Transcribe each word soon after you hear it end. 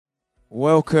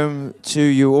Welcome to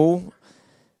you all.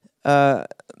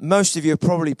 Most of you are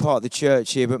probably part of the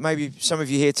church here, but maybe some of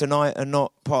you here tonight are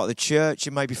not part of the church.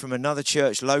 You may be from another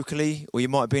church locally, or you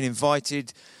might have been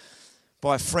invited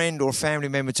by a friend or a family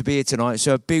member to be here tonight.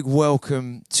 So a big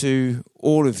welcome to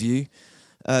all of you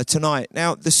tonight.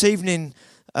 Now, this evening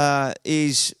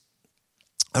is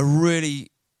a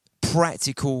really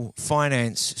practical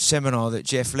finance seminar that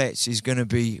Jeff Letts is going to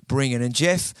be bringing. And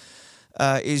Jeff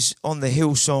is on the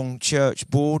Hillsong Church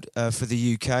board for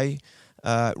the UK,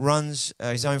 runs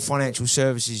his own financial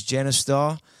services,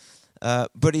 Genistar.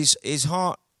 But his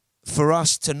heart for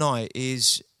us tonight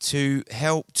is to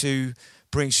help to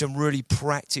bring some really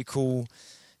practical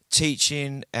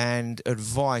teaching and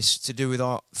advice to do with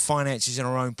our finances in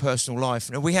our own personal life.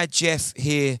 Now, we had Jeff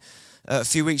here a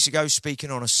few weeks ago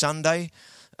speaking on a Sunday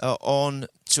on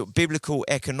sort of biblical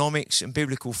economics and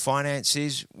biblical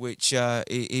finances, which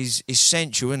is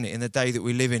essential, isn't it, in the day that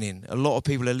we're living in. A lot of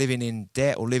people are living in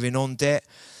debt or living on debt.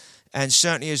 And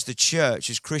certainly as the church,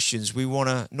 as Christians, we want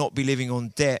to not be living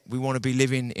on debt. We want to be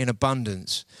living in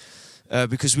abundance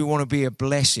because we want to be a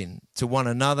blessing to one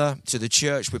another, to the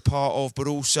church we're part of, but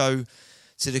also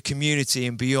to the community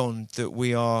and beyond that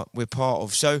we're part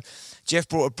of. So Jeff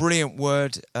brought a brilliant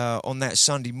word on that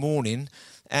Sunday morning.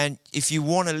 And if you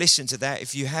want to listen to that,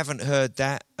 if you haven't heard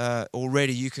that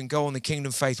already, you can go on the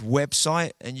Kingdom Faith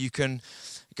website and you can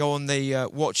go on the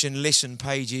watch and listen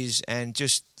pages and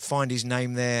just find his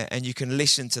name there, and you can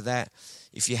listen to that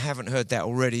if you haven't heard that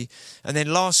already. And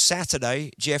then last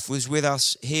Saturday, Jeff was with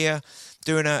us here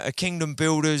doing a Kingdom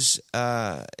Builders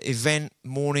event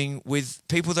morning with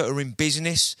people that are in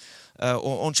business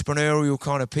or entrepreneurial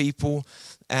kind of people,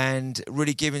 and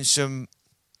really giving some,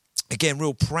 again,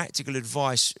 real practical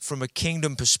advice from a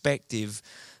kingdom perspective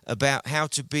about how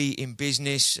to be in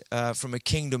business from a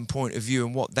kingdom point of view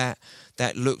and what that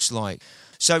looks like.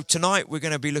 So tonight we're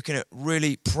going to be looking at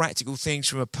really practical things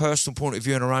from a personal point of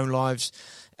view in our own lives.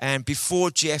 And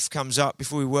before Jeff comes up,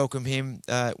 before we welcome him,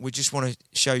 we just want to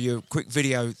show you a quick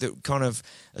video that kind of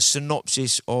a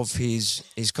synopsis of his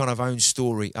kind of own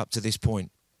story up to this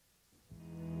point.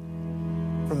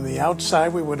 From the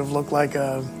outside, we would have looked like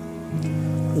a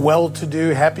well-to-do,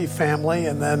 happy family,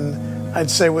 and then I'd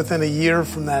say within a year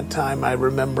from that time, I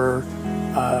remember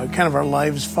kind of our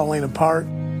lives falling apart.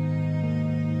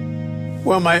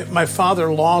 Well, my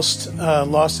father lost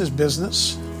his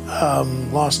business,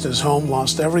 lost his home,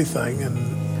 lost everything,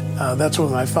 and that's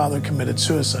when my father committed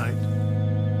suicide.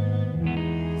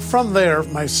 From there,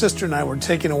 my sister and I were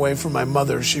taken away from my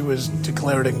mother. She was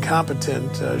declared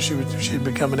incompetent. She had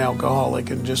become an alcoholic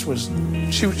and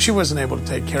she wasn't able to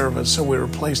take care of us. So we were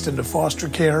placed into foster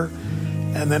care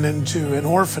and then into an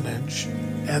orphanage.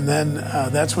 And then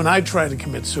that's when I tried to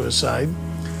commit suicide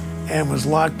and was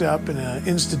locked up in an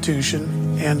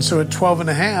institution. And so at 12 and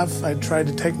a half, I tried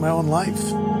to take my own life.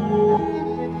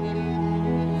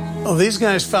 Well, these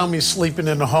guys found me sleeping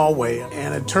in the hallway,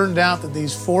 and it turned out that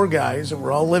these four guys that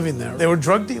were all living there, they were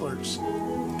drug dealers.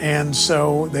 And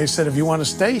so they said, if you want to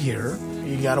stay here,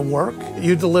 you got to work.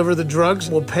 You deliver the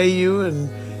drugs, we'll pay you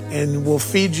and we'll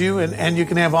feed you, and you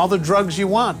can have all the drugs you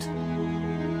want.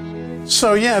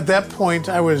 So yeah, at that point,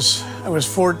 I was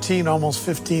 14, almost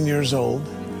 15 years old,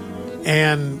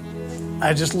 and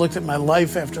I just looked at my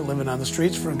life after living on the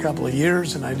streets for a couple of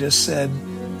years, and I just said,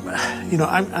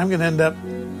 I'm going to end up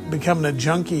becoming a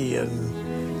junkie,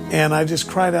 and I just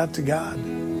cried out to God.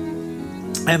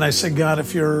 And I said, God,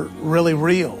 if you're really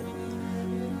real,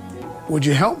 would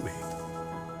you help me?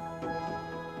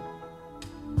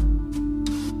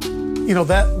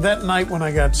 That night when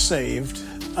I got saved,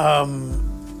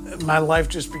 my life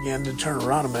just began to turn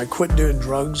around. I mean, I quit doing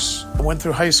drugs. I went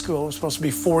through high school. It was supposed to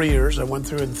be 4 years. I went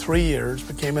through in 3 years,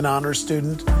 became an honor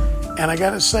student. And I got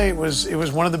to say, it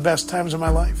was one of the best times of my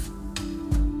life.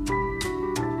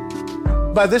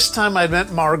 By this time, I'd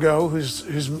met Margot,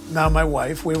 who's now my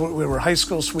wife. We were high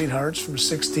school sweethearts from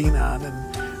 16 on,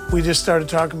 and we just started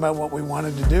talking about what we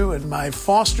wanted to do. And my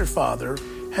foster father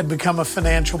had become a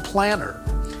financial planner.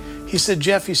 He said,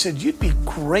 Jeff, you'd be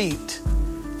great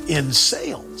in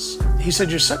sales. He said,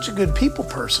 you're such a good people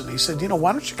person. He said,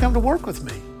 why don't you come to work with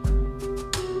me?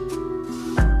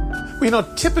 Well,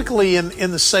 typically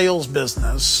in the sales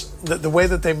business, the way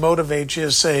that they motivate you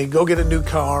is say, go get a new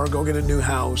car, go get a new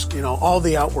house, all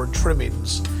the outward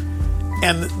trimmings.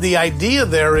 And the idea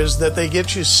there is that they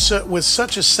get you with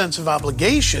such a sense of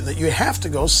obligation that you have to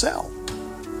go sell.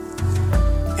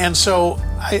 And so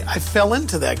I fell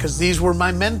into that because these were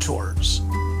my mentors.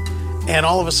 And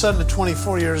all of a sudden at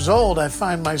 24 years old, I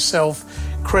find myself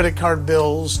credit card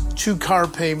bills, 2 car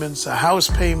payments, a house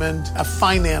payment, a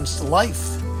financed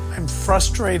life. I'm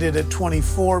frustrated at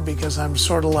 24 because I'm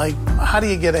sort of like, how do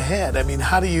you get ahead? I mean,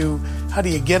 how do you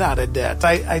get out of debt?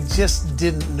 I just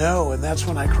didn't know, and that's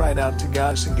when I cried out to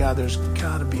God. I said, God, there's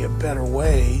got to be a better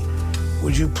way.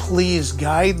 Would you please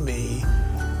guide me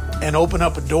and open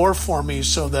up a door for me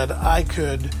so that I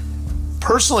could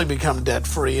personally become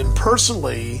debt-free and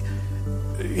personally,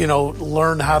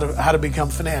 learn how to become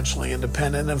financially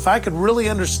independent. And if I could really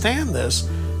understand this,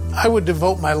 I would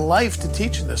devote my life to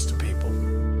teaching this to people.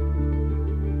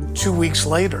 2 weeks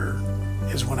later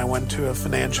is when I went to a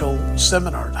financial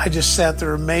seminar. I just sat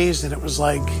there amazed, and it was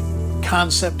like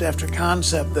concept after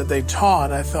concept that they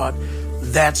taught. I thought,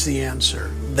 that's the answer.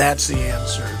 That's the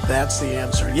answer. That's the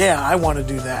answer. Yeah, I want to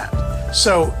do that.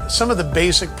 So some of the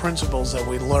basic principles that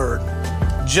we learned,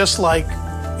 just like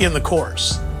in the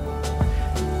course,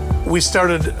 we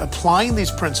started applying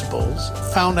these principles,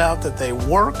 found out that they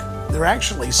work. They're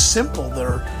actually simple.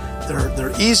 They're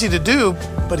easy to do,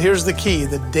 but here's the key.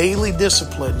 The daily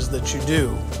disciplines that you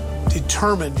do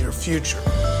determine your future.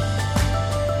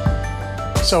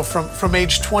 So from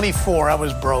age 24, I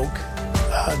was broke,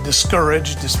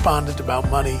 discouraged, despondent about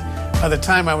money. By the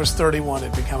time I was 31,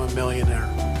 I'd become a millionaire.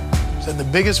 So the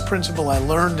biggest principle I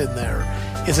learned in there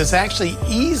is it's actually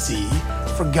easy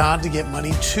for God to get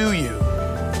money to you.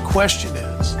 The question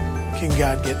is, can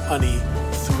God get money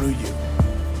through you?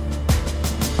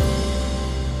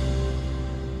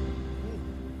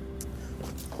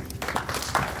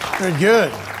 Very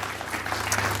good.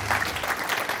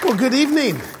 Well, good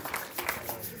evening.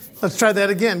 Let's try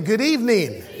that again. Good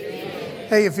evening.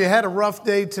 Hey, if you had a rough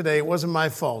day today, it wasn't my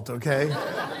fault, okay?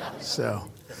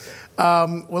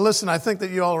 Well, listen, I think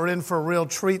that you all are in for a real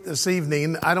treat this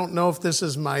evening. I don't know if this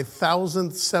is my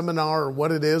 1000th seminar or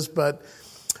what it is, but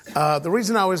the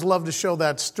reason I always love to show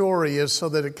that story is so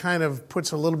that it kind of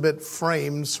puts a little bit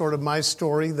framed sort of my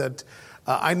story, that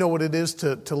I know what it is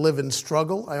to live in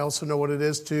struggle. I also know what it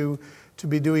is to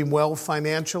be doing well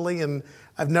financially, and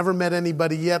I've never met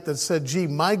anybody yet that said, gee,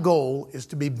 my goal is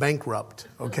to be bankrupt,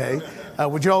 okay?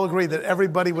 Would you all agree that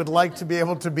everybody would like to be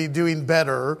able to be doing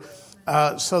better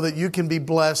so that you can be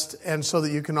blessed and so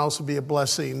that you can also be a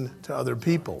blessing to other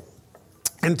people?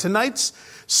 And tonight's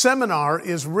seminar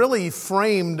is really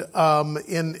framed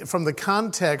from the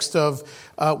context of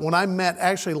when I met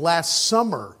actually last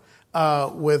summer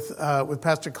with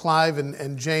Pastor Clive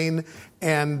and Jane,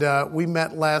 and we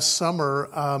met last summer,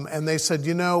 and they said,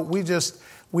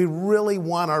 we really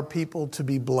want our people to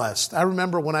be blessed. I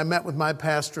remember when I met with my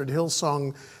pastor at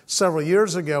Hillsong several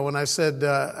years ago, and I said,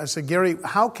 Gary,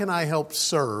 how can I help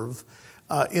serve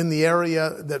in the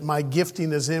area that my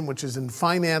gifting is in, which is in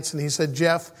finance? And he said,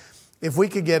 Jeff, if we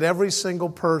could get every single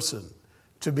person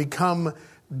to become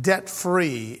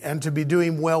debt-free and to be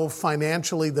doing well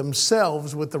financially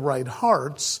themselves with the right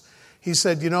hearts, he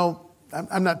said,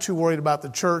 I'm not too worried about the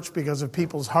church, because if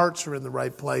people's hearts are in the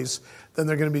right place, then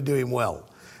they're going to be doing well.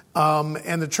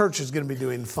 And the church is going to be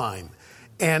doing fine.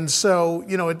 And so,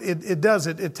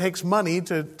 it takes money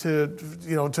to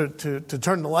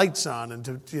turn the lights on and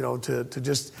to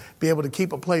just be able to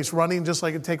keep a place running, just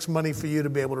like it takes money for you to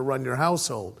be able to run your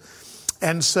household.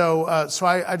 And so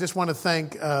I just want to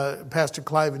thank Pastor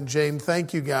Clive and Jane.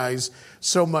 Thank you guys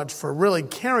so much for really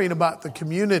caring about the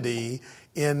community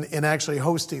in actually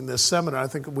hosting this seminar. I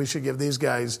think we should give these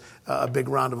guys a big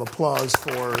round of applause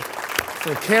for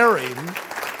caring.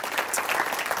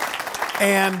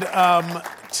 And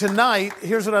tonight,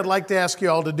 here's what I'd like to ask you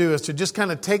all to do, is to just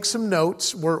kind of take some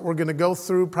notes. We're going to go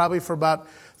through probably for about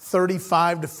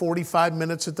 35 to 45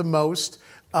 minutes at the most,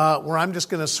 where I'm just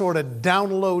going to sort of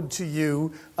download to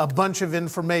you a bunch of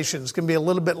information. It's going to be a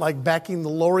little bit like backing the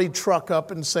lorry truck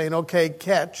up and saying, okay,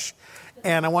 catch.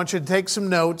 And I want you to take some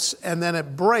notes, and then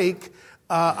at break,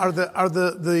 we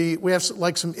have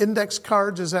like some index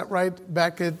cards, is that right?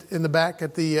 In the back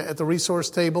at the resource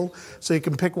table, so you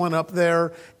can pick one up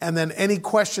there. And then any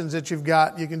questions that you've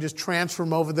got, you can just transfer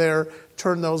them over there,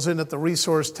 turn those in at the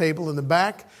resource table in the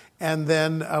back. And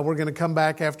then we're going to come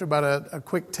back after about a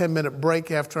quick 10-minute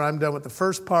break after I'm done with the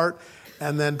first part.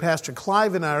 And then Pastor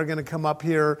Clive and I are going to come up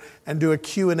here and do a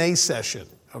Q&A session,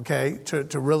 okay,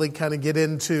 to really kind of get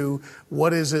into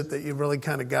what is it that you've really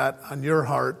kind of got on your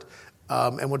heart.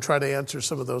 And we'll try to answer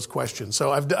some of those questions.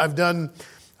 So I've done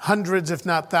hundreds, if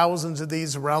not thousands of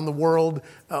these around the world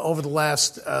over the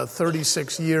last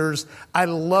 36 years. I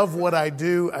love what I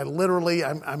do. I'm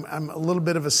a little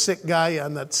bit of a sick guy.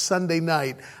 On that Sunday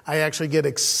night, I actually get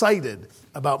excited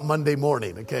about Monday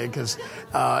morning, okay? Because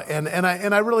and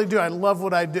I really do. I love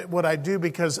what I do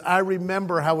because I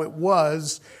remember how it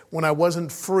was when I wasn't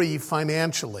free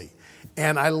financially.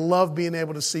 And I love being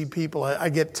able to see people. I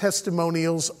get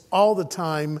testimonials all the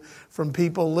time from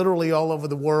people literally all over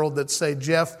the world that say,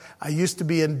 Jeff, I used to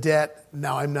be in debt.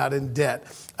 Now I'm not in debt.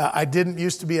 I didn't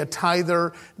used to be a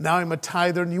tither. Now I'm a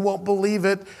tither. And you won't believe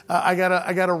it. I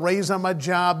got a raise on my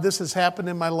job. This has happened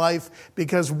in my life.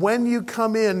 Because when you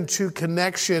come into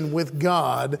connection with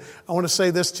God, I want to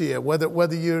say this to you,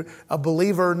 whether you're a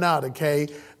believer or not, okay?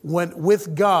 When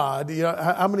with God, you know,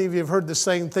 how many of you have heard the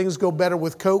saying, things go better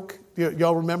with Coke?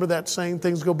 Y'all remember that saying,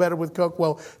 things go better with Coke?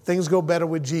 Well, things go better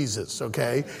with Jesus,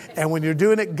 okay? And when you're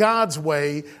doing it God's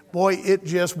way, boy, it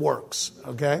just works,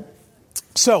 okay?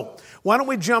 So why don't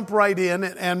we jump right in,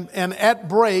 and at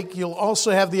break, you'll also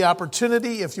have the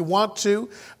opportunity, if you want to,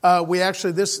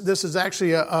 this is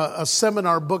actually a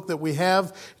seminar book that we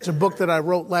have. It's a book that I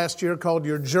wrote last year called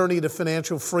Your Journey to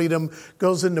Financial Freedom.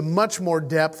 Goes into much more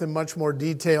depth and much more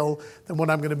detail than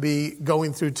what I'm going to be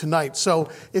going through tonight. So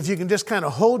if you can just kind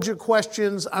of hold your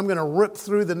questions, I'm going to rip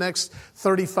through the next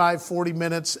 35, 40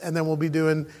 minutes, and then we'll be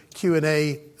doing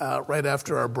Q&A right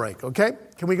after our break, okay?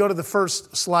 Can we go to the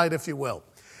first slide, if you will?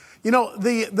 You know,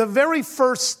 the very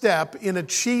first step in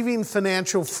achieving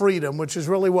financial freedom, which is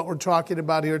really what we're talking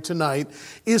about here tonight,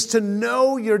 is to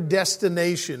know your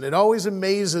destination. It always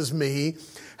amazes me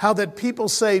how that people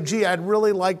say, gee, I'd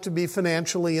really like to be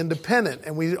financially independent.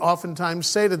 And we oftentimes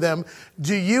say to them,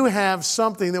 do you have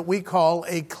something that we call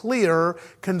a clear,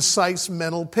 concise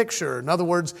mental picture? In other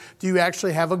words, do you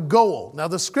actually have a goal? Now,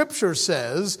 the scripture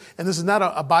says, and this is not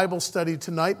a Bible study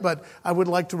tonight, but I would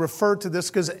like to refer to this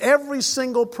because every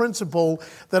single principle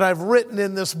that I've written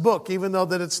in this book, even though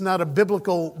that it's not a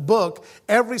biblical book,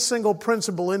 every single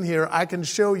principle in here, I can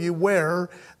show you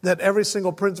where that every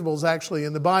single principle is actually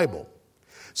in the Bible.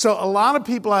 So a lot of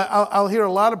people, I'll hear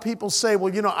a lot of people say,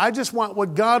 well, you know, I just want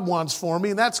what God wants for me,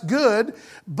 and that's good,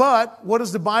 but what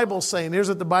does the Bible say? And here's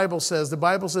what the Bible says. The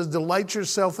Bible says, delight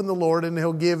yourself in the Lord, and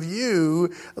He'll give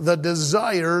you the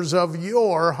desires of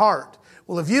your heart.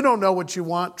 Well, if you don't know what you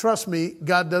want, trust me,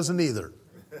 God doesn't either.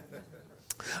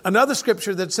 Another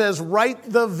scripture that says,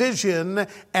 write the vision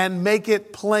and make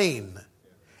it plain.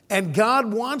 And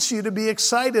God wants you to be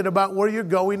excited about where you're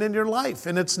going in your life.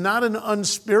 And it's not an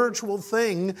unspiritual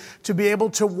thing to be able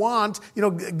to want, you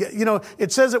know,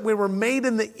 it says that we were made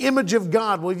in the image of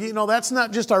God. Well, you know, that's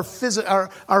not just our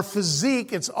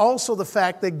physique. It's also the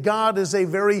fact that God is a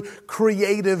very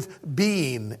creative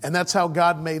being. And that's how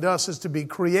God made us, is to be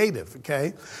creative,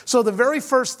 okay? So the very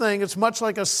first thing, it's much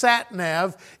like a sat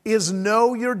nav, is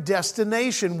know your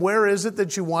destination. Where is it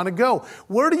that you want to go?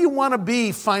 Where do you want to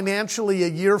be financially a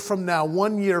year from now,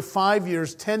 1 year, 5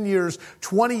 years, 10 years,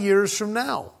 20 years from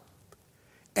now?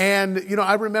 And, you know,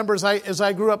 I remember as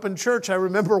I grew up in church, I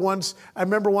remember once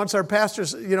our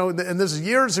pastors, you know, and this is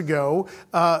years ago,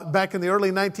 back in the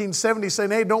early 1970s, saying,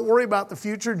 hey, don't worry about the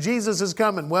future. Jesus is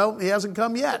coming. Well, He hasn't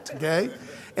come yet, okay?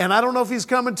 And I don't know if He's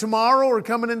coming tomorrow or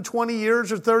coming in 20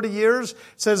 years or 30 years. It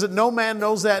says that no man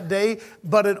knows that day.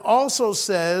 But it also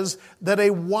says that a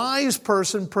wise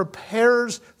person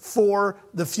prepares for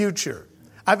the future.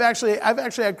 I've actually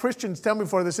had Christians tell me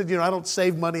before, they said, you know, I don't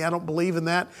save money, I don't believe in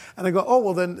that. And I go, oh,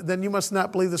 well, then you must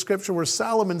not believe the scripture where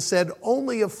Solomon said,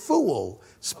 only a fool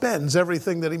spends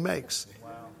everything that he makes. Wow.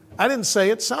 I didn't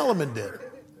say it, Solomon did.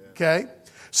 Okay?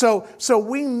 So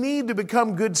we need to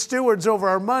become good stewards over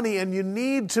our money, and you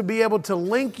need to be able to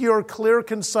link your clear,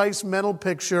 concise mental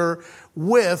picture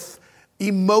with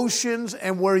emotions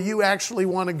and where you actually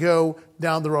want to go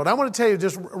down the road. I want to tell you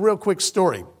just a real quick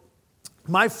story.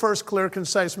 My first clear,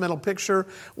 concise mental picture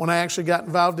when I actually got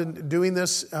involved in doing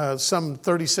this some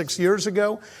 36 years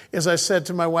ago is I said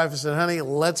to my wife, I said, honey,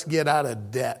 let's get out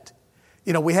of debt.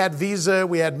 You know, we had Visa,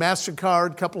 we had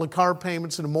MasterCard, a couple of car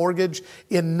payments and a mortgage.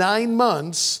 In 9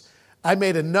 months, I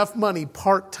made enough money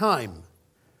part-time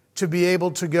to be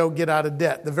able to go get out of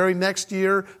debt. The very next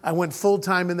year, I went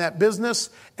full-time in that business,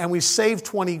 and we saved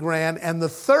 20 grand. And the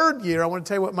third year, I want to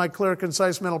tell you what my clear,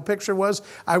 concise mental picture was.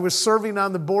 I was serving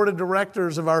on the board of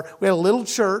directors of we had a little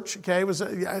church, okay? It was,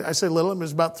 I say little, it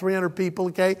was about 300 people,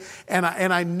 okay? And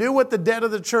I knew what the debt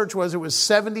of the church was. It was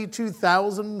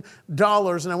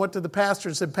 $72,000. And I went to the pastor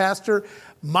and said, Pastor,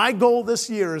 my goal this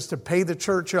year is to pay the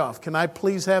church off. Can I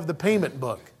please have the payment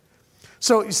book?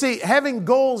 So, you see, having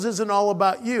goals isn't all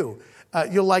about you.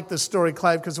 You'll like this story,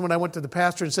 Clive, because when I went to the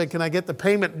pastor and said, can I get the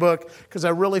payment book? Because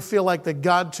I really feel like that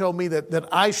God told me that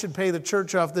I should pay the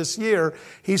church off this year.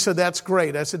 He said, that's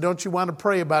great. I said, don't you want to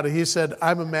pray about it? He said,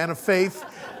 I'm a man of faith.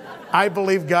 I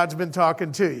believe God's been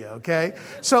talking to you, okay?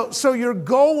 So your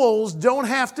goals don't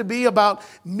have to be about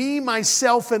me,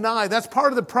 myself, and I. That's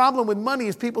part of the problem with money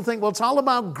is people think, well, it's all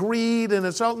about greed and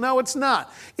no, it's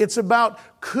not. It's about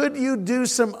could you do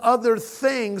some other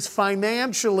things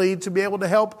financially to be able to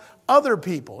help other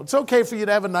people? It's okay for you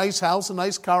to have a nice house, a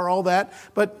nice car, all that,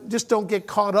 but just don't get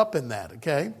caught up in that,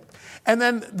 okay? And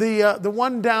then the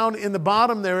one down in the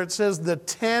bottom there, it says the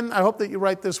 10, I hope that you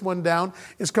write this one down.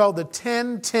 It's called the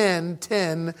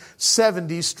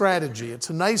 10-10-10-70 strategy. It's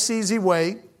a nice, easy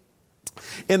way.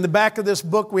 In the back of this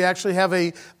book, we actually have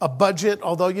a budget,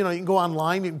 although, you can go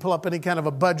online, you can pull up any kind of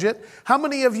a budget. How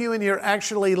many of you in here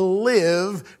actually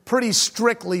live pretty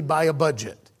strictly by a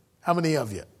budget? How many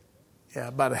of you? Yeah,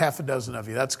 about a half a dozen of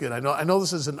you. That's good. I know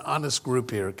this is an honest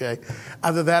group here, okay?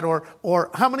 Either that or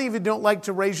how many of you don't like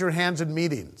to raise your hands in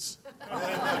meetings?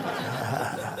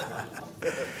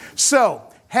 So,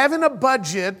 having a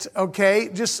budget, okay,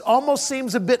 just almost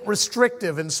seems a bit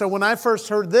restrictive. And so when I first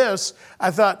heard this,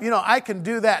 I thought, I can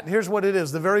do that. And here's what it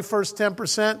is. The very first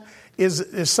 10%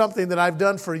 is something that I've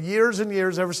done for years and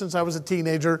years, ever since I was a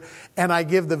teenager, and I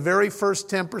give the very first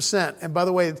 10%. And by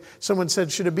the way, someone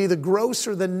said, should it be the gross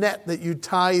or the net that you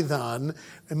tithe on?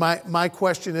 And my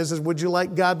question is would you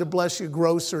like God to bless you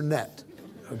gross or net?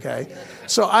 Okay,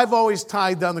 so I've always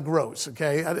tithed on the gross.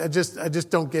 Okay, I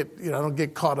just don't get I don't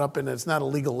get caught up in it. It's not a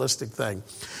legalistic thing.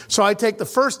 So I take the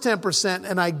first 10%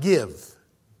 and I give.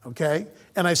 Okay,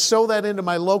 and I sow that into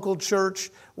my local church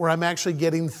where I'm actually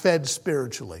getting fed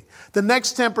spiritually. The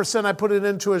next 10% I put it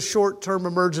into a short-term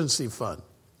emergency fund,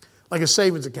 like a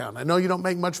savings account. I know you don't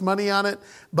make much money on it,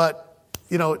 but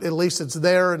at least it's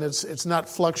there and it's not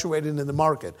fluctuating in the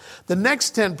market. The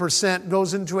next 10%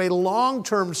 goes into a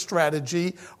long-term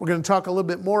strategy. We're going to talk a little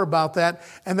bit more about that.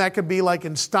 And that could be like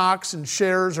in stocks and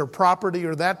shares or property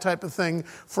or that type of thing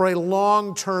for a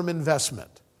long-term investment.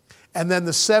 And then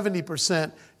the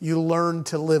 70% you learn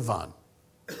to live on.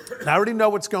 And I already know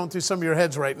what's going through some of your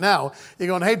heads right now. You're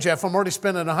going, hey, Jeff, I'm already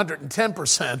spending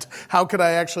 110%. How could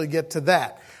I actually get to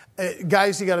that?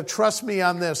 Guys, you got to trust me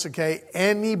on this, okay?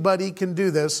 Anybody can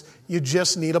do this. You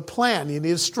just need a plan. You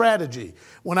need a strategy.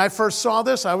 When I first saw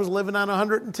this, I was living on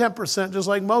 110%, just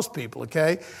like most people,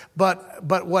 okay?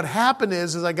 But what happened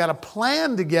is I got a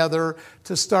plan together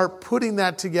to start putting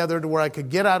that together to where I could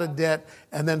get out of debt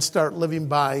and then start living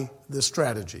by this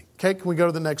strategy. Okay, can we go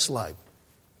to the next slide?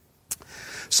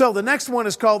 So the next one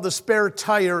is called the spare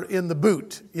tire in the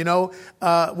boot.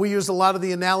 We use a lot of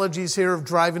the analogies here of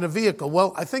driving a vehicle.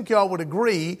 Well, I think y'all would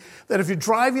agree that if you're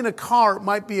driving a car, it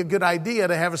might be a good idea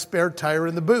to have a spare tire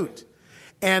in the boot.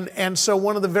 And so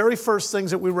one of the very first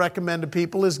things that we recommend to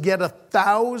people is get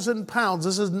 1,000 pounds.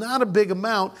 This is not a big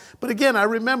amount, but again, I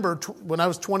remember when I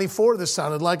was 24, this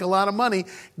sounded like a lot of money.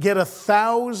 Get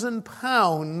 1,000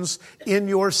 pounds in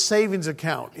your savings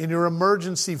account, in your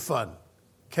emergency fund,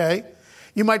 okay?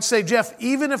 You might say, Jeff,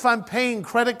 even if I'm paying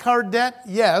credit card debt,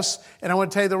 yes, and I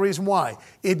want to tell you the reason why.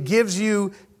 It gives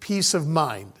you peace of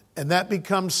mind, and that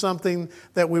becomes something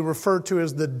that we refer to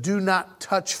as the do not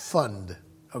touch fund,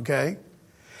 okay?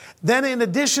 Then in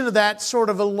addition to that, sort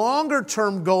of a longer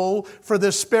term goal for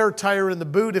this spare tire in the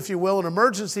boot, if you will, an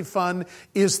emergency fund,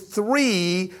 is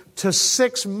 3 to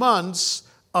 6 months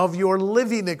of your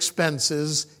living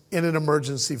expenses in an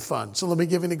emergency fund. So let me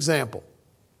give you an example.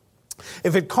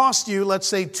 If it costs you, let's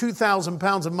say, 2,000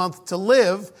 pounds a month to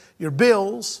live, your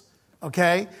bills,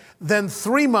 okay, then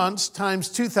 3 months times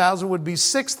 2,000 would be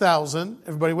 6,000.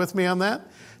 Everybody with me on that?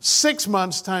 6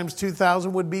 months times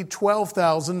 2,000 would be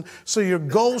 12,000. So your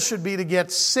goal should be to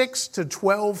get 6,000 to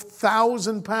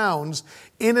 12,000 pounds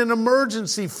in an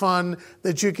emergency fund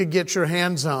that you could get your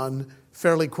hands on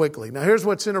fairly quickly. Now, here's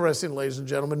what's interesting, ladies and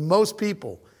gentlemen. Most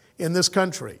people in this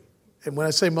country, and when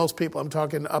I say most people, I'm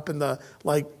talking up in the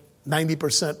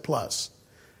 90% plus.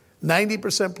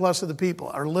 90% plus of the people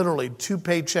are literally 2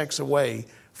 paychecks away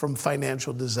from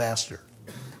financial disaster.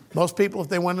 Most people, if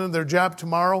they went into their job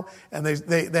tomorrow and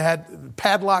they had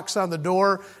padlocks on the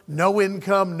door, no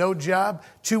income, no job,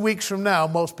 2 weeks from now,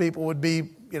 most people would be,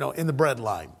 in the bread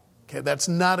line. Okay, that's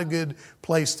not a good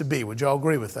place to be. Would you all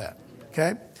agree with that?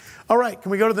 Okay? All right, can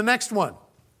we go to the next one?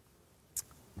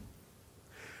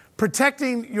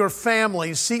 Protecting your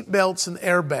family, seatbelts and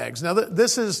airbags. Now,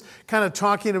 this is kind of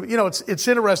talking, it's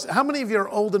interesting. How many of you are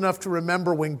old enough to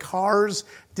remember when cars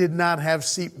did not have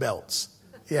seatbelts?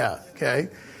 Yeah, okay.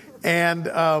 And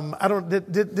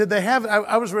did they have,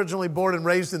 I was originally born and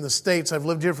raised in the States. I've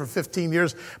lived here for 15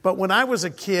 years. But when I was a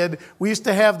kid, we used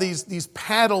to have these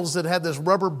paddles that had this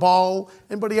rubber ball.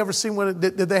 Anybody ever seen one?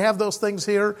 Did they have those things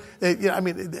here?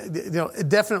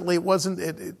 Definitely it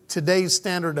wasn't today's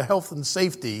standard of health and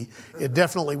safety. It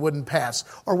definitely wouldn't pass.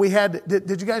 Or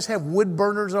did you guys have wood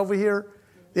burners over here?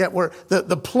 Yeah, where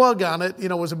the plug on it,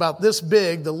 was about this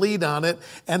big, the lead on it,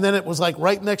 and then it was like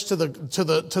right next to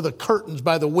the curtains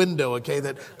by the window, okay,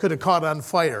 that could have caught on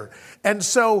fire. And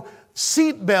so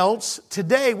seat belts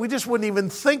today, we just wouldn't even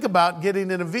think about getting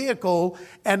in a vehicle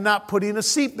and not putting a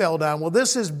seat belt on. Well,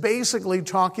 this is basically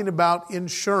talking about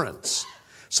insurance.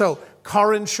 So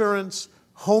car insurance,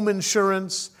 home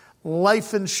insurance,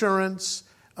 life insurance.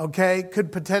 Okay,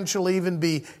 could potentially even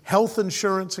be health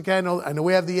insurance. Okay, I know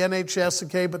we have the NHS.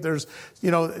 Okay, but there's,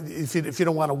 if you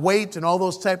don't want to wait and all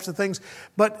those types of things.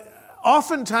 But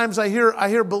oftentimes I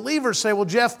hear believers say, "Well,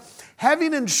 Jeff,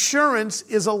 having insurance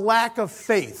is a lack of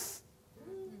faith."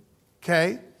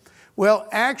 Okay, well,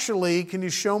 actually, can you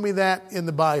show me that in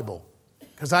the Bible?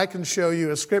 Because I can show you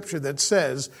a scripture that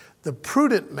says the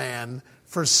prudent man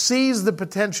foresees the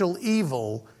potential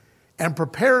evil and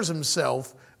prepares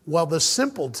himself, while the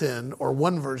simpleton, or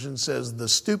one version says the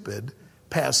stupid,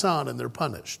 pass on and they're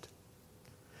punished.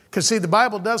 Because see, the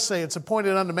Bible does say it's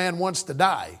appointed unto man once to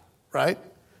die, right?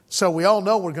 So we all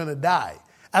know we're going to die.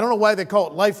 I don't know why they call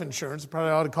it life insurance. Probably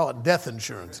ought to call it death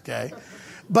insurance, okay?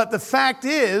 But the fact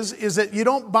is that you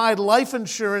don't buy life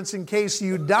insurance in case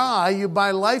you die. You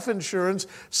buy life insurance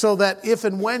so that if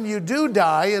and when you do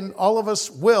die, and all of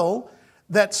us will,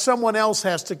 that someone else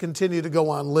has to continue to go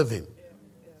on living.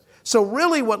 So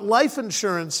really what life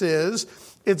insurance is,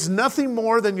 it's nothing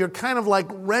more than you're kind of like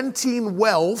renting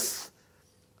wealth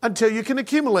until you can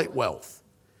accumulate wealth.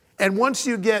 And once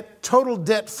you get total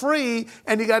debt free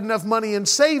and you got enough money in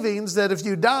savings that if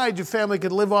you died, your family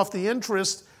could live off the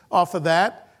interest off of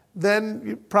that, then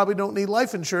you probably don't need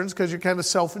life insurance because you're kind of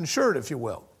self-insured, if you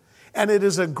will. And it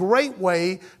is a great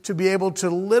way to be able to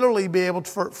literally be able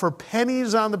to, for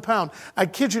pennies on the pound. I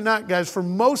kid you not, guys, for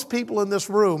most people in this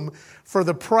room, for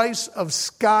the price of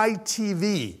Sky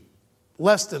TV,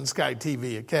 less than Sky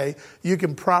TV, okay, you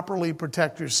can properly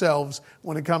protect yourselves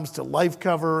when it comes to life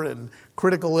cover and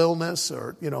critical illness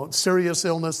or, serious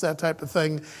illness, that type of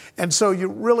thing. And so you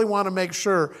really want to make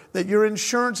sure that your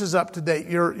insurance is up to date,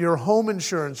 your home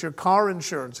insurance, your car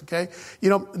insurance, okay?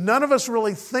 None of us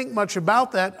really think much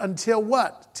about that until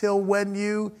what? Till when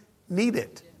you need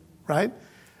it, right?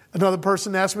 Another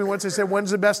person asked me once, they said, when's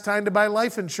the best time to buy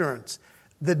life insurance?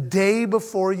 The day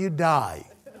before you die.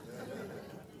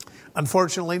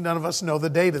 Unfortunately, none of us know the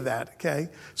date of that, okay?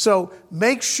 So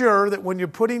make sure that when you're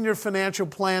putting your financial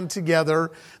plan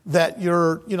together, that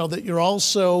you're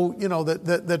also,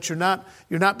 that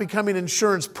you're not becoming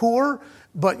insurance poor,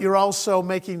 but you're also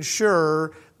making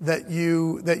sure that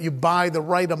you buy the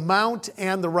right amount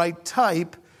and the right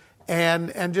type,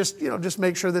 and just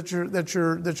make sure that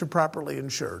you're properly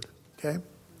insured, okay?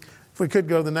 If we could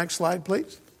go to the next slide,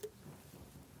 please.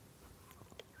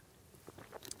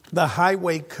 The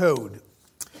highway code.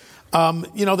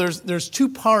 There's two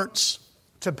parts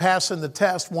to passing the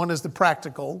test. One is the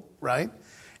practical, right?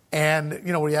 And,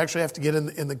 where you actually have to get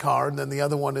in the car. And then the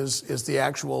other one is the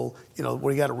actual,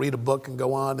 where you got to read a book and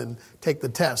go on and take the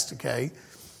test, okay?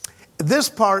 This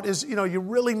part is, you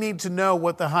really need to know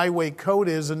what the highway code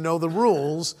is and know the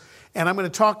rules. And I'm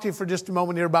going to talk to you for just a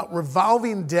moment here about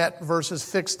revolving debt versus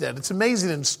fixed debt. It's amazing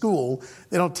in school,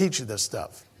 they don't teach you this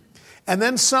stuff. And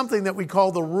then something that we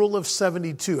call the Rule of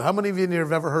 72. How many of you in here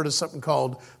have ever heard of something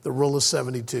called the Rule of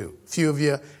 72? A few of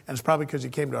you, and it's probably because you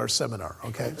came to our seminar,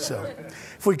 okay? So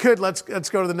if we could, let's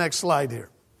go to the next slide here.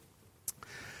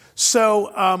 So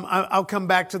I'll come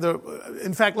back to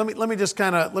in fact, let me just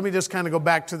kind of go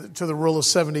back to the Rule of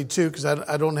 72 because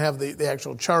I don't have the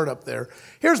actual chart up there.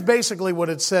 Here's basically what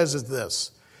it says is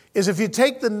this, is if you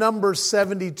take the number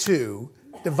 72,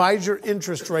 divide your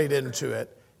interest rate into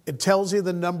it, it tells you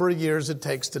the number of years it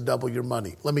takes to double your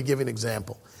money. Let me give you an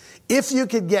example. If you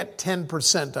could get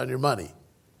 10% on your money,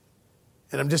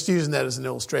 and I'm just using that as an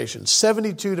illustration,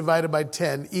 72 divided by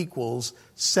 10 equals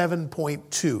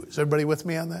 7.2. Is everybody with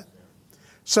me on that?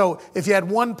 So if you had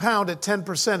 1 pound at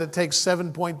 10%, it takes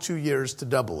 7.2 years to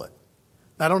double it.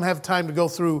 Now, I don't have time to go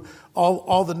through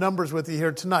all the numbers with you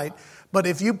here tonight, but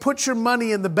if you put your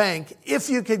money in the bank, if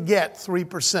you could get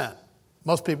 3%,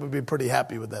 most people would be pretty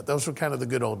happy with that. Those were kind of the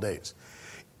good old days.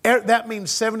 That means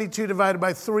 72 divided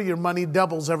by 3, your money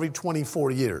doubles every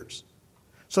 24 years.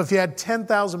 So if you had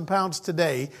 10,000 pounds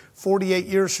today, 48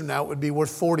 years from now, it would be worth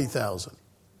 40,000.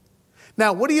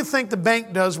 Now, what do you think the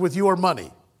bank does with your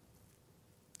money?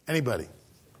 Anybody?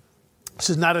 This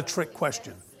is not a trick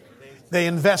question. They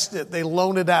invest it. They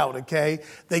loan it out, okay?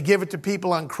 They give it to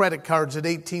people on credit cards at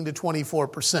 18 to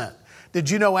 24%. Did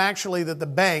you know actually that the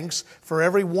banks, for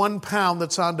every £1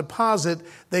 that's on deposit,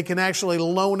 they can actually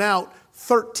loan out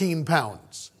 13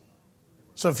 pounds?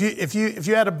 So if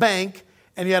you had a bank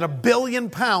and you had £1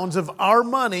 billion of our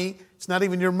money, it's not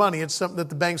even your money, it's something that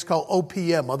the banks call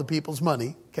OPM, other people's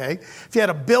money, okay? If you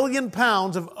had £1 billion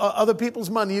of other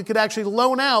people's money, you could actually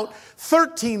loan out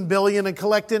 $13 billion and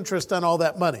collect interest on all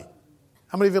that money.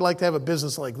 How many of you like to have a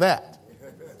business like that?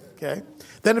 Okay?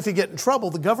 Then if you get in trouble,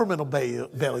 the government will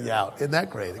bail you out. Isn't that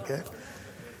great, okay?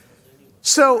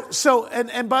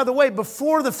 And by the way,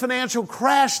 before the financial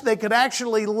crash, they could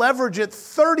actually leverage it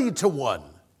 30 to 1.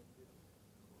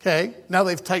 Okay? Now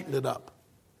they've tightened it up.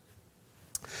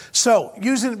 So,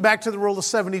 using it back to the rule of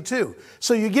 72.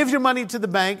 So you give your money to the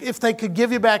bank. If they could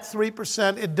give you back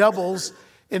 3%, it doubles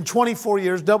in 24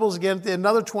 years, doubles again in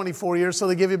another 24 years, so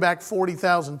they give you back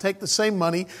 $40,000. Take the same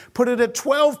money, put it at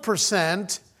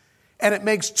 12%, and it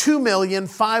makes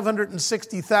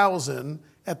 $2,560,000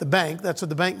 at the bank. That's what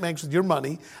the bank makes with your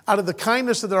money. Out of the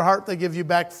kindness of their heart, they give you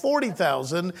back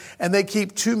 $40,000, and they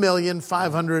keep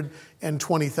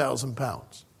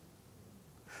 £2,520,000.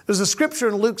 There's a scripture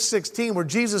in Luke 16 where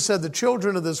Jesus said the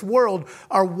children of this world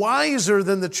are wiser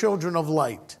than the children of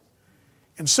light.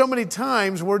 And so many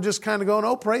times we're just kind of going,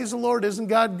 oh, praise the Lord, isn't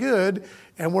God good?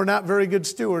 And we're not very good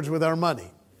stewards with our money.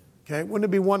 Okay, wouldn't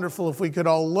it be wonderful if we could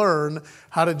all learn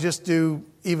how to just do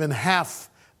even half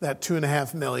that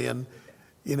 $2.5 million,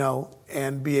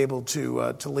 and be able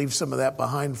to leave some of that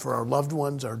behind for our loved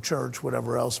ones, our church,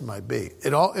 whatever else it might be.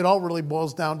 It all really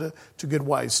boils down to good,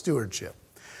 wise stewardship.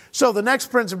 So the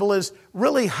next principle is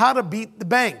really how to beat the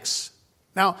banks.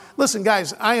 Now, listen,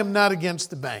 guys, I am not against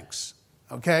the banks.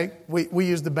 Okay? We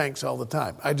use the banks all the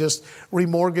time. I just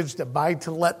remortgaged a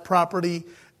buy-to-let property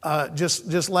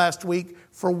just last week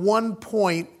for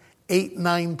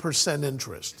 1.89%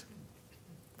 interest.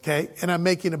 Okay? And I'm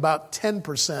making about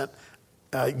 10%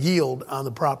 yield on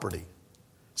the property.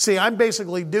 See, I'm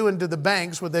basically doing to the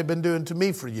banks what they've been doing to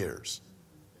me for years.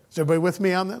 Is everybody with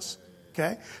me on this?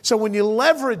 Okay? So when you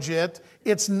leverage it,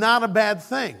 it's not a bad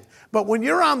thing. But when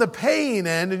you're on the paying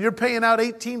end and you're paying out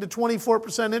 18 to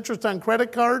 24% interest on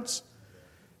credit cards,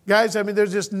 guys,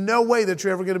 there's just no way that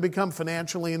you're ever going to become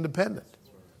financially independent.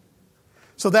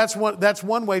 So that's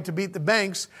one way to beat the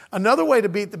banks. Another way to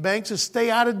beat the banks is stay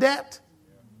out of debt.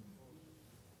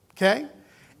 Okay?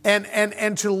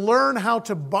 And to learn how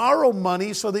to borrow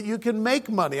money so that you can make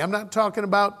money. I'm not talking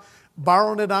about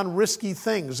borrowing it on risky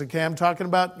things, okay? I'm talking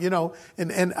about,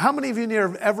 and how many of you here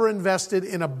have ever invested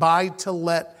in a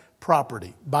buy-to-let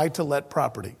property? Buy-to-let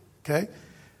property, okay?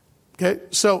 Okay,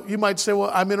 so you might say, well,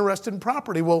 I'm interested in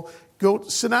property. Well, go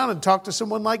sit down and talk to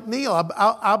someone like Neil.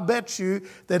 I'll bet you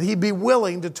that he'd be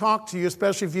willing to talk to you,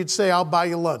 especially if you'd say, I'll buy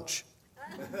you lunch.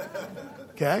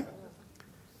 Okay?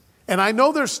 And I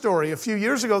know their story. A few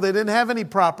years ago, they didn't have any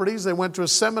properties. They went to a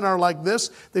seminar like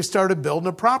this. They started building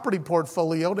a property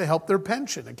portfolio to help their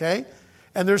pension, okay?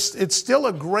 And it's still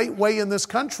a great way in this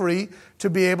country to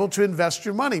be able to invest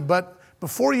your money. But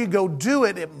before you go do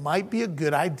it, it might be a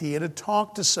good idea to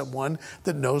talk to someone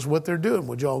that knows what they're doing.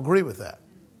 Would you all agree with that?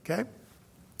 Okay?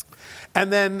 And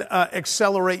then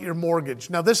accelerate your mortgage.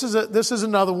 Now, this is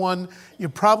another one. You're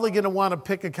probably going to want to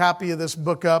pick a copy of this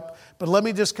book up, but let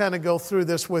me just kind of go through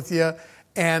this with you,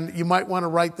 and you might want to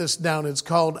write this down. It's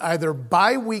called either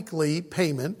biweekly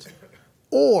payment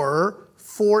or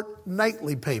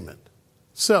fortnightly payment.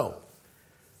 So,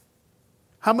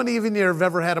 how many of you here have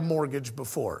ever had a mortgage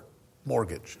before?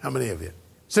 Mortgage. How many of you?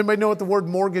 Does anybody know what the word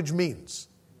mortgage means?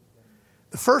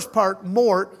 The first part,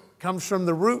 mort, comes from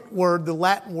the root word, the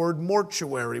Latin word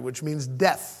mortuary, which means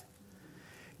death.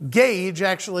 Gauge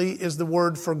actually is the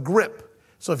word for grip.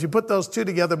 So if you put those two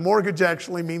together, mortgage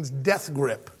actually means death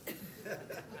grip.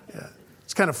 Yeah.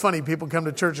 It's kind of funny. People come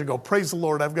to church and go, praise the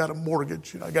Lord, I've got a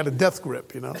mortgage. I got a death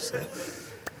grip,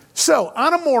 So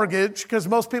on a mortgage, because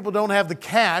most people don't have the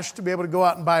cash to be able to go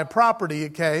out and buy a property,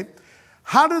 okay,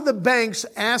 how do the banks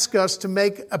ask us to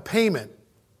make a payment?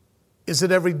 Is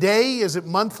it every day? Is it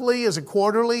monthly? Is it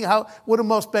quarterly? What do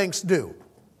most banks do?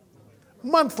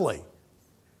 Monthly.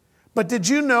 But did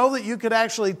you know that you could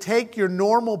actually take your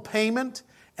normal payment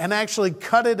and actually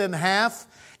cut it in half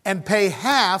and pay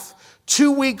half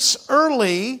 2 weeks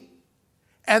early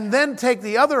and then take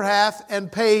the other half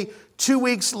and pay 2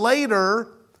 weeks later,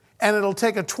 and it'll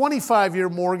take a 25-year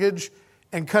mortgage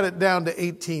and cut it down to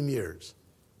 18 years?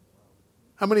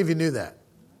 How many of you knew that?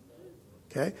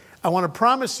 Okay. I want to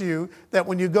promise you that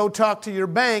when you go talk to your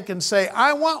bank and say,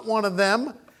 I want one of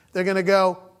them, they're going to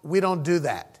go, we don't do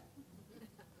that.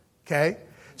 Okay?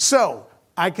 So,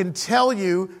 I can tell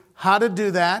you how to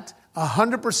do that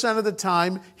 100% of the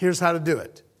time. Here's how to do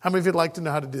it. How many of you would like to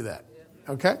know how to do that?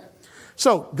 Okay?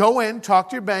 So go in, talk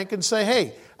to your bank and say,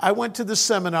 hey, I went to this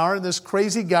seminar and this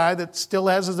crazy guy that still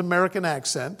has his American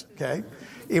accent, okay,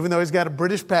 even though he's got a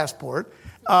British passport,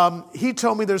 he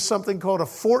told me there's something called a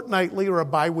fortnightly or a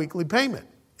biweekly payment.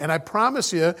 And I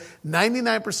promise you,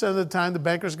 99% of the time, the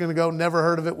banker's going to go, never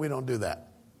heard of it, we don't do that.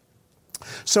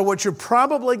 So what you're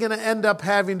probably going to end up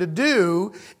having to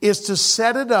do is to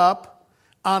set it up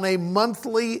on a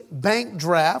monthly bank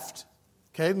draft.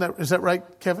 Okay, is that right,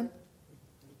 Kevin?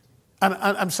 On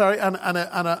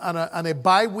a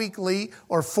bi-weekly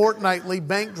or fortnightly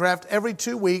bank draft every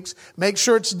 2 weeks. Make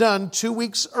sure it's done 2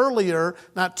 weeks earlier,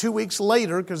 not 2 weeks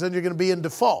later, because then you're going to be in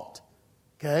default.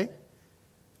 Okay?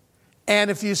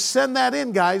 And if you send that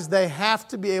in, guys, they have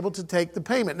to be able to take the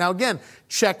payment. Now, again,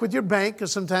 check with your bank,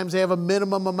 because sometimes they have a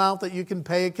minimum amount that you can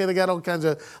pay. They got all kinds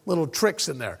of little tricks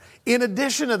in there. In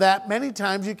addition to that, many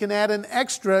times you can add an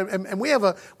extra, and we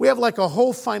have like a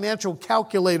whole financial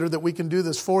calculator that we can do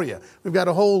this for you. We've got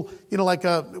a whole,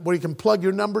 where you can plug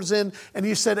your numbers in, and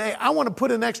you said, hey, I want to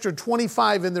put an extra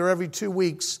 25 in there every 2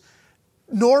 weeks.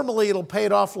 Normally, it'll pay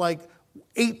it off like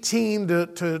 18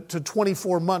 to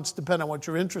 24 months, depending on what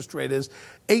your interest rate is,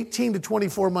 18 to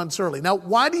 24 months early. Now,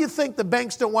 why do you think the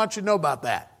banks don't want you to know about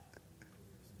that?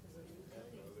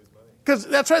 Because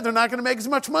that's right, they're not going to make as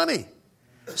much money.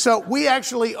 So we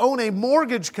actually own a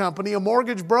mortgage company, a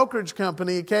mortgage brokerage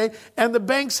company, okay? And the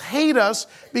banks hate us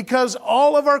because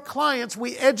all of our clients,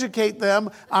 we educate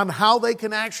them on how they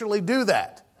can actually do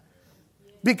that.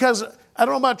 Because I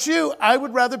don't know about you, I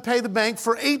would rather pay the bank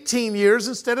for 18 years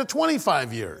instead of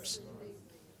 25 years.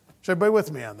 Is everybody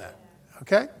with me on that?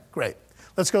 Okay, great.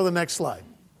 Let's go to the next slide.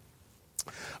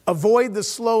 Avoid the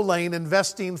slow lane,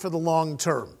 investing for the long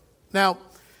term. Now,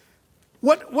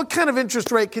 what kind of interest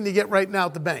rate can you get right now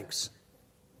at the banks?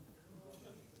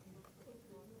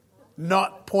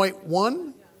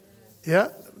 0.1? Yeah,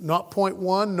 0.1,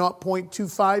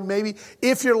 0.25 maybe.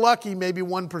 If you're lucky, maybe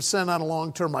 1% on a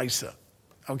long-term ISA.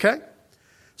 Okay?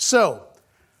 So,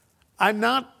 I'm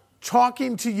not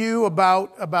talking to you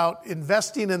about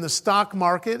investing in the stock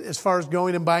market as far as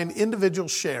going and buying individual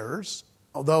shares,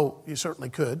 although you certainly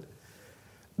could.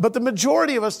 But the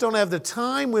majority of us don't have the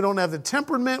time, we don't have the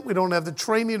temperament, we don't have the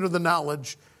training or the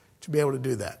knowledge to be able to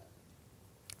do that.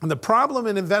 And the problem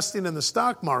in investing in the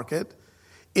stock market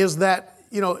is that,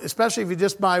 especially if you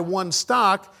just buy one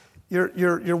stock,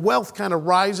 your wealth kind of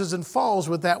rises and falls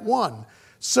with that one.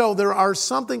 So there are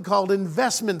something called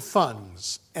investment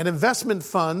funds. And investment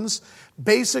funds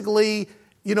basically,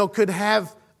 could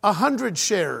have 100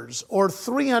 shares or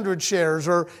 300 shares,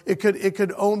 or it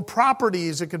could own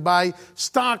properties, it could buy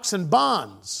stocks and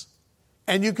bonds.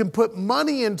 And you can put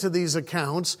money into these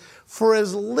accounts for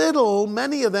as little,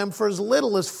 many of them for as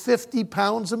little as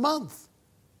 £50 a month.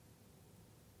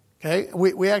 Okay?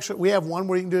 We have one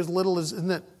where you can do as little as,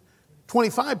 isn't it,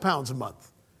 £25 a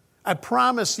month. I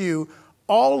promise you,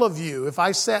 all of you, if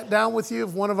I sat down with you,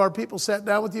 if one of our people sat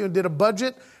down with you and did a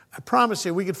budget, I promise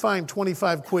you we could find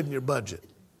 25 quid in your budget.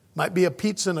 Might be a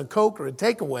pizza and a Coke or a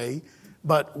takeaway,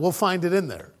 but we'll find it in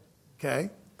there, okay?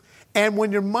 And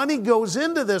when your money goes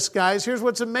into this, guys, here's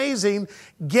what's amazing.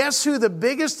 Guess who the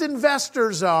biggest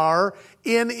investors are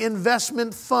in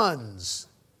investment funds?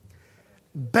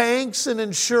 Banks and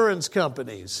insurance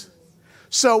companies.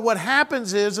 So what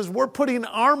happens is we're putting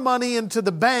our money into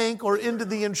the bank or into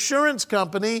the insurance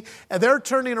company, and they're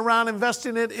turning around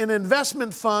investing it in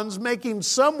investment funds, making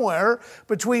somewhere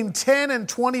between 10 and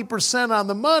 20% on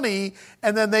the money,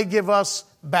 and then they give us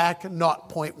back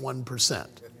 0.1%.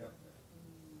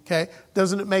 Okay?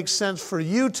 Doesn't it make sense for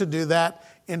you to do that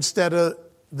instead of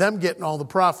them getting all the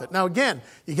profit? Now, again,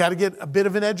 you got to get a bit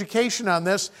of an education on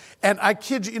this. And I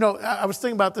kid you, I was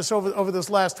thinking about this over this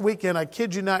last weekend. I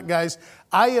kid you not, guys.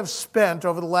 I have spent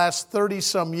over the last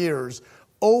 30-some years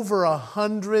over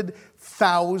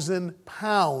 100,000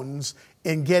 pounds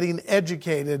in getting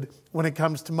educated when it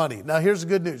comes to money. Now, here's the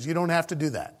good news. You don't have to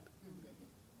do that.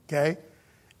 Okay?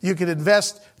 You can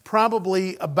invest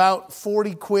probably about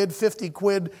 40 quid, 50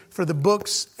 quid for the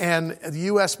books and the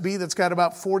USB that's got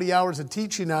about 40 hours of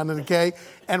teaching on it, okay?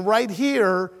 And right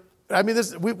here,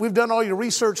 we've done all your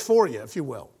research for you, if you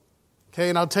will. Okay,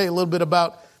 and I'll tell you a little bit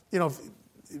about,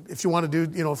 if you want to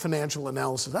do, financial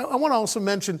analysis. I want to also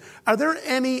mention, are there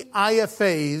any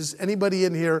IFAs, anybody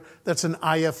in here that's an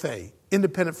IFA,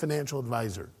 independent financial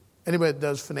advisor? Anybody that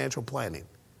does financial planning?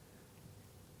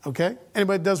 Okay?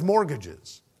 Anybody that does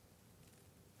mortgages?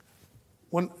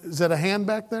 Is that a hand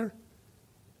back there?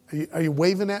 Are you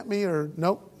waving at me or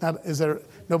nope? Is there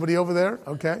nobody over there?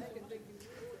 Okay.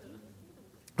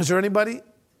 Is there anybody?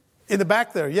 In the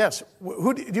back there, yes.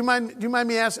 Who do you mind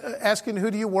me asking who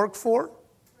do you work for?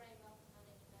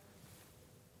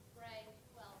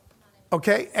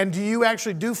 Okay, and do you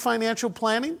actually do financial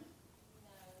planning?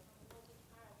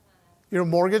 You're a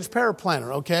mortgage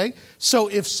paraplanner, okay? So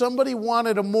if somebody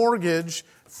wanted a mortgage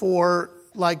for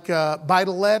like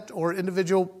buy-to-let or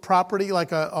individual property,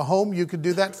 like a home, you could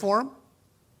do that for them?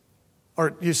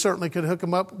 Or you certainly could hook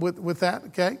them up with that,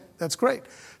 okay? That's great.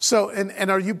 So, and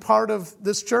are you part of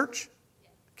this church?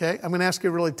 Okay, I'm going to ask you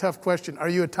a really tough question. Are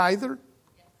you a tither?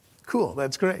 Cool,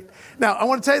 that's great. Now, I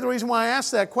want to tell you the reason why I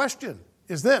asked that question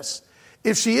is this.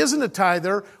 If she isn't a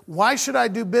tither, why should I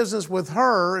do business with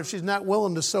her if she's not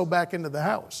willing to sow back into the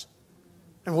house?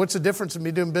 And what's the difference in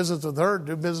me doing business with her and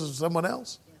doing business with someone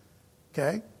else?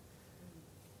 Okay?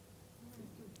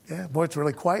 Yeah, boy, it's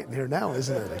really quiet in here now,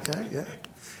 isn't it? Okay, yeah.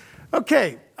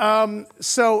 Okay,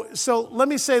 so let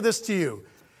me say this to you.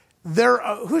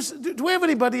 Do we have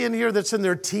anybody in here that's in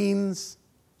their teens?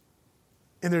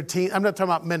 In their teens? I'm not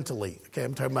talking about mentally. Okay,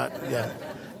 I'm talking about, yeah.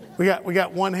 We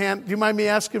got one hand. Do you mind me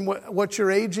asking what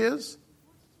your age is?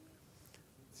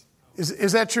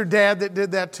 Is that your dad that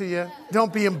did that to you?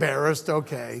 Don't be embarrassed.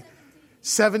 Okay.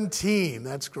 17.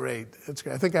 That's great. That's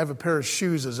great. I think I have a pair of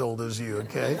shoes as old as you,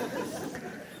 okay?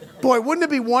 Boy, wouldn't it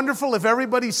be wonderful if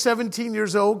everybody 17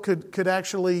 years old could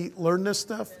actually learn this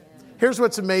stuff? Here's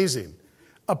what's amazing.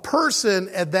 A person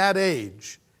at that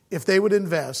age, if they would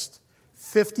invest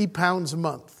 50 pounds a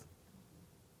month,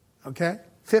 okay?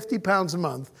 50 pounds a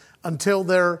month until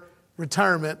their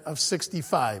retirement of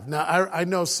 65. Now, I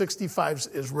know 65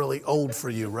 is really old for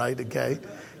you, right? Okay.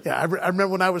 Yeah, I remember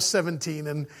when I was 17.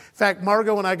 And in fact,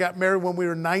 Margot and I got married when we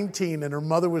were 19 and her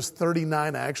mother was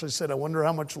 39. I actually said, I wonder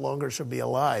how much longer she'll be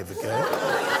alive, okay?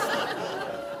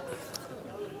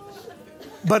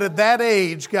 But at that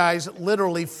age, guys,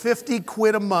 literally 50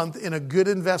 quid a month in a good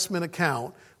investment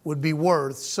account would be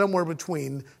worth somewhere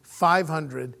between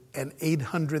 500 and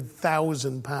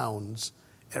 800,000 pounds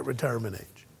at retirement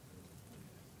age.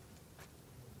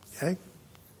 Okay?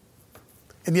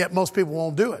 And yet most people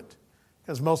won't do it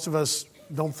because most of us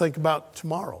don't think about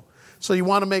tomorrow. So you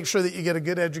want to make sure that you get a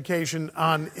good education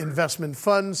on investment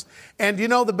funds. And you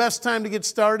know the best time to get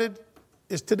started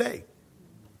is today.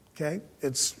 Okay?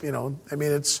 It's,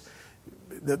 it's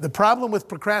the problem with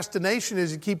procrastination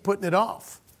is you keep putting it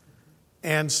off.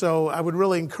 And so I would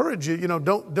really encourage you,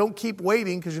 don't keep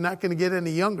waiting because you're not going to get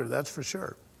any younger, that's for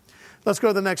sure. Let's go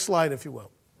to the next slide, if you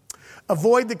will.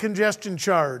 Avoid the congestion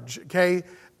charge, okay?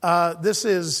 This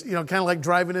is, kind of like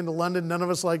driving into London. None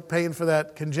of us like paying for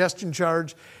that congestion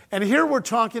charge. And here we're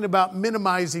talking about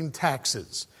minimizing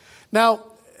taxes. Now,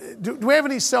 do we have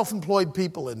any self-employed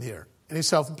people in here? Any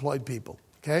self-employed people,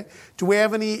 okay? Do we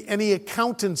have any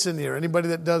accountants in here? Anybody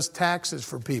that does taxes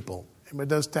for people? Anybody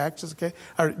does taxes, okay?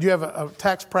 Or do you have a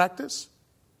tax practice?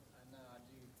 No, I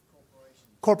do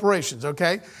corporations,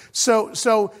 okay?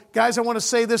 So guys, I want to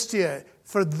say this to you.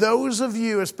 For those of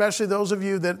you, especially those of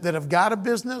you that have got a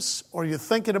business or you're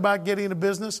thinking about getting a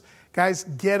business, guys,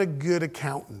 get a good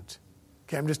accountant.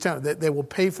 Okay, I'm just telling you, they will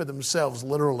pay for themselves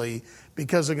literally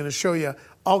because they're going to show you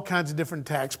all kinds of different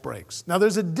tax breaks. Now,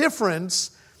 there's a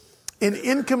difference in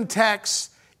income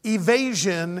tax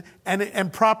evasion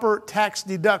and proper tax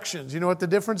deductions. You know what the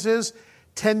difference is?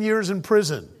 10 years in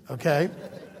prison, okay?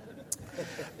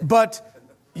 But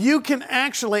you can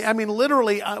actually,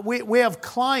 literally, we have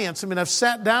clients. I've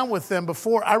sat down with them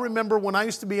before. I remember when I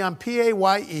used to be on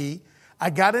PAYE, I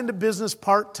got into business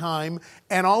part-time,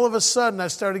 and all of a sudden I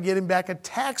started getting back a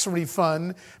tax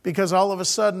refund because all of a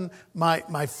sudden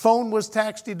my phone was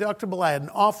tax deductible. I had an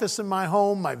office in my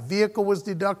home. My vehicle was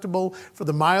deductible for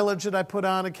the mileage that I put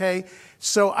on, okay?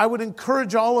 So I would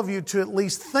encourage all of you to at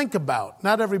least think about,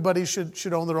 not everybody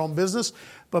should own their own business,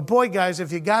 but boy, guys,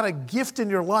 if you got a gift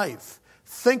in your life,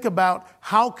 think about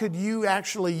how could you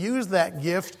actually use that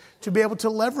gift to be able to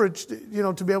leverage, to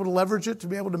be able to leverage it, to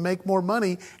be able to make more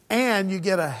money, and you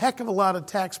get a heck of a lot of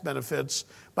tax benefits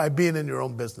by being in your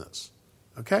own business,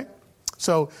 okay?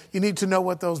 So you need to know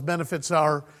what those benefits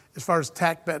are as far as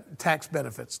tax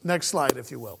benefits. Next slide,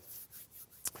 if you will.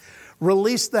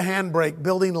 Release the handbrake,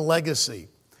 building a legacy.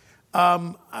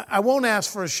 I won't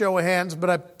ask for a show of hands, but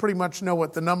I pretty much know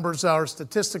what the numbers are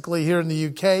statistically here in the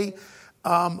UK.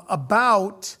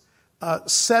 About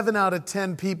 7 out of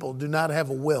 10 people do not have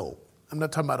a will. I'm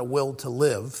not talking about a will to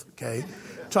live, okay?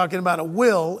 Talking about a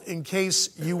will in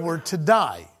case you were to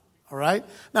die, all right?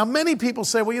 Now, many people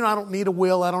say, well, I don't need a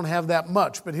will. I don't have that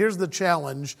much. But here's the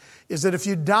challenge, is that if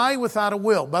you die without a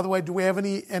will, by the way, do we have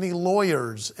any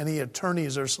lawyers, any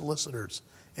attorneys or solicitors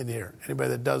in here? Anybody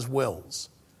that does wills,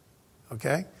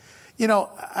 okay? You know,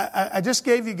 I just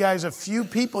gave you guys a few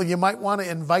people you might want to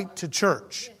invite to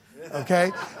church,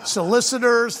 okay?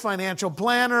 Solicitors, financial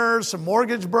planners, some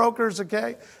mortgage brokers,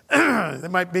 okay? They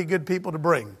might be good people to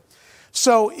bring.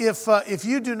 So if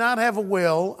you do not have a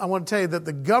will, I want to tell you that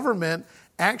the government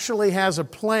actually has a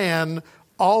plan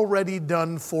already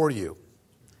done for you.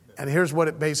 And here's what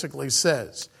it basically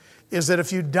says, is that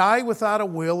if you die without a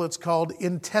will, it's called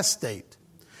intestate.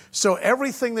 So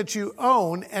everything that you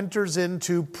own enters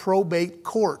into probate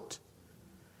court.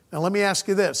 Now let me ask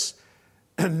you this.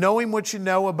 Knowing what you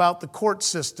know about the court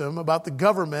system, about the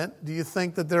government, do you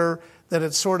think that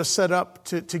it's sort of set up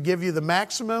to give you the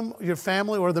maximum, your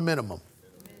family, or the minimum?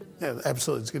 Yeah,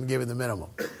 absolutely, it's going to give you the minimum.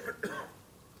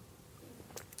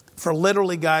 For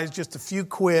literally, guys, just a few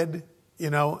quid, you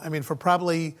know, I mean, for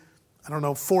probably, I don't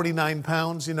know, 49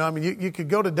 pounds, you know, I mean, you could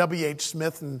go to W.H.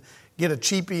 Smith and get a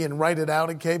cheapie and write it out,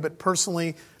 okay? But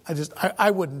personally,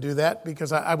 I wouldn't do that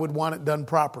because I would want it done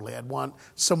properly. I'd want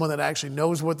someone that actually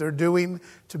knows what they're doing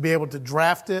to be able to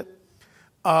draft it.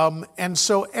 And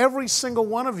so every single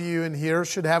one of you in here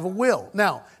should have a will.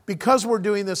 Now, because we're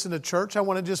doing this in a church, I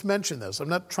want to just mention this. I'm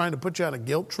not trying to put you on a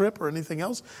guilt trip or anything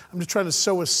else. I'm just trying to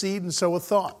sow a seed and sow a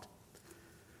thought.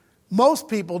 Most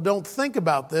people don't think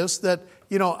about this, that,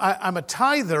 you know, I'm a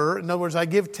tither. In other words, I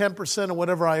give 10% of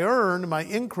whatever I earn, my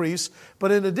increase.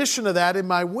 But in addition to that, in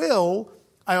my will,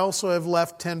 I also have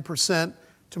left 10%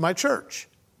 to my church.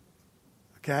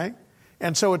 Okay?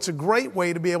 And so it's a great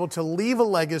way to be able to leave a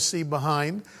legacy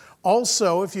behind.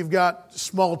 Also, if you've got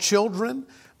small children,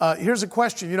 here's a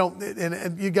question. You know,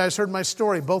 and you guys heard my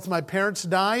story. Both my parents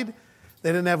died. They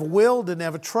didn't have a will, didn't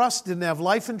have a trust, didn't have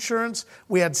life insurance.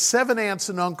 We had 7 aunts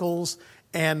and uncles,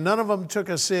 and none of them took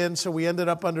us in, so we ended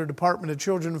up under Department of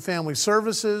Children and Family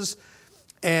Services.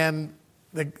 And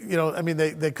they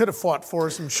could have fought for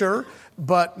us, I'm sure,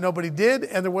 but nobody did,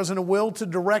 and there wasn't a will to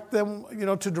direct them, you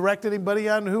know, to direct anybody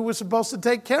on who was supposed to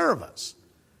take care of us.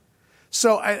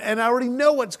 So, I already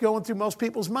know what's going through most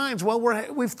people's minds. Well,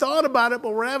 we've thought about it,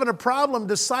 but we're having a problem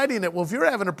deciding it. Well, if you're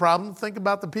having a problem, think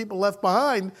about the people left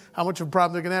behind, how much of a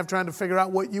problem they're going to have trying to figure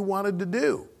out what you wanted to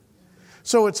do.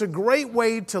 So it's a great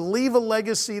way to leave a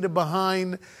legacy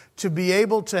behind, to be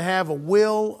able to have a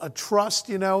will, a trust,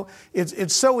 you know.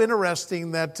 It's so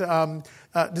interesting that,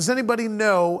 does anybody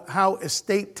know how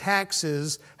estate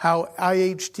taxes, how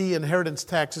IHT inheritance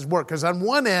taxes work? Because on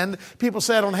one end, people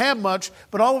say I don't have much,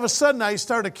 but all of a sudden I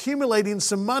start accumulating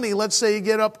some money. Let's say you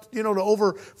get up, you know, to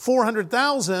over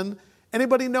 $400,000.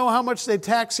 Anybody know how much they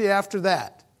tax you after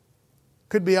that?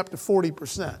 Could be up to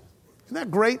 40%. Isn't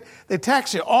that great? They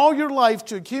tax you all your life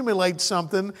to accumulate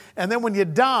something, and then when you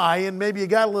die, and maybe you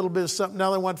got a little bit of something,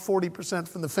 now they want 40%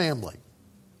 from the family.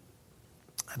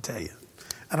 I tell you.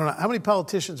 I don't know. How many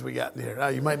politicians we got in here?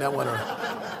 You might not want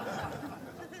to.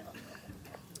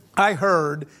 I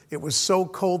heard it was so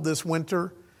cold this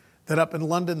winter that up in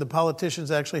London, the politicians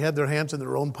actually had their hands in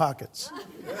their own pockets.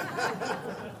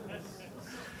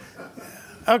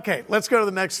 Okay, let's go to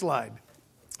the next slide.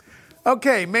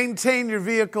 Okay, maintain your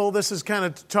vehicle. This is kind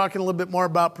of talking a little bit more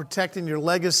about protecting your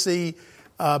legacy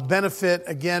benefit,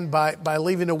 again, by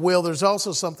leaving a will. There's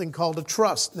also something called a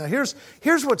trust. Now, here's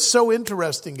what's so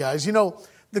interesting, guys. You know,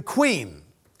 the Queen.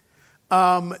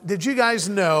 Did you guys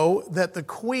know that the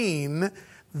Queen,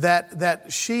 that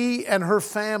she and her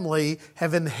family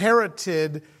have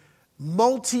inherited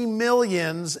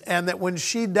multi-millions, and that when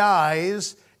she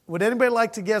dies, would anybody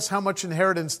like to guess how much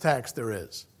inheritance tax there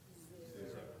is?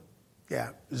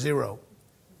 Yeah, 0.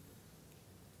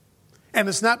 And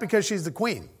it's not because she's the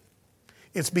queen.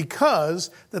 It's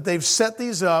because that they've set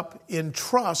these up in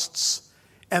trusts,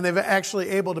 and they've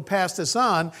actually able to pass this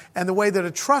on. And the way that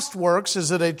a trust works is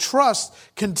that a trust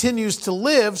continues to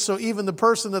live. So even the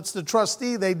person that's the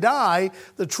trustee, they die,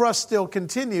 the trust still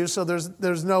continues. So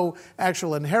there's no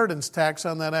actual inheritance tax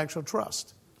on that actual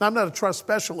trust. Now, I'm not a trust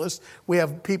specialist. We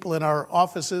have people in our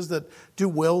offices that do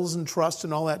wills and trusts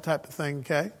and all that type of thing,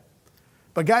 okay?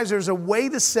 But guys, there's a way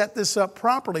to set this up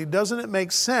properly. Doesn't it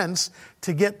make sense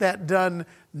to get that done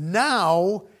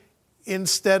now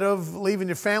instead of leaving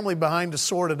your family behind to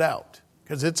sort it out?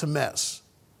 Because it's a mess.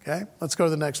 Okay? Let's go to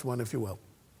the next one, if you will.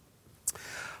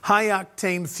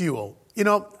 High-octane fuel. You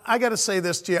know, I got to say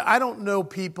this to you. I don't know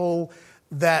people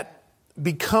that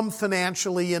become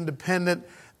financially independent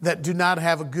that do not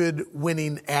have a good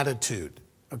winning attitude.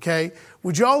 Okay?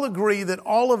 Would you all agree that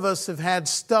all of us have had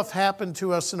stuff happen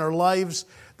to us in our lives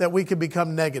that we could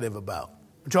become negative about?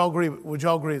 Would you all agree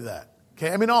with that?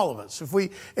 Okay? I mean, all of us. If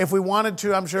we wanted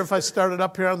to, I'm sure if I started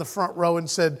up here on the front row and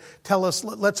said,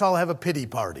 let's all have a pity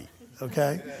party.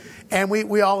 okay? And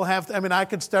we all have to, I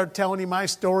could start telling you my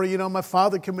story. My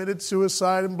father committed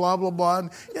suicide and blah, blah, blah.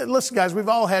 And, listen, guys, we've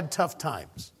all had tough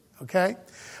times, okay?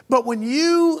 But when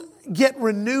you get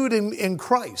renewed in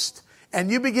Christ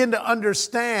and you begin to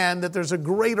understand that there's a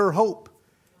greater hope,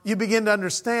 you begin to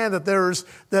understand that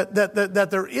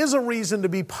there is a reason to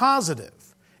be positive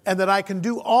and that I can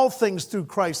do all things through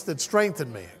Christ that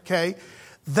strengthen me, okay?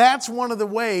 That's one of the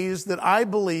ways that I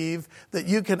believe that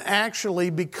you can actually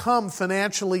become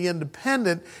financially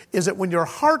independent, is that when your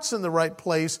heart's in the right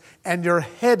place and your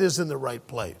head is in the right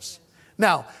place.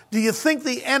 Now, do you think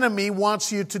the enemy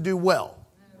wants you to do well?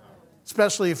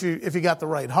 Especially if you got the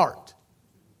right heart.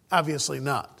 Obviously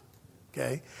not.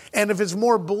 Okay? And if it's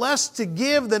more blessed to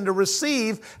give than to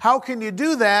receive, how can you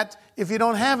do that if you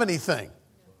don't have anything?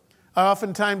 I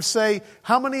oftentimes say,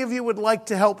 how many of you would like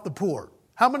to help the poor?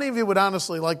 How many of you would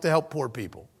honestly like to help poor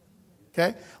people?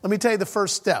 Okay? Let me tell you the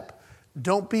first step.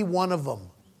 Don't be one of them.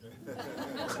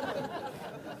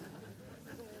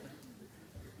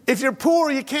 If you're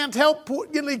poor, you can't help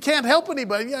you can't help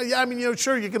anybody.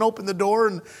 Sure, you can open the door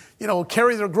and,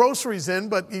 carry their groceries in,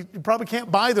 but you probably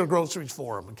can't buy their groceries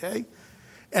for them, okay?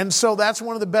 And so that's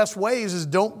one of the best ways, is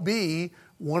don't be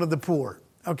one of the poor.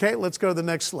 Okay, let's go to the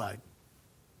next slide.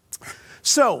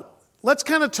 So, let's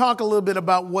kind of talk a little bit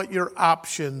about what your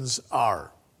options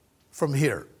are from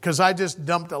here, because I just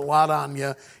dumped a lot on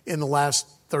you in the last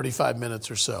 35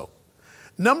 minutes or so.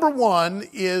 Number one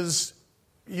is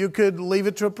you could leave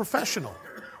it to a professional,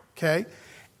 okay?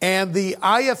 And the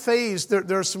IFAs,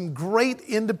 there are some great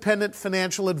independent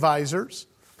financial advisors.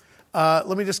 Let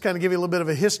me just kind of give you a little bit of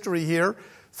a history here.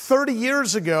 30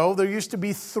 years ago, there used to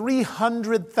be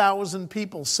 300,000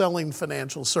 people selling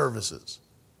financial services.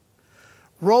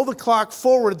 Roll the clock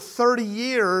forward 30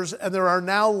 years, and there are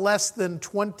now less than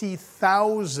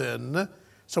 20,000.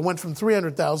 So it went from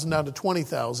 300,000 down to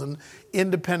 20,000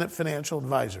 independent financial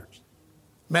advisors.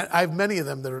 I have many of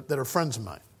them that are friends of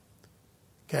mine.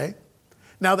 Okay?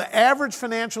 Now, the average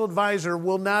financial advisor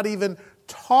will not even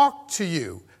talk to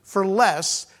you for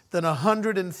less than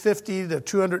 150 to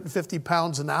 250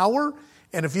 pounds an hour.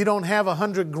 And if you don't have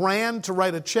 $100,000 to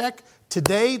write a check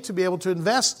today to be able to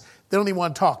invest, they don't even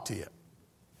want to talk to you.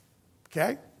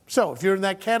 Okay? So if you're in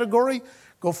that category,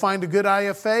 go find a good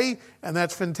IFA, and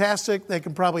that's fantastic. They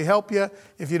can probably help you.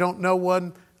 If you don't know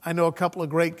one, I know a couple of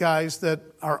great guys that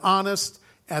are honest,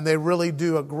 and they really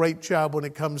do a great job when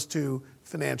it comes to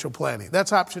financial planning.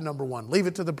 That's option number one. Leave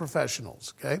it to the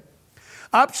professionals, okay?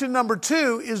 Option number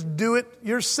two is do it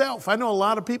yourself. I know a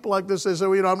lot of people like this. They say,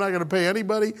 I'm not going to pay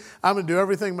anybody. I'm going to do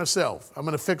everything myself. I'm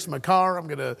going to fix my car.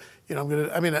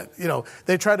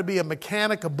 They try to be a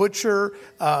mechanic, a butcher,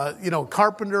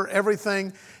 carpenter,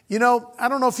 everything. I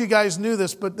don't know if you guys knew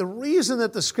this, but the reason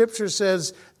that the scripture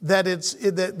says that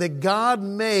that God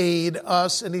made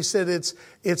us, and he said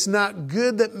it's not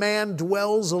good that man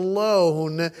dwells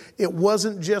alone. It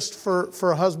wasn't just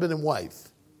for husband and wife.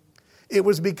 It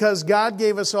was because God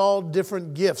gave us all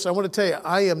different gifts. I want to tell you,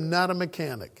 I am not a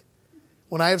mechanic.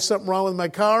 When I have something wrong with my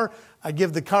car, I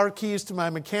give the car keys to my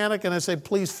mechanic and I say,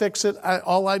 please fix it.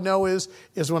 All I know is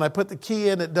when I put the key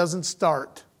in, it doesn't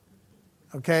start.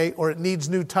 Okay? Or it needs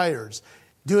new tires.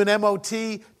 Do an MOT,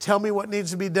 tell me what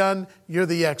needs to be done. You're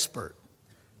the expert.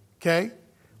 Okay?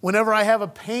 Whenever I have a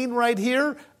pain right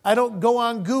here, I don't go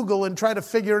on Google and try to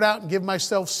figure it out and give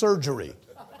myself surgery.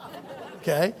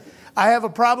 Okay? I have a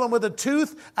problem with a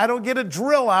tooth. I don't get a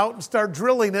drill out and start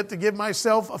drilling it to give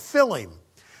myself a filling.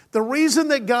 The reason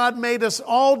that God made us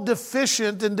all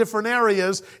deficient in different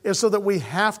areas is so that we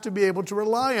have to be able to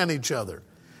rely on each other.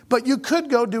 But you could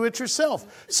go do it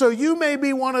yourself. So you may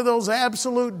be one of those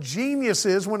absolute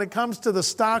geniuses when it comes to the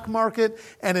stock market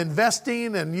and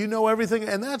investing, and you know everything.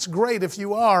 And that's great if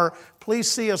you are. Please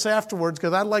see us afterwards,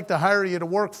 because I'd like to hire you to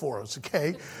work for us,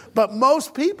 okay? But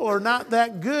most people are not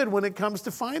that good when it comes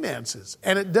to finances.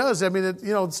 And it does.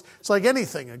 It's like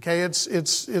anything, okay? And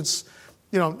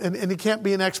you can't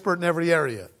be an expert in every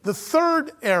area. The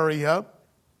third area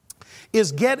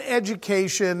is get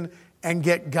education and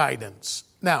get guidance.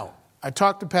 Now, I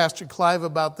talked to Pastor Clive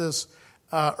about this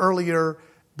earlier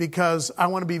because I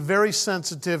want to be very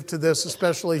sensitive to this,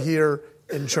 especially here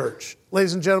in church.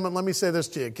 Ladies and gentlemen, let me say this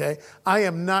to you, okay? I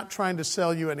am not trying to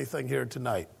sell you anything here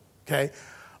tonight, okay?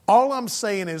 All I'm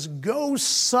saying is go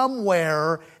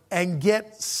somewhere and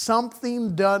get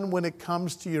something done when it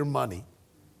comes to your money.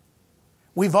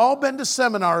 We've all been to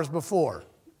seminars before,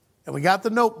 and we got the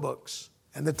notebooks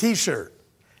and the T-shirt,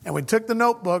 and we took the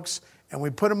notebooks and we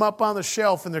put them up on the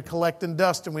shelf and they're collecting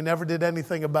dust and we never did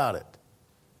anything about it.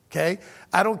 Okay?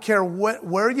 I don't care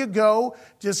where you go,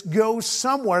 just go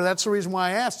somewhere. That's the reason why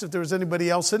I asked if there was anybody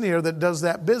else in here that does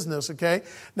that business, okay?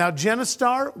 Now,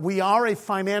 Genistar, we are a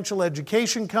financial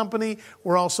education company.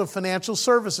 We're also a financial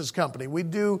services company. We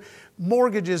do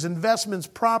mortgages, investments,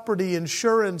 property,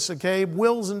 insurance, okay?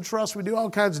 Wills and trusts. We do all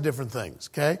kinds of different things,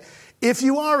 okay? If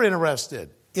you are interested,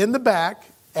 in the back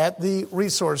at the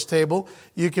resource table,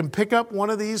 you can pick up one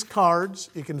of these cards.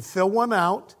 You can fill one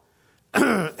out.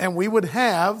 And we would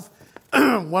have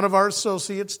one of our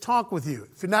associates talk with you.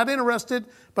 If you're not interested,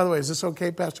 by the way, is this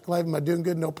okay, Pastor Clive? Am I doing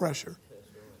good? No pressure.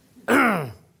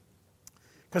 Because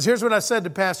here's what I said to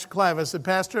Pastor Clive. I said,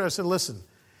 Pastor, listen,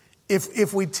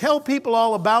 if we tell people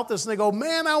all about this and they go,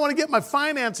 man, I want to get my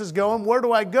finances going, where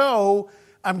do I go?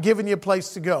 I'm giving you a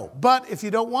place to go. But if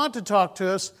you don't want to talk to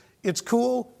us, it's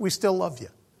cool. We still love you.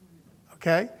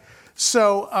 Okay?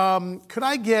 So could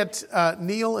I get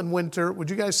Neil and Winter, would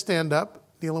you guys stand up?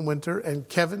 Neil and Winter and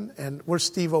Kevin, and where's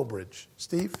Steve Obridge?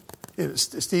 Steve?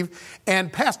 Steve.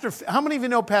 And Pastor, how many of you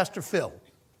know Pastor Phil?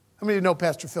 How many of you know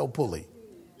Pastor Phil Pooley?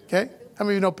 Okay? How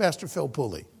many of you know Pastor Phil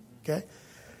Pooley? Okay?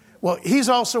 Well, he's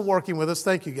also working with us.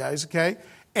 Thank you, guys. Okay?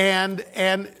 And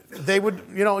they would,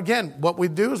 again, what we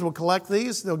do is we'll collect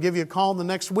these. They'll give you a call in the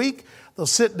next week. They'll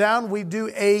sit down. We do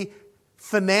a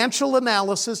financial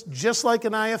analysis, just like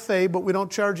an IFA, but we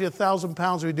don't charge you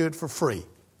 £1,000. We do it for free.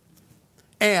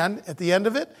 And at the end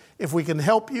of it, if we can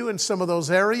help you in some of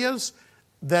those areas,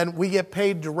 then we get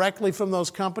paid directly from those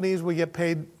companies. We get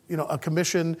paid, a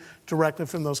commission directly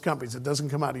from those companies. It doesn't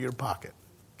come out of your pocket.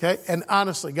 Okay? And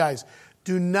honestly, guys,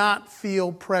 do not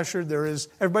feel pressured.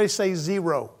 Everybody say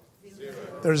zero.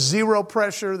 There's zero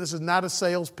pressure. This is not a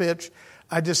sales pitch.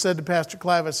 I just said to Pastor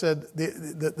Clive, I said,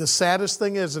 the saddest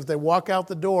thing is if they walk out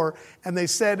the door and they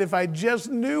said, if I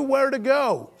just knew where to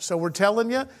go. So we're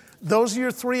telling you, those are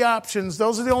your three options.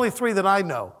 Those are the only three that I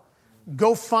know.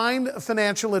 Go find a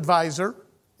financial advisor.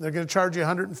 They're going to charge you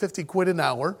 150 quid an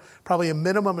hour, probably a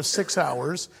minimum of 6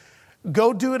 hours.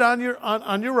 Go do it on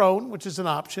your own, which is an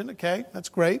option, okay? That's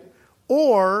great.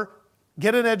 Or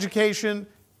get an education,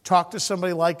 talk to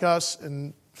somebody like us,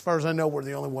 and as far as I know, we're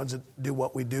the only ones that do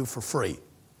what we do for free.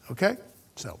 Okay?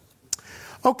 So,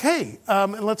 okay.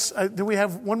 And let's. Do we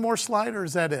have one more slide, or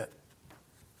is that it?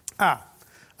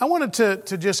 I wanted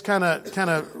to just kind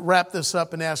of wrap this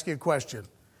up and ask you a question.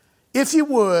 If you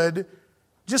would,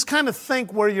 just kind of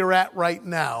think where you're at right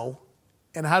now,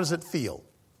 and how does it feel?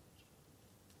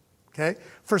 Okay?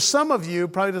 For some of you,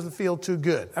 it probably doesn't feel too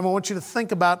good. I want you to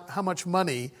think about how much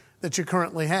money that you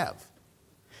currently have.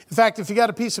 In fact, if you got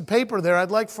a piece of paper there,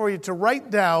 I'd like for you to write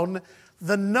down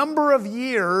the number of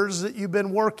years that you've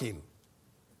been working,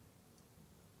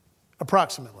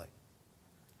 approximately.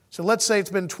 So let's say it's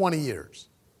been 20 years.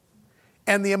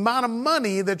 And the amount of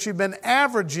money that you've been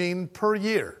averaging per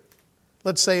year.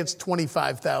 Let's say it's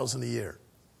 $25,000 a year.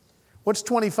 What's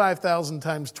 25,000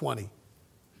 times 20?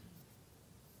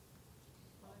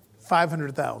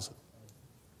 500,000.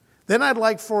 Then I'd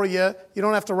like for you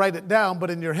don't have to write it down, but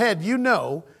in your head,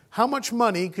 how much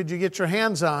money could you get your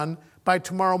hands on by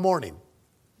tomorrow morning?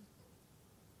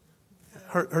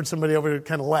 Heard somebody over here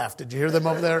kind of laugh. Did you hear them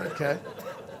over there? Okay.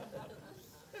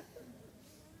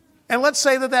 And let's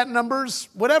say that number's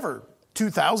whatever,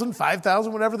 2,000,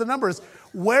 5,000, whatever the number is.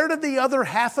 Where did the other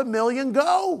 $500,000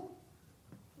 go?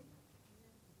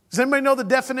 Does anybody know the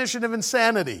definition of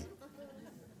insanity?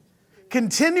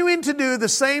 Continuing to do the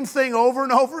same thing over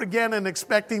and over again and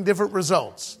expecting different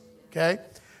results. Okay?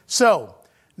 So,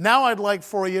 now I'd like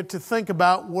for you to think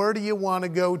about where do you want to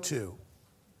go to?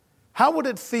 How would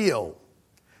it feel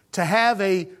to have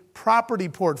a property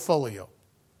portfolio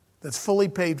that's fully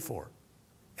paid for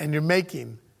and you're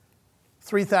making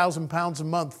 £3,000 a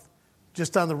month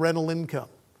just on the rental income?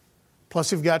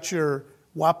 Plus you've got your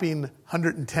whopping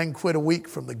 110 quid a week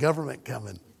from the government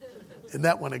coming. Isn't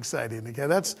that one exciting? Okay,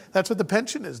 that's what the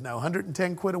pension is now,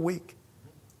 110 quid a week.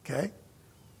 Okay?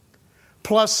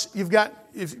 Plus, you've got,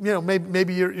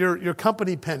 maybe your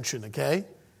company pension, okay?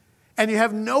 And you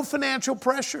have no financial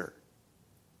pressure.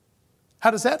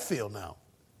 How does that feel now?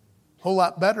 A whole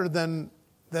lot better than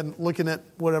looking at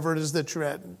whatever it is that you're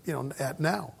at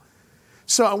now.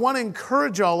 So I want to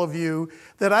encourage all of you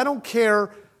that I don't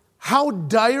care how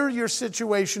dire your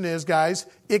situation is, guys,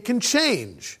 it can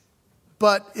change.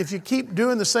 But if you keep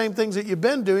doing the same things that you've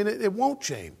been doing, it won't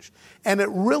change. And it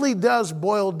really does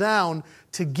boil down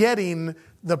to getting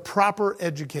the proper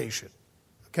education.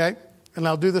 Okay? And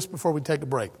I'll do this before we take a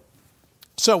break.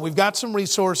 So we've got some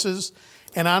resources.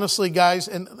 And honestly, guys,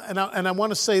 and I want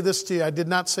to say this to you. I did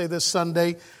not say this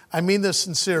Sunday. I mean this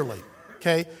sincerely.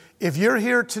 Okay? If you're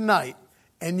here tonight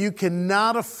and you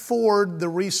cannot afford the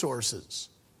resources,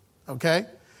 okay?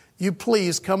 you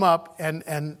please come up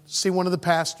and see one of the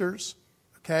pastors,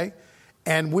 okay?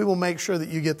 And we will make sure that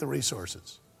you get the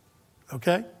resources,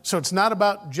 okay? So it's not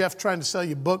about Jeff trying to sell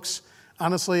you books.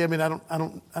 Honestly, I mean, I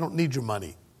don't need your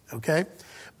money, okay?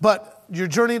 But Your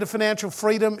Journey to Financial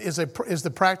Freedom is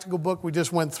the practical book we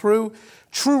just went through.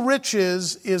 True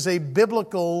Riches is a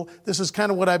biblical, this is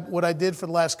kind of what I did for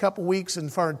the last couple weeks in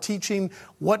far teaching.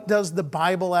 What does the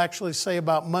Bible actually say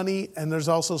about money? And there's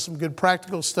also some good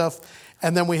practical stuff.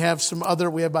 And then we have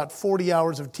about 40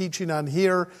 hours of teaching on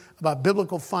here about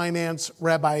biblical finance.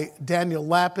 Rabbi Daniel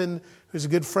Lapin, who's a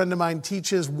good friend of mine,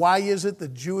 teaches why is it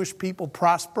that Jewish people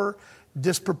prosper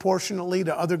disproportionately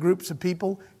to other groups of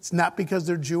people. It's not because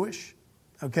they're Jewish,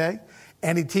 okay?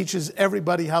 And he teaches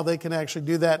everybody how they can actually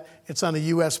do that. It's on a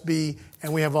USB,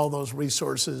 and we have all those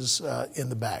resources in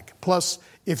the back. Plus,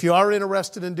 if you are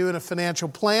interested in doing a financial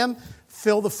plan,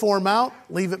 fill the form out,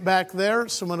 leave it back there.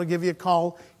 Someone will give you a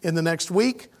call in the next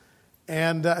week.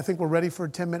 And I think we're ready for a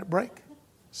 10-minute break.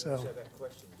 So,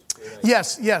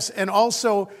 yes. And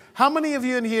also, how many of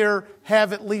you in here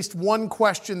have at least one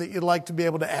question that you'd like to be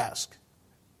able to ask?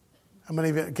 How many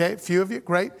of you? Okay, a few of you.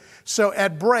 Great. So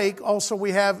at break, also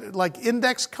we have like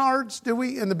index cards, do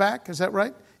we, in the back? Is that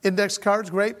right? Index cards,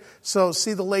 great. So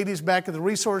see the ladies back at the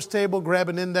resource table, grab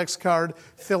an index card,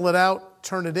 fill it out,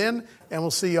 turn it in, and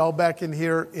we'll see you all back in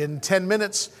here in 10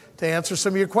 minutes to answer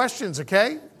some of your questions,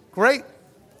 okay? Great.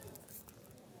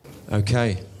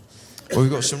 Okay. Well,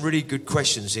 we've got some really good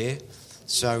questions here.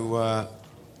 So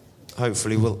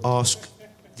hopefully we'll ask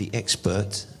the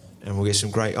expert and we'll get some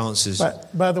great answers.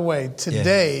 By the way,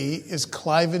 today is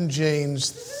Clive and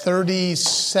Jane's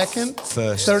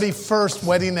 31st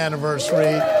wedding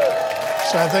anniversary.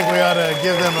 So I think we ought to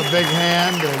give them a big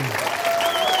hand.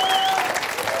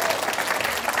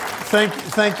 And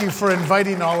thank you for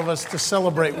inviting all of us to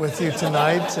celebrate with you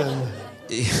tonight. And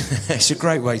it's a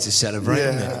great way to celebrate,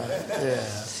 isn't it?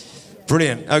 Yeah.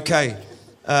 Brilliant. Okay.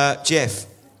 Jeff,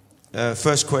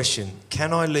 first question.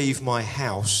 Can I leave my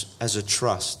house as a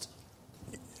trust?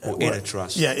 Or in a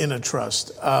trust? Yeah, in a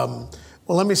trust. Well,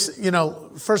 let me,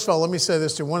 first of all, let me say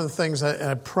this to you. One of the things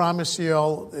I promise you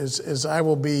all is I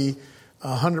will be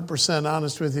 100%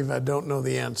 honest with you if I don't know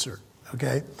the answer,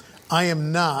 okay? I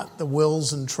am not the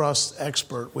wills and trusts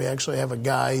expert. We actually have a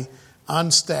guy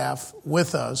on staff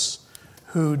with us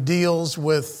who deals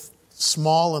with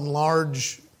small and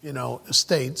large,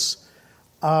 estates.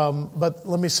 But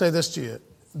let me say this to you.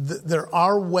 There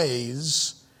are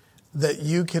ways that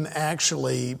you can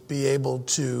actually be able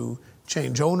to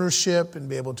change ownership and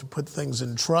be able to put things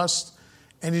in trust.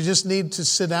 And you just need to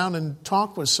sit down and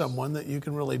talk with someone that you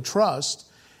can really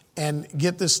trust and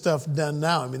get this stuff done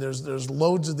now. I mean, there's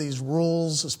loads of these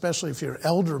rules, especially if you're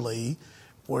elderly,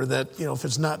 where that, if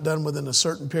it's not done within a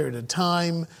certain period of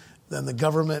time, then the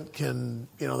government can,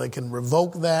 they can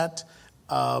revoke that.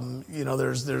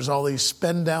 There's all these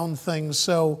spend down things.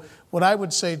 So what I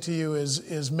would say to you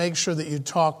is make sure that you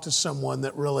talk to someone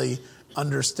that really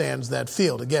understands that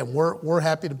field. Again, we're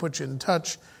happy to put you in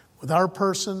touch with our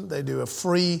person. They do a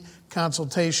free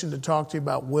consultation to talk to you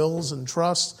about wills and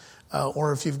trusts,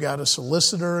 or if you've got a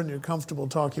solicitor and you're comfortable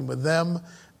talking with them,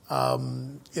 but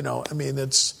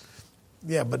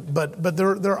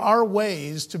there are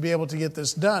ways to be able to get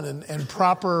this done, and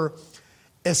proper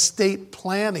estate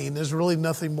planning is really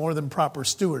nothing more than proper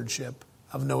stewardship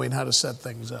of knowing how to set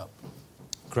things up.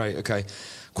 Great, okay.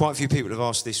 Quite a few people have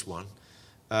asked this one.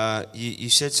 You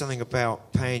said something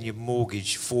about paying your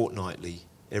mortgage fortnightly,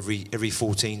 every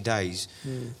 14 days,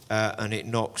 and it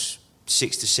knocks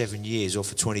 6 to 7 years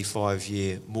off a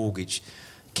 25-year mortgage.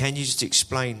 Can you just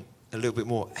explain a little bit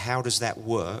more, how does that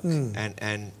work,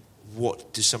 and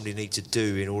what does somebody need to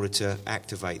do in order to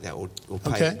activate that or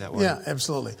pay it that way? Yeah,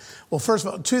 absolutely. Well, first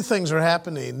of all, two things are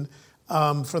happening.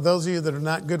 For those of you that are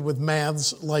not good with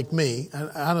maths like me,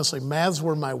 and honestly, maths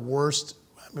were my worst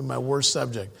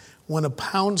subject. When a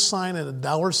pound sign and a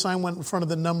dollar sign went in front of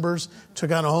the numbers, took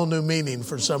on a whole new meaning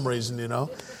for some reason,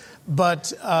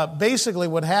 But basically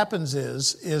what happens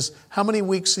is how many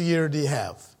weeks a year do you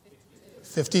have?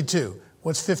 52.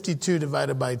 What's 52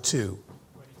 divided by 2?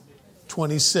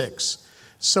 26.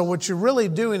 So what you're really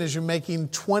doing is you're making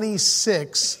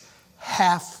 26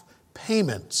 half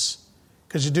payments,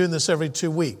 because you're doing this every 2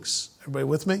 weeks. Everybody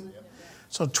with me?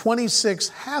 So 26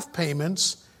 half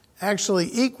payments actually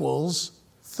equals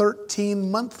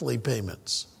 13 monthly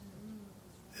payments.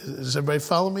 Does everybody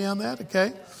follow me on that?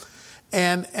 Okay.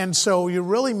 And so you're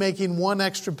really making one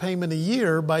extra payment a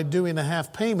year by doing a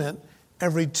half payment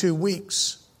every 2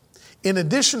 weeks. In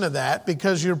addition to that,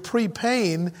 because you're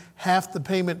prepaying half the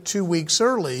payment 2 weeks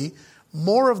early,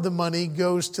 more of the money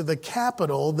goes to the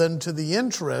capital than to the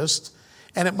interest.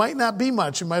 And it might not be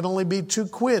much. It might only be 2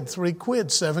 quid, 3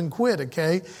 quid, 7 quid,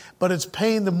 okay? But it's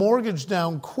paying the mortgage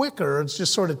down quicker. It's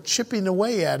just sort of chipping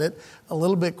away at it a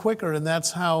little bit quicker. And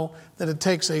that's how that it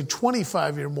takes a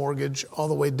 25-year mortgage all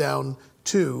the way down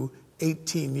to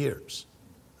 18 years.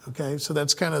 Okay, so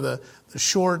that's kind of the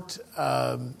short,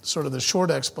 sort of the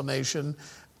short explanation.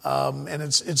 And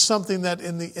it's something that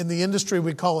in the industry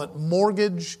we call it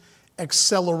mortgage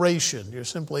acceleration. You're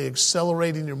simply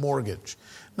accelerating your mortgage.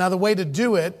 Now, the way to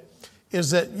do it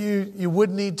is that you would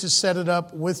need to set it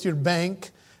up with your bank.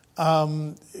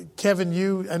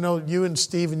 Kevin, I know you and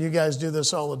Steve and you guys do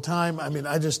this all the time. I mean,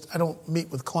 I don't meet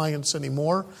with clients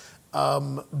anymore.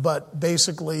 But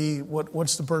basically,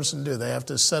 what's the person do? They have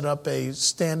to set up a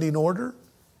standing order.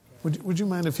 Would you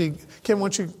mind if Kevin, why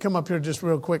don't you come up here just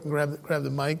real quick and grab the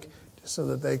mic just so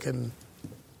that they can.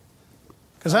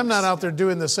 Because I'm not out there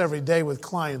doing this every day with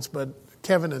clients, but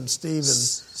Kevin and Steve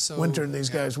and Winter and these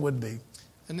guys would be.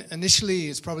 Initially,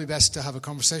 it's probably best to have a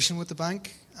conversation with the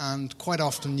bank, and quite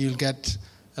often you'll get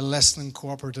a less than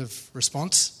cooperative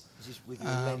response. With the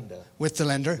lender. With the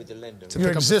lender. With the lender.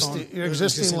 Your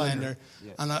existing lender.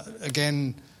 Yeah. And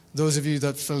again, those of you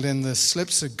that filled in the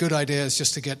slips, a good idea is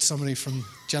just to get somebody from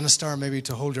Genistar maybe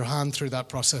to hold your hand through that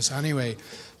process anyway.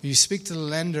 You speak to the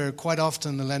lender, quite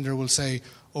often the lender will say,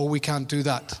 oh, we can't do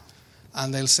that.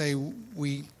 And they'll say,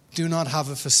 we do not have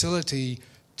a facility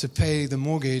to pay the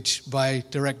mortgage by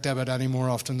direct debit any more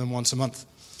often than once a month.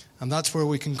 And that's where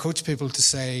we can coach people to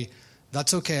say,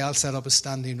 that's okay, I'll set up a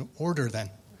standing order then.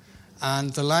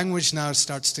 And the language now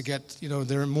starts to get,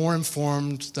 they're more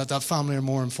informed, that family are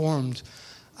more informed.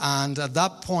 And at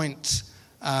that point,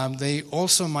 they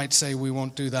also might say, we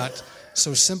won't do that.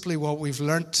 So simply what we've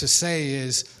learned to say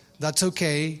is, that's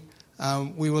okay,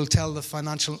 we will tell the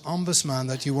financial ombudsman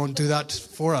that you won't do that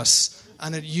for us.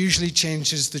 And it usually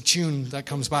changes the tune that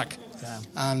comes back. Yeah.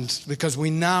 And because we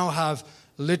now have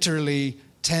literally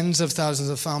tens of thousands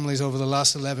of families over the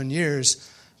last 11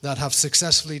 years that have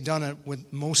successfully done it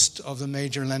with most of the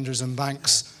major lenders and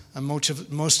banks and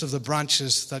most of the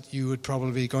branches that you would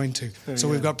probably be going to. So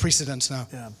we've got precedents now.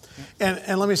 Yeah.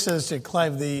 And let me say this to you,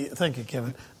 Clive, thank you,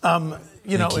 Kevin.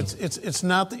 It's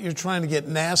not that you're trying to get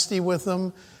nasty with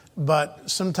them, but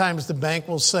sometimes the bank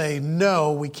will say,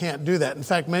 no, we can't do that. In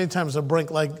fact, many times they'll bring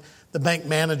like the bank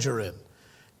manager in.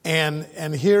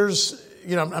 And here's,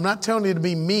 I'm not telling you to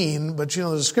be mean, but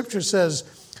the scripture says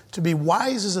to be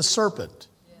wise as a serpent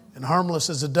and harmless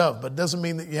as a dove, but it doesn't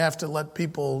mean that you have to let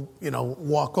people,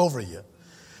 walk over you.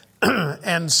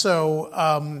 And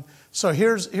so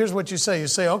here's what you say. You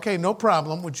say, okay, no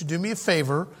problem. Would you do me a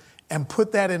favor and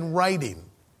put that in writing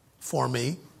for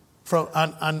me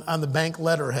on the bank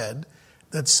letterhead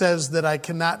that says that I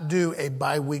cannot do a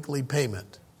biweekly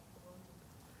payment?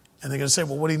 And they're going to say,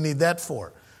 well, what do you need that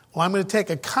for? Well, I'm going to take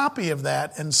a copy of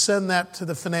that and send that to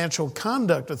the Financial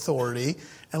Conduct Authority,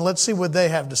 and let's see what they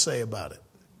have to say about it.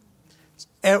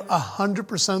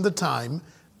 100% of the time,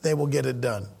 they will get it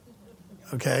done.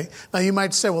 Okay? Now, you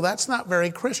might say, well, that's not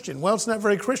very Christian. Well, it's not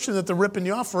very Christian that they're ripping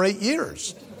you off for 8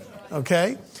 years.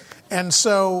 Okay? And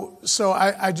so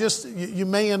you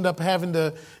may end up having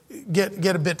to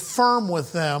get a bit firm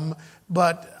with them,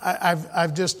 but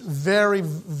I've just very,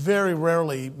 very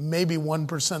rarely, maybe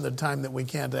 1% of the time that we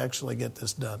can't actually get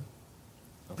this done.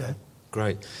 Okay?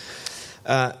 Great.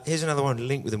 Here's another one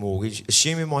linked with a mortgage.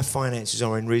 Assuming my finances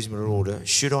are in reasonable order,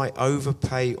 should I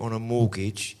overpay on a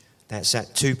mortgage that's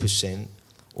at 2%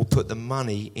 or put the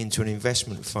money into an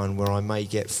investment fund where I may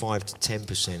get 5 to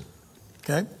 10%?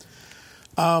 Okay.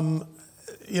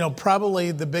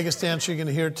 Probably the biggest answer you're going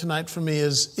to hear tonight from me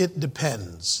is it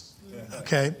depends.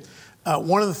 Okay.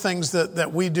 One of the things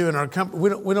that we do in our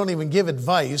company, we don't even give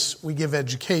advice, we give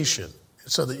education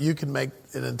so that you can make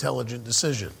an intelligent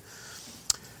decision.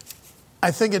 I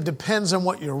think it depends on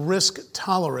what your risk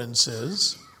tolerance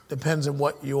is, depends on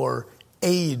what your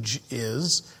age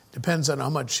is, depends on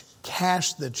how much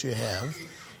cash that you have,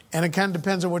 and it kind of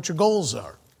depends on what your goals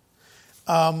are.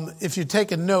 If you're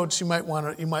taking notes, you might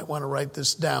want to write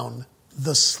this down: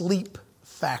 the sleep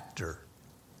factor.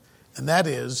 And that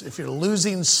is, if you're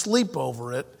losing sleep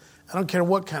over it, I don't care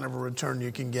what kind of a return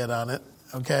you can get on it,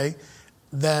 okay,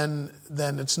 then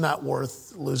it's not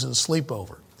worth losing sleep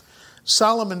over.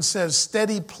 Solomon says,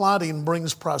 steady plotting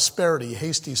brings prosperity,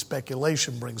 hasty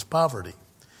speculation brings poverty.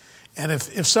 And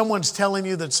if someone's telling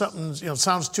you that something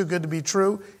sounds too good to be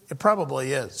true, it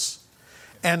probably is.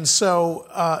 And so,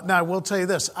 now I will tell you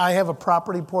this, I have a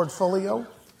property portfolio.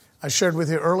 I shared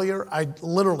with you earlier, I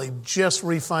literally just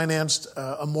refinanced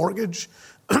a mortgage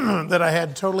that I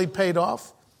had totally paid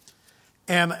off.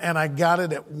 And I got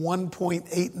it at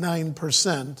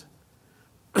 1.89%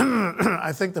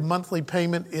 I think the monthly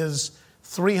payment is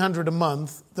 $300 a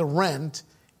month. The rent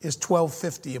is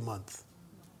 $1,250 a month.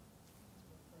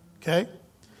 Okay?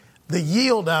 The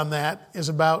yield on that is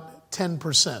about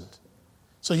 10%.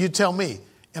 So you tell me,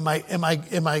 am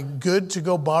I good to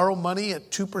go borrow money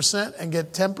at 2% and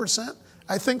get 10%?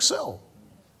 I think so.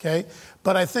 Okay?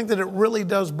 But I think that it really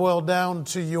does boil down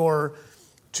to your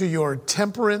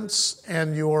temperance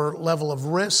and your level of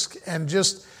risk, and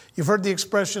just, you've heard the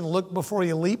expression, look before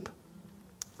you leap.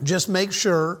 Just make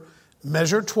sure,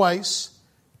 measure twice,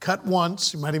 cut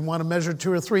once. You might even want to measure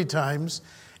 2 or 3 times.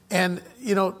 And,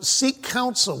 seek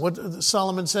counsel. What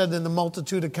Solomon said, in the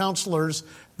multitude of counselors,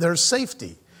 there's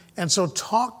safety. And so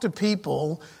talk to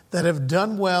people that have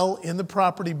done well in the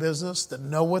property business, that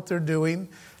know what they're doing.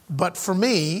 But for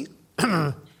me,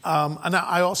 and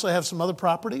I also have some other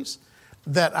properties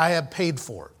that I have paid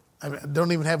for. I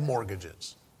don't even have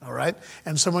mortgages. All right.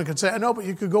 And someone could say, I know, but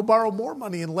you could go borrow more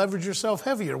money and leverage yourself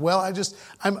heavier. Well,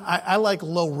 I like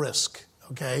low risk.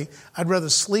 Okay. I'd rather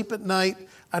sleep at night.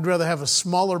 I'd rather have a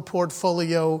smaller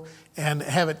portfolio and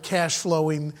have it cash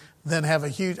flowing than have a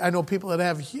huge. I know people that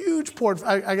have huge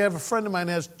I have a friend of mine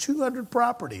who has 200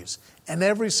 properties, and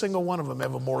every single one of them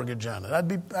have a mortgage on it.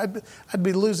 I'd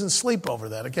be losing sleep over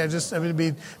that. Okay.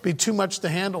 It'd be too much to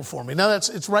handle for me. Now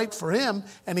it's right for him,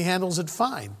 and he handles it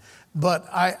fine. But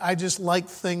I just like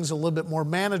things a little bit more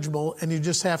manageable, and you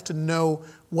just have to know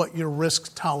what your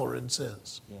risk tolerance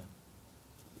is. Yeah.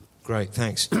 Great,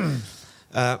 thanks.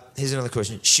 Here's another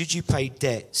question. Should you pay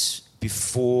debts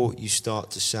before you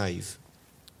start to save?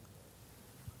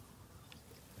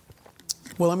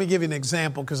 Well, let me give you an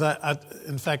example, because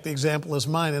in fact, the example is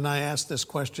mine, and I asked this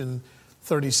question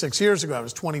 36 years ago. I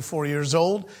was 24 years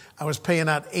old. I was paying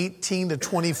out 18 to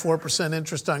 24%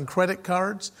 interest on credit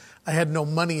cards. I had no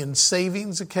money in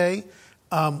savings, okay?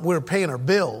 We were paying our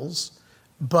bills,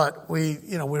 but we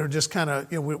were just kind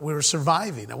of, we were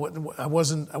surviving. I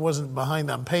wasn't behind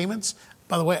on payments.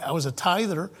 By the way, I was a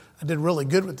tither. I did really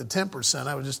good with the 10%.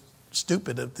 I was just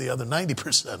stupid at the other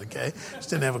 90%, okay? Just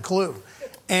didn't have a clue.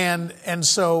 And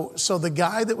so the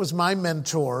guy that was my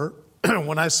mentor,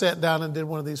 when I sat down and did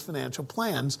one of these financial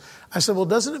plans, I said, well,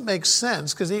 doesn't it make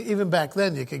sense? Because even back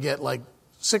then you could get like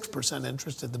 6%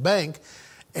 interest at the bank.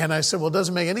 And I said, well, it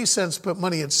doesn't make any sense to put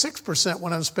money at 6%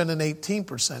 when I'm spending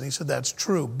 18%. He said, that's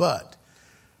true, but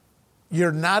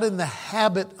you're not in the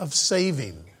habit of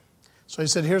saving. So he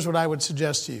said, here's what I would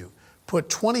suggest to you. Put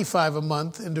 $25 a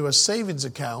month into a savings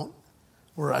account,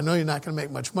 where I know you're not going to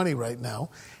make much money right now,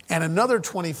 and another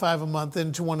 $25 a month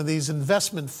into one of these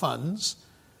investment funds,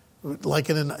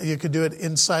 you could do it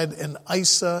inside an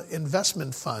ISA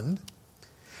investment fund.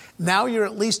 Now you're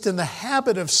at least in the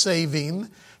habit of saving,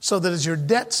 so that as your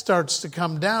debt starts to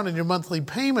come down and your monthly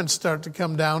payments start to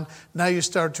come down, now you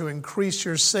start to increase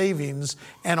your savings.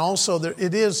 And also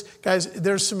there's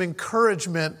some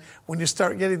encouragement when you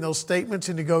start getting those statements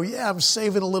and you go, yeah, I'm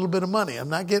saving a little bit of money. I'm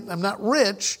not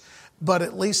rich, but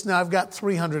at least now I've got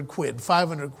 300 quid,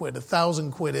 500 quid,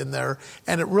 1,000 quid in there.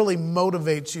 And it really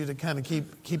motivates you to kind of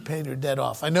keep paying your debt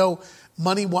off. I know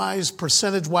money-wise,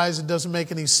 percentage-wise, it doesn't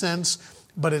make any sense.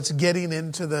 But it's getting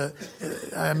into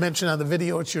I mentioned on the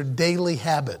video, it's your daily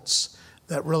habits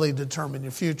that really determine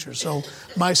your future. So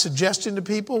my suggestion to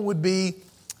people would be,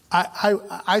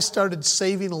 I started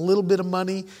saving a little bit of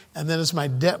money, and then as my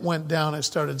debt went down, I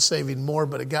started saving more,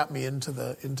 but it got me into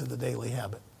the daily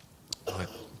habit. Right.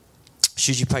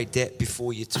 Should you pay debt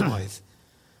before you tithe?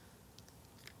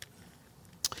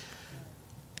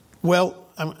 Well,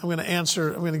 I'm going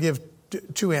to give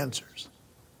 2 answers.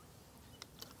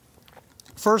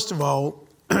 First of all,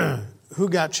 who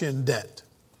got you in debt?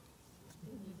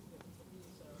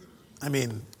 I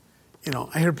mean,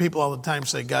 I hear people all the time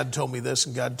say, God told me this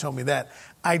and God told me that.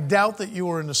 I doubt that you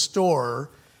were in a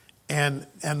store and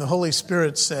the Holy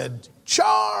Spirit said,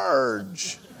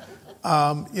 charge,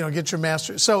 get your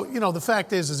master. So, the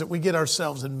fact is that we get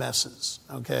ourselves in messes,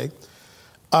 okay?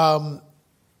 All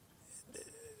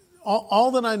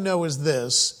that I know is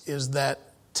that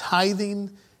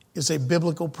tithing is a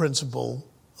biblical principle.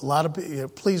 A lot of people,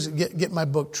 please get my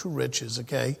book, True Riches,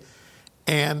 okay?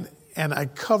 And I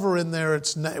cover in there,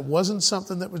 it wasn't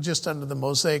something that was just under the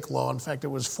Mosaic Law. In fact, it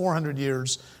was 400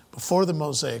 years before the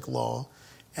Mosaic Law.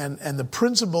 And the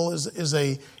principle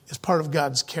is part of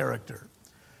God's character.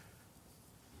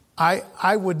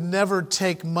 I would never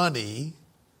take money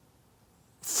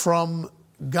from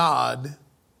God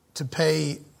to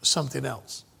pay something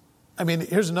else. I mean,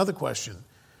 here's another question.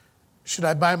 Should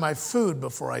I buy my food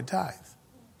before I tithe?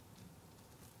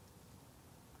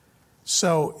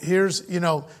 So here's,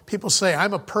 people say,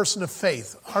 I'm a person of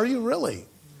faith. Are you really?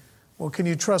 Well, can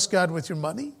you trust God with your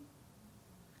money?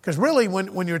 Because really,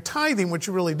 when you're tithing, what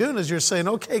you're really doing is you're saying,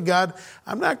 okay, God,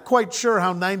 I'm not quite sure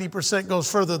how 90%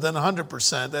 goes further than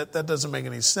 100%. That doesn't make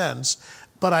any sense.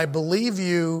 But I believe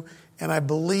you, and I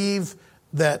believe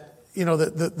that, you know,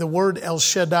 the word El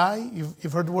Shaddai,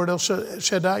 you've heard the word El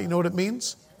Shaddai, you know what it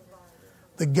means?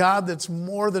 The God that's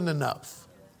more than enough.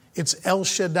 It's El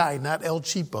Shaddai, not El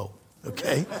Cheapo,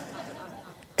 okay?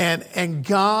 And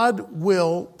God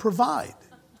will provide.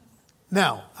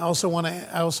 Now, I also want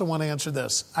to answer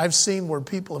this. I've seen where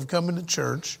people have come into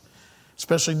church,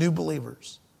 especially new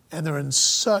believers, and they're in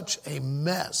such a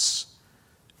mess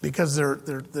because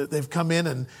they've come in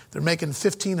and they're making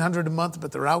 $1,500 a month,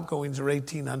 but their outgoings are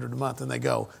 $1,800 a month, and they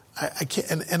go, I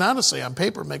can't. And honestly, on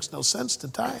paper, it makes no sense to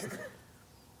tithe.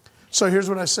 So here's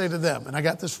what I say to them, and I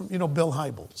got this from Bill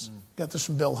Hybels. Got this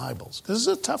from Bill Hybels. This is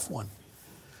a tough one.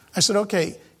 I said,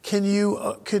 okay. Can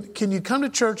you come to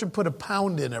church and put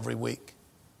 £1 in every week?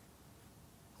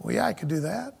 Well, yeah, I could do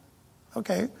that.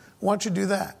 Okay, why don't you do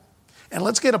that? And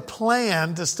let's get a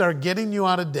plan to start getting you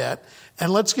out of debt,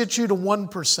 and let's get you to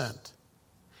 1%.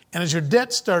 And as your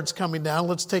debt starts coming down,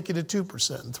 let's take you to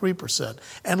 2% and 3%.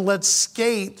 And let's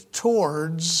skate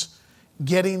towards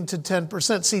getting to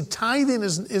 10%. See, tithing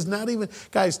is not even,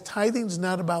 guys, tithing is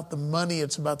not about the money,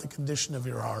 it's about the condition of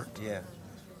your heart. Yeah.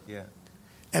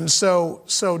 And so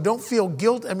don't feel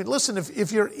guilt. I mean, listen,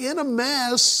 if you're in a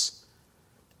mess,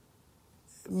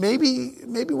 maybe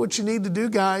what you need to do,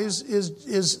 guys,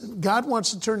 is God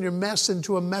wants to turn your mess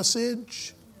into a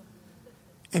message.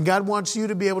 And God wants you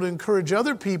to be able to encourage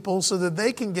other people so that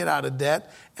they can get out of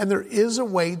debt. And there is a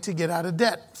way to get out of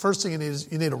debt. First thing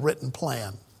you need a written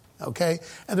plan, okay?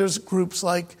 And there's groups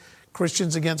like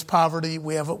Christians Against Poverty.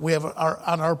 We have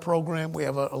on our program, we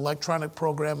have an electronic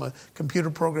program, a computer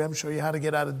program, show you how to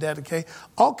get out of debt, okay?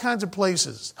 All kinds of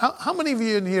places. How many of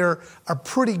you in here are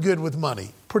pretty good with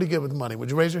money? Pretty good with money.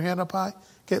 Would you raise your hand up high?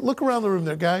 Okay, look around the room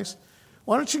there, guys.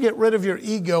 Why don't you get rid of your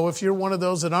ego if you're one of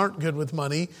those that aren't good with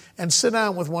money and sit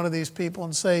down with one of these people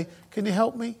and say, can you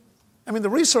help me? I mean, the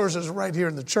resources are right here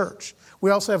in the church.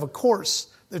 We also have a course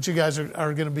that you guys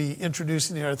are going to be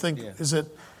introducing here. I think, is it?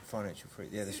 Financial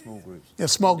freedom. Yeah, the small groups. Yeah,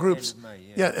 small groups.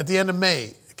 May, at the end of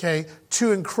May. Okay,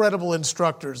 2 incredible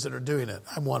instructors that are doing it.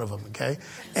 I'm one of them. Okay,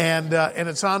 and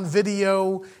it's on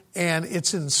video and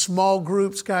it's in small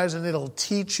groups, guys, and it'll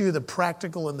teach you the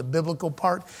practical and the biblical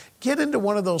part. Get into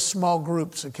one of those small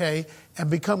groups, okay, and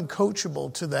become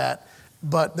coachable to that.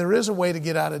 But there is a way to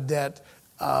get out of debt.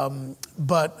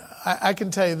 But I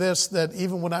can tell you this: that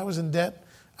even when I was in debt,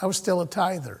 I was still a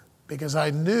tither because I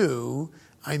knew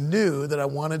that I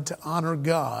wanted to honor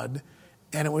God,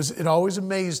 and it always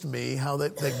amazed me how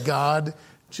that God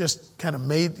just kind of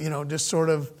made, just sort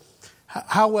of,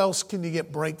 how else can you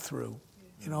get breakthrough?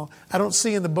 I don't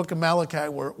see in the book of Malachi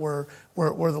where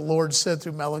the Lord said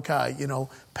through Malachi,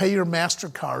 pay your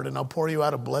MasterCard and I'll pour you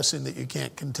out a blessing that you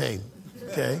can't contain,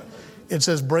 okay? It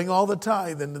says, bring all the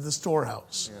tithe into the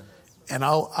storehouse. Yeah. And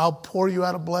I'll pour you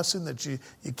out a blessing that you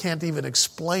can't even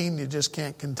explain, you just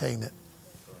can't contain it.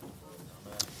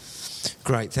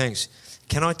 Great, thanks.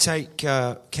 Can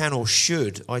or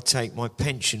should I take my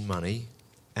pension money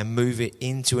and move it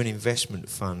into an investment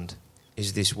fund?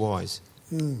 Is this wise?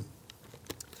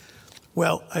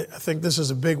 Well, I think this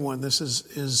is a big one. This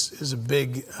is a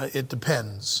big, it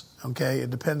depends, okay? It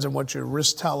depends on what your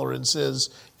risk tolerance is.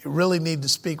 You really need to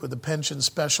speak with a pension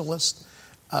specialist.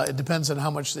 It depends on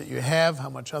how much that you have, how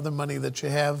much other money that you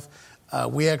have.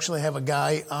 We actually have a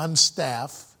guy on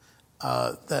staff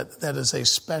that is a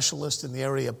specialist in the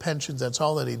area of pensions. That's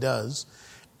all that he does.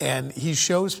 And he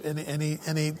shows, and he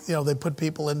they put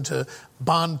people into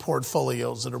bond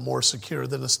portfolios that are more secure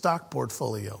than a stock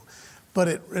portfolio. But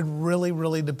it really,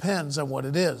 really depends on what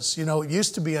it is. It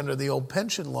used to be under the old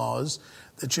pension laws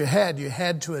that you had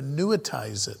to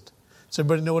annuitize it. Does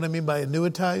everybody know what I mean by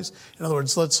annuitize? In other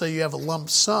words, let's say you have a lump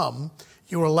sum,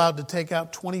 you were allowed to take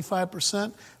out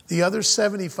 25%. The other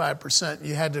 75%,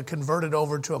 you had to convert it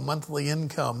over to a monthly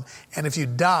income. And if you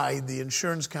died, the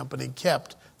insurance company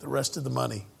kept the rest of the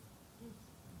money.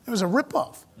 It was a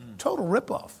ripoff, total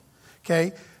ripoff.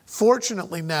 Okay?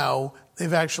 Fortunately now,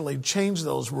 they've actually changed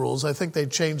those rules. I think they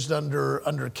changed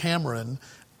under Cameron,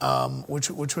 which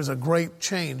was a great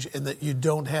change in that you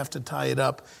don't have to tie it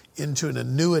up into an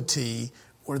annuity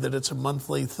or that it's a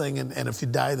monthly thing. And if you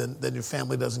die, then your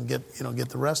family doesn't get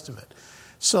the rest of it.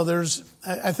 So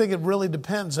I think it really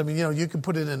depends. I mean, you can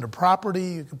put it into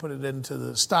property, you can put it into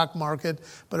the stock market,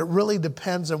 but it really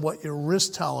depends on what your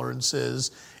risk tolerance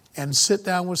is, and sit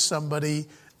down with somebody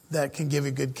that can give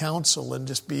you good counsel and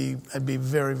be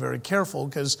very, very careful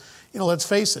because, let's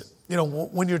face it,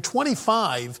 when you're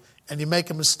 25 and you make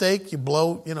a mistake, you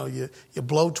blow, you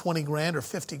blow 20 grand or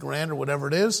 50 grand or whatever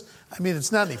it is. I mean,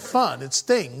 it's not any fun. It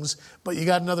stings, but you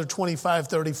got another 25,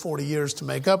 30, 40 years to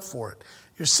make up for it.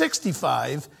 You're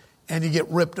 65 and you get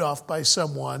ripped off by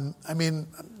someone. I mean,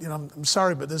 I'm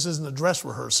sorry, but this isn't a dress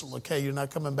rehearsal, okay? You're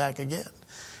not coming back again.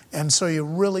 And so you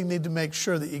really need to make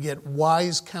sure that you get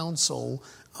wise counsel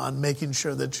on making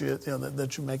sure that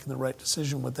that you're making the right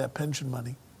decision with that pension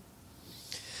money.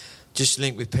 Just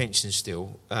linked with pensions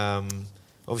still.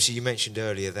 Obviously, you mentioned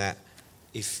earlier that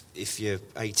if you're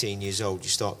 18 years old, you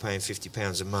start paying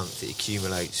 £50 a month. It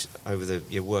accumulates over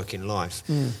your working life.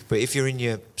 But if you're in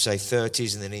your, say,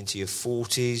 30s and then into your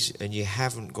 40s and you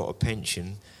haven't got a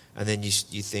pension, and then you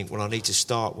think, well, I need to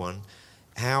start one,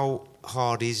 how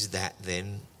hard is that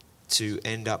then to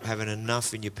end up having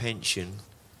enough in your pension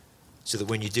so that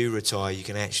when you do retire, you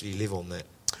can actually live on that?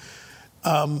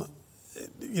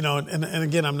 And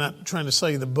again, I'm not trying to sell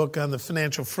you the book on the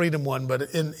financial freedom one, but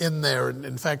in there,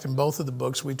 in fact, in both of the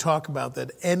books, we talk about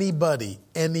that anybody,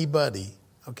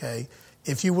 okay,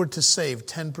 if you were to save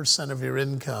 10% of your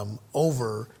income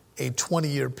over a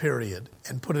 20-year period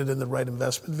and put it in the right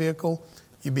investment vehicle,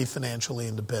 you'd be financially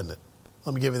independent.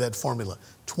 Let me give you that formula.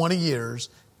 20 years,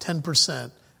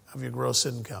 10% of your gross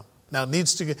income. Now,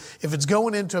 if it's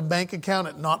going into a bank account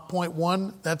at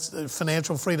 0.1, that's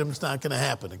financial freedom's not going to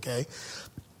happen, okay?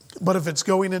 But if it's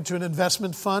going into an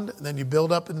investment fund, and then you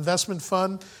build up an investment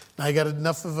fund, now you got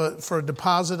enough for a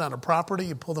deposit on a property,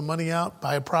 you pull the money out,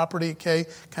 buy a property, okay,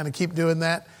 kind of keep doing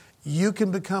that, you can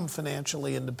become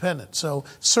financially independent. So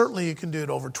certainly you can do it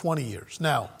over 20 years.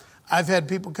 Now, I've had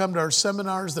people come to our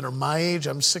seminars that are my age,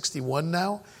 I'm 61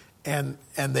 now, and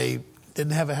they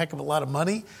didn't have a heck of a lot of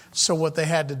money. So what they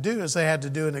had to do is they had to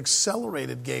do an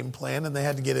accelerated game plan, and they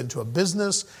had to get into a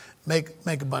business, make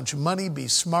a bunch of money, be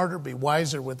smarter, be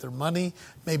wiser with their money,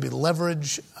 maybe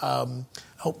leverage.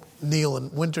 Hope Neil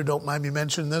and Winter don't mind me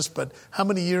mentioning this, but how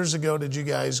many years ago did you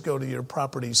guys go to your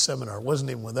property seminar? It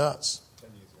wasn't even with us.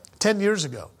 10 years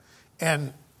ago.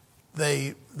 And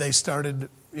they started,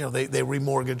 they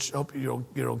remortgaged, hope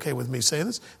you're okay with me saying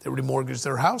this, they remortgaged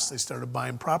their house, they started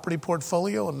buying property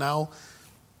portfolio, and now,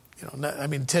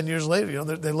 10 years later,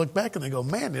 they look back and they go,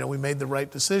 man, we made the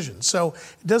right decision. So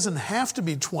it doesn't have to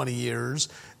be 20 years,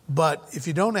 but if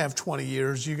you don't have 20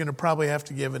 years, you're going to probably have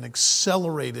to give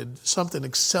something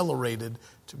accelerated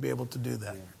to be able to do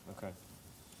that.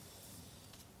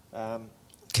 Yeah,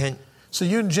 okay. So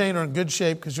you and Jane are in good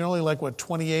shape because you're only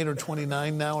 28 or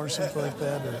 29 now or something like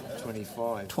that? Or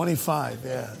 25. 25,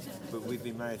 yeah. But we've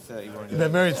been married 31 years. You've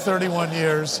been married 31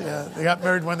 years, yeah. They got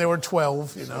married when they were 12,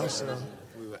 so.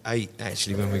 We were 8,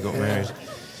 actually, when we got married.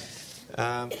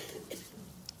 Come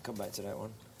back to that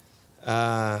one.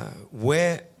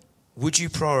 Where would you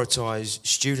prioritise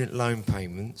student loan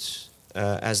payments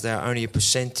as they're only a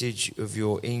percentage of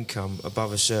your income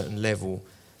above a certain level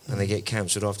and they get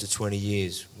cancelled after 20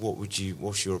 years?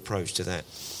 What's your approach to that?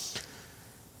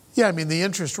 Yeah, the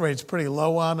interest rate's pretty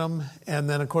low on them. And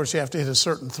then, of course, you have to hit a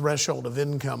certain threshold of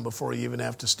income before you even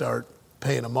have to start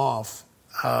paying them off.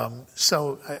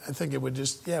 So I think it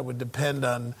would depend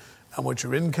on what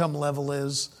your income level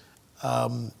is.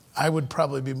 I would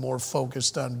probably be more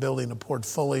focused on building a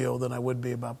portfolio than I would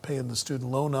be about paying the student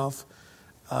loan off.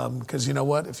 Because you know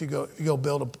what? If you go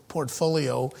build a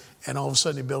portfolio and all of a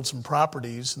sudden you build some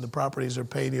properties and the properties are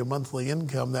paying you a monthly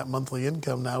income, that monthly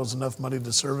income now is enough money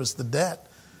to service the debt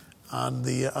on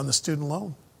the student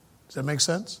loan. Does that make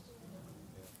sense?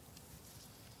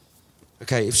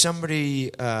 Okay, if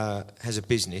somebody has a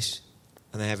business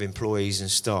and they have employees and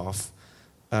staff,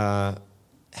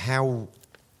 how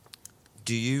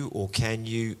do you or can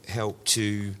you help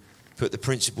to put the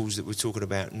principles that we're talking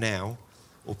about now,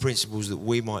 or principles that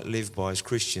we might live by as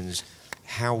Christians,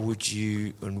 how would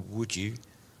you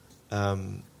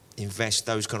invest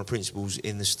those kind of principles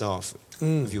in the staff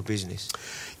of your business?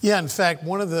 Yeah, in fact,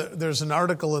 there's an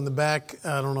article in the back,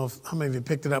 I don't know how many of you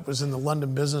picked it up, it was in the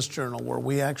London Business Journal, where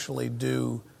we actually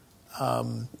do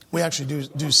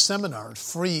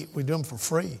seminars free. We do them for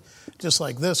free. Just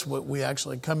like this, we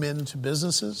actually come into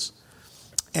businesses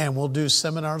and we'll do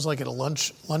seminars like at a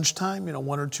lunchtime,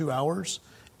 1 or 2 hours.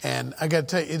 And I got to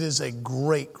tell you, it is a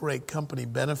great, great company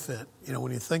benefit.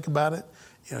 When you think about it,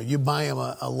 you buy them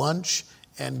a lunch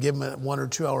and give them a 1 or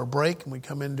 2 hour break, and we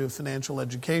come into a financial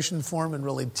education for them and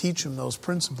really teach them those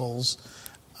principles.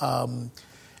 And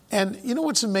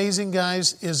what's amazing,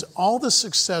 guys, is all the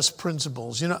success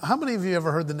principles. How many of you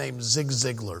ever heard the name Zig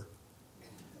Ziglar,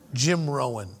 Jim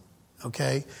Rohn,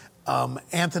 okay?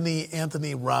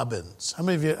 Anthony Robbins. How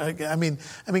many of you? I mean,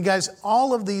 guys,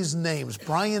 all of these names,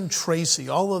 Brian Tracy,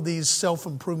 all of these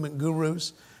self-improvement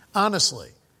gurus,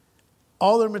 honestly,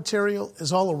 all their material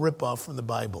is all a ripoff from the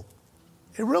Bible.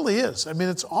 It really is. I mean,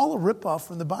 it's all a ripoff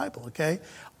from the Bible, okay?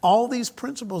 All these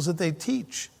principles that they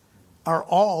teach are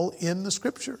all in the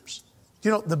Scriptures.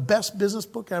 You know, the best business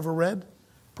book I ever read?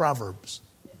 Proverbs.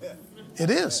 It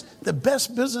is. The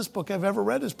best business book I've ever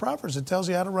read is Proverbs. It tells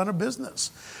you how to run a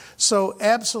business. So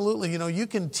absolutely, you know, you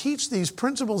can teach these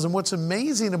principles. And what's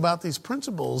amazing about these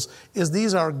principles is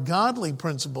these are godly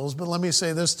principles. But let me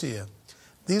say this to you.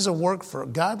 These will work for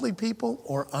godly people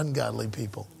or ungodly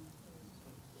people.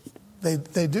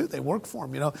 They do. They work for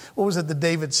them. You know, what was it that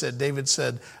David said? David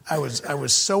said, I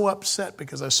was so upset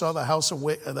because I saw the house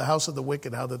of the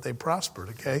wicked, how that they prospered,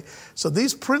 okay? So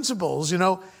these principles, you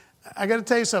know, I got to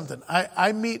tell you something.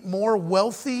 I meet more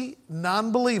wealthy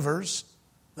non-believers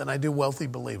than I do wealthy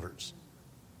believers.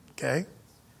 Okay?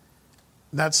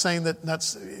 Not saying that,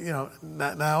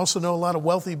 I also know a lot of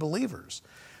wealthy believers.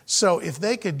 So if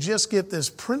they could just get this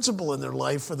principle in their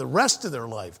life for the rest of their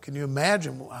life, can you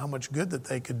imagine how much good that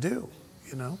they could do,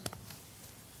 you know?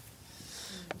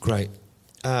 Great.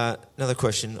 Another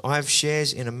question. I have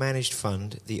shares in a managed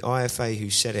fund. The IFA who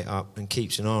set it up and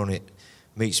keeps an eye on it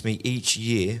meets me each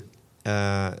year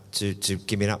to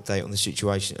give me an update on the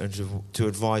situation and to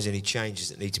advise any changes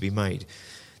that need to be made.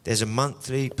 There's a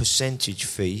monthly percentage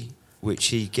fee which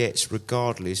he gets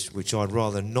regardless, which I'd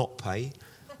rather not pay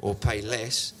or pay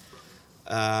less.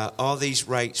 Are these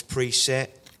rates preset,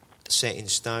 set in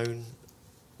stone?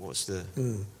 What's the...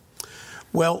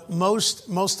 Well, most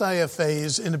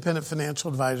IFAs, independent financial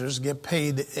advisors, get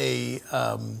paid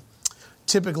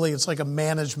typically it's like a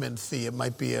management fee. It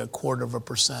might be 0.25%,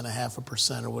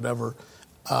 0.5%, or whatever.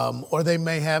 Or they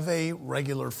may have a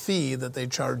regular fee that they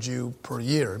charge you per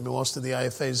year. I mean, most of the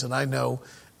IFAs that I know,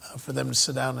 for them to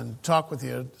sit down and talk with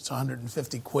you, it's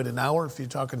 150 quid an hour. If you're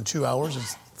talking 2 hours,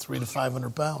 it's 300 to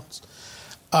 500 pounds.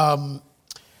 And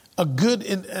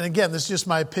again, this is just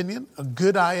my opinion, a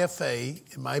good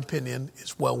IFA, in my opinion,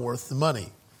 is well worth the money.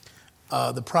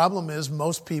 The problem is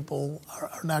most people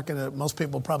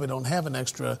probably don't have an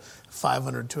extra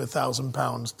 500 to 1,000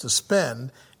 pounds to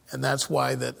spend, and that's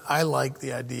why that I like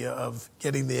the idea of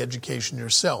getting the education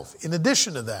yourself. In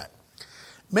addition to that,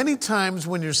 many times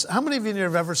how many of you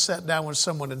have ever sat down with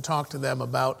someone and talked to them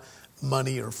about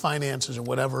money or finances or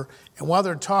whatever, and while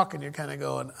they're talking, you're kind of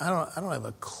going, I don't have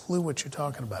a clue what you're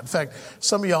talking about. In fact,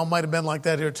 some of y'all might have been like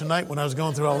that here tonight when I was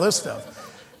going through all this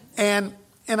stuff. And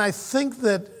I think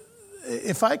that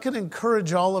if I could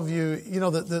encourage all of you, you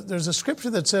know, there's a scripture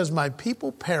that says, my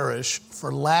people perish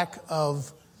for lack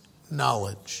of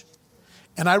knowledge.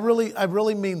 And I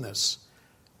really mean this.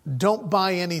 Don't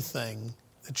buy anything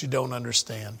that you don't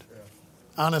understand.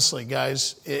 Honestly,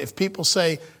 guys, if people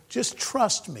say, just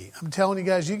trust me, I'm telling you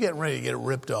guys, you're getting ready to get it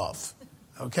ripped off,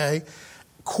 okay?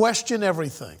 Question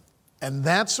everything. And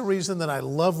that's the reason that I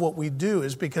love what we do,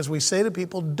 is because we say to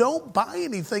people, don't buy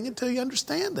anything until you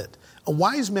understand it. A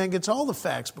wise man gets all the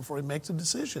facts before he makes a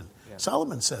decision. Yeah.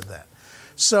 Solomon said that.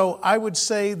 So I would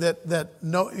say that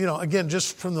no, you know, again,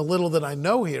 just from the little that I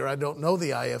know here, I don't know the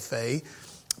IFA,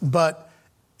 but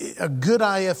a good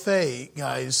IFA,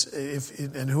 guys,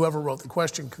 and whoever wrote the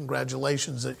question,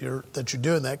 congratulations that you're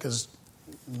doing that, because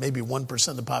maybe 1%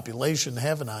 of the population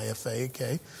have an IFA,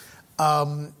 okay?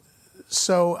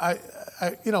 So I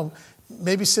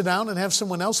maybe sit down and have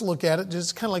someone else look at it,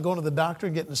 just kind of like going to the doctor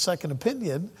and getting a second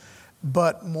opinion.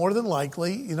 But more than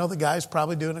likely, you know, the guy's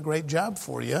probably doing a great job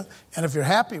for you. And if you're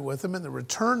happy with him and the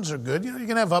returns are good, you know, you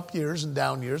can have up years and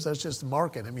down years. That's just the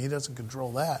market. I mean, he doesn't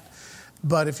control that.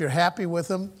 But if you're happy with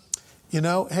him, you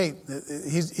know, hey,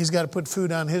 he's got to put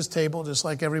food on his table just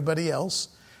like everybody else.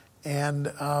 And,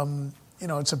 you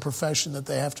know, it's a profession that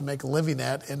they have to make a living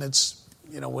at, and it's,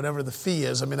 you know, whatever the fee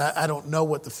is. I mean, I don't know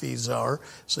what the fees are,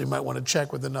 so you might want to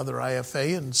check with another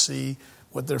IFA and see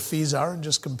what their fees are and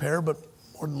just compare. But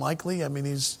more than likely, I mean,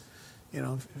 he's, you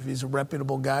know, if he's a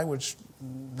reputable guy, which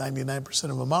 99%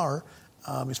 of them are,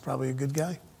 he's probably a good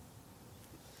guy.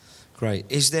 Great.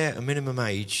 Is there a minimum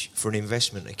age for an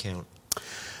investment account?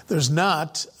 There's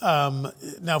not.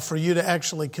 Now, for you to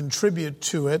actually contribute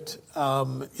to it,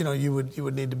 you know, you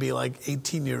would need to be like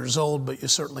 18 years old, but you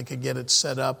certainly could get it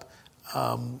set up.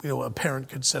 You know, a parent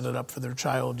could set it up for their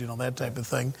child, you know, that type of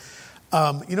thing.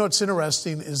 You know, what's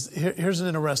interesting is, here's an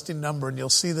interesting number, and you'll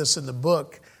see this in the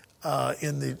book,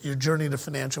 in your Journey to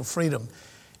Financial Freedom.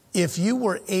 If you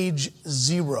were age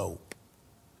 0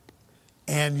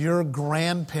 and your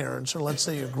grandparents, or let's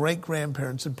say your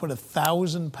great-grandparents, had put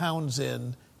 1,000 pounds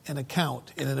in an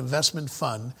account, in an investment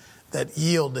fund that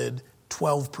yielded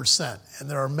 12%, and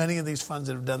there are many of these funds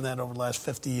that have done that over the last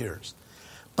 50 years.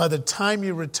 By the time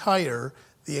you retire,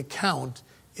 the account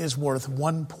is worth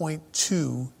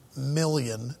 $1.2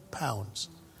 million pounds.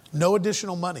 No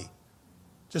additional money,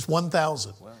 just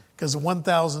 1,000. Because the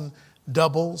 1,000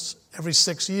 doubles every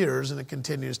 6 years and it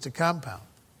continues to compound,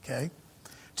 okay?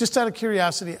 Just out of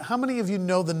curiosity, how many of you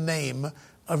know the name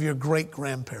of your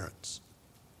great-grandparents?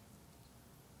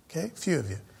 Okay, a few of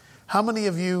you. How many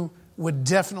of you would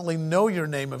definitely know your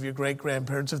name of your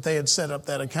great-grandparents if they had set up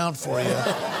that account for you?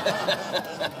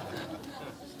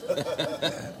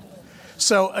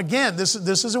 So again, this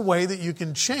is a way that you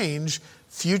can change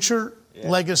future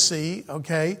legacy,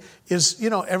 okay, is,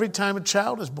 every time a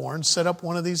child is born, set up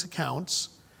one of these accounts.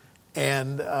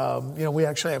 And, we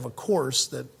actually have a course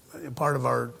that part of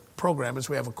our program is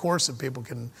we have a course that people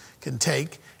can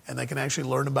take, and they can actually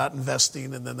learn about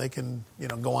investing, and then they can,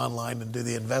 go online and do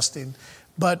the investing.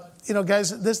 But,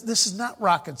 guys, this is not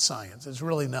rocket science. It's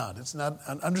really not. It's not.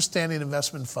 Understanding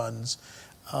investment funds,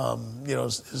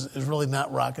 is really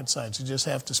not rocket science. You just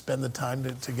have to spend the time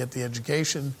to get the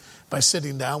education by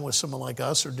sitting down with someone like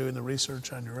us or doing the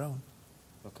research on your own.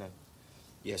 Okay.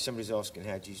 Yeah, somebody's asking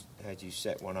how do you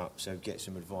set one up? So get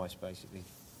some advice, basically.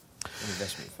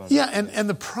 Investment fund. Yeah, and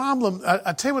the problem,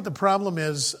 I'll tell you what the problem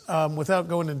is, without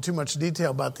going into too much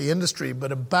detail about the industry,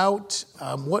 but about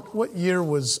what year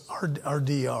was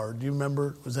RDR? Do you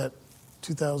remember? Was that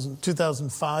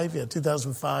 2005? Yeah,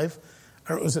 2005.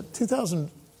 Or was it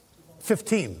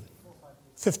 2015?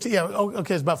 15, yeah,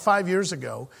 okay, it's about 5 years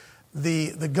ago.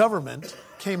 The government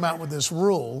came out with this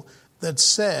rule that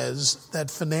says that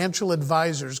financial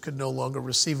advisors could no longer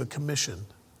receive a commission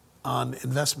on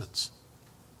investments.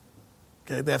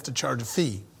 Okay, they have to charge a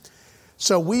fee.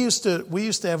 So we used to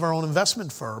have our own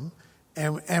investment firm,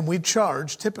 and we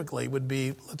charge typically would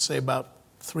be, let's say, about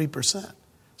 3%.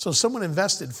 So if someone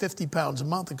invested 50 pounds a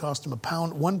month, it cost them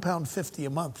 £1.50 a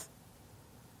month,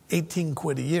 18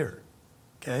 quid a year.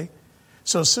 Okay,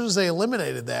 so as soon as they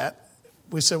eliminated that,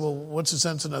 we said, well, what's the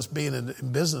sense in us being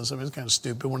in business? I mean, it's kind of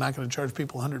stupid. We're not going to charge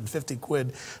people 150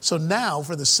 quid. So now,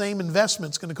 for the same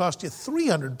investment, it's going to cost you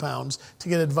 300 pounds to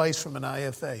get advice from an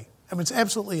IFA. I mean, it's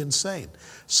absolutely insane.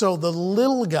 So the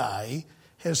little guy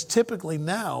has typically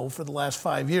now, for the last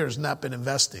 5 years, not been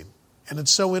investing. And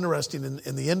it's so interesting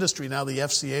in the industry now, the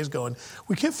FCA is going,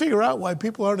 we can't figure out why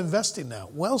people aren't investing now.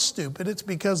 Well, stupid, it's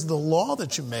because of the law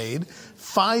that you made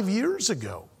 5 years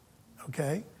ago,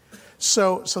 okay?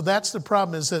 So that's the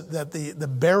problem, is that the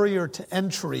barrier to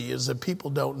entry is that people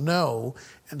don't know.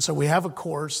 And so we have a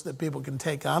course that people can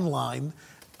take online.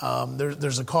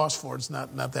 There's a cost for it. It's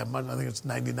not that much. I think it's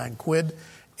 99 quid.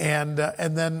 And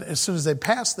then as soon as they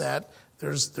pass that,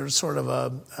 there's sort of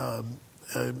a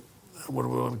what do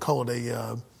we want to call it,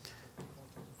 a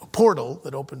portal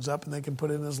that opens up, and they can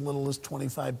put in as little as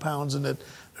 25 pounds. And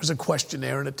there's a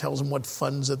questionnaire, and it tells them what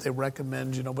funds that they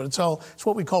recommend, But it's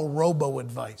what we call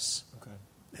robo-advice.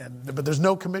 But there's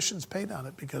no commissions paid on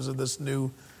it because of this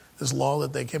law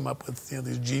that they came up with,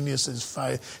 these geniuses.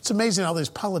 It's amazing how these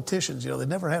politicians, they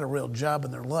never had a real job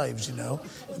in their lives, and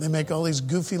they make all these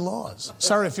goofy laws.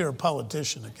 Sorry if you're a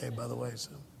politician, okay, by the way.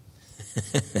 So.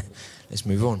 Let's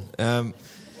move on.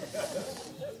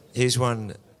 Here's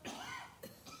one.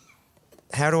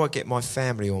 How do I get my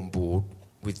family on board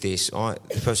with this? The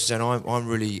person saying, I'm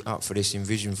really up for this,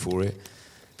 envision for it,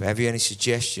 but have you any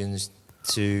suggestions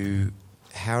to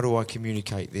how do I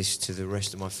communicate this to the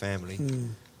rest of my family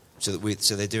so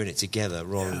they're doing it together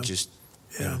rather than just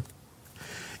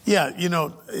Yeah,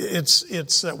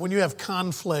 it's when you have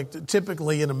conflict,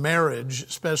 typically in a marriage,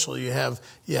 especially you have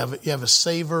a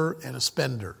saver and a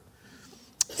spender,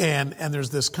 and there's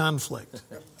this conflict.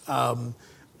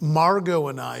 Margot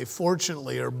and I,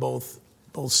 fortunately, are both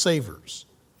savers,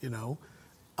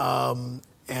 and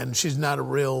she's not a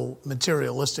real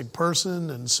materialistic person,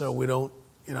 and so we don't.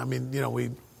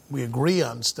 We agree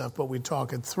on stuff, but we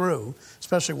talk it through,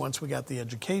 especially once we got the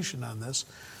education on this.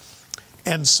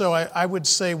 And so I would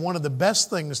say one of the best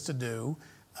things to do,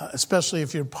 especially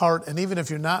if you're part, and even if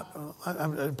you're not,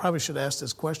 I probably should ask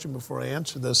this question before I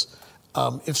answer this.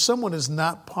 If someone is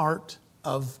not part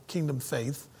of Kingdom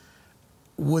Faith,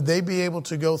 would they be able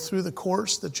to go through the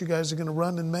course that you guys are going to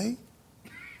run in May?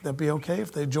 That'd be okay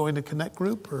if they joined a Connect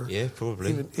group? Or yeah,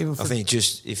 probably. Even I think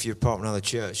just if you're part of another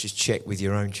church, just check with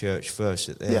your own church first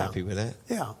that they're happy with that.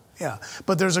 Yeah.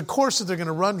 But there's a course that they're going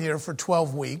to run here for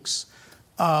 12 weeks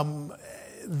you can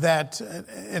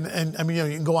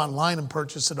go online and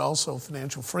purchase it also,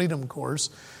 Financial Freedom course.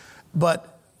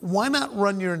 But why not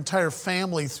run your entire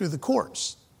family through the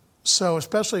course? So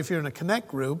especially if you're in a Connect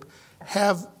group,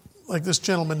 have like this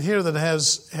gentleman here that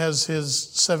has his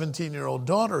 17-year-old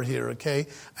daughter here, okay?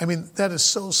 I mean, that is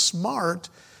so smart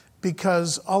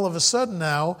because all of a sudden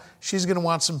now she's going to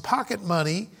want some pocket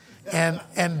money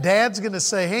And Dad's going to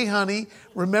say, hey, honey,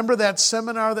 remember that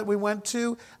seminar that we went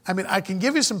to? I mean, I can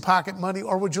give you some pocket money,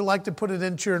 or would you like to put it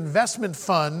into your investment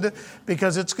fund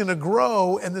because it's going to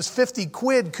grow, and this 50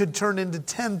 quid could turn into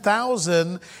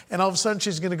 10,000, and all of a sudden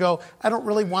she's going to go, I don't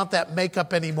really want that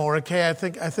makeup anymore, okay? I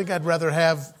think I'd rather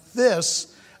have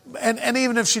this. And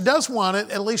even if she does want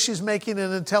it, at least she's making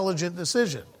an intelligent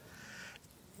decision.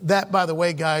 That, by the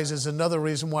way, guys, is another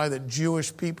reason why the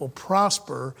Jewish people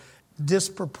prosper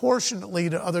disproportionately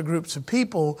to other groups of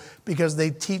people, because they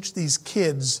teach these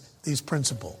kids these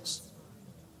principles.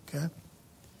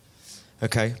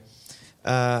 Okay.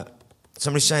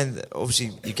 Somebody's saying that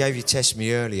obviously you gave your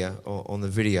testimony earlier on the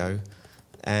video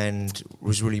and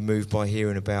was really moved by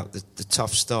hearing about the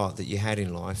tough start that you had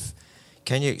in life.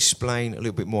 Can you explain a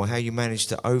little bit more how you managed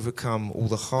to overcome all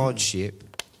the hardship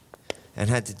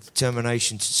and had the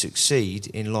determination to succeed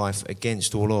in life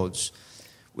against all odds,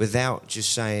 without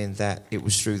just saying that it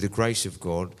was through the grace of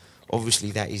God?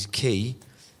 Obviously that is key,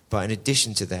 but in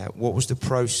addition to that, what was the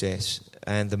process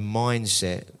and the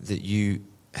mindset that you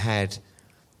had,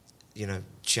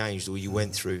 changed, or you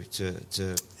went through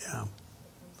to...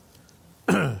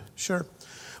 Yeah. Sure.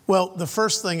 Well, the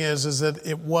first thing is that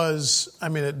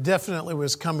it definitely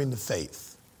was coming to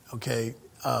faith, okay?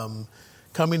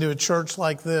 Coming to a church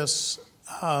like this,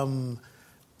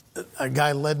 a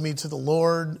guy led me to the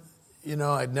Lord.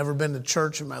 I'd never been to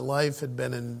church in my life, had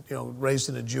been raised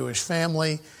in a Jewish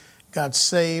family, got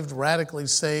saved, radically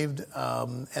saved.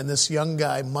 And this young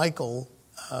guy, Michael,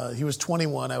 he was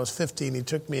 21, I was 15. He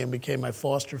took me and became my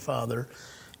foster father.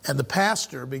 And the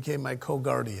pastor became my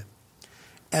co-guardian.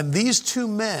 And these two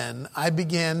men, I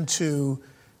began to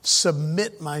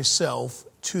submit myself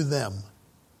to them.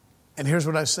 And here's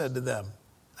what I said to them.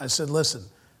 I said, listen,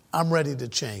 I'm ready to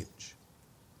change.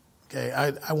 Okay,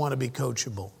 I want to be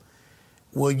coachable.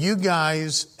 Will you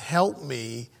guys help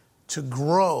me to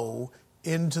grow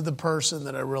into the person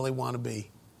that I really want to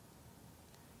be?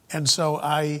 And so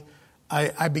I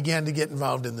began to get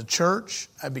involved in the church.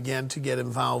 I began to get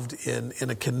involved in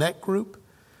a connect group.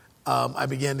 I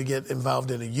began to get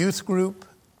involved in a youth group.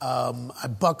 I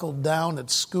buckled down at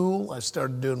school. I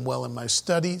started doing well in my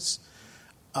studies.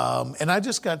 And I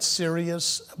just got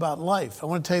serious about life. I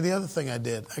want to tell you the other thing I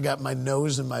did. I got my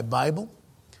nose in my Bible.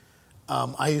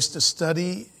 I used to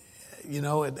study,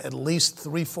 at least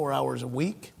 3-4 hours a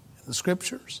week in the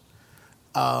scriptures.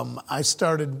 I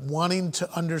started wanting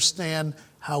to understand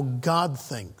how God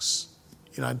thinks.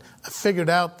 I figured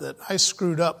out that I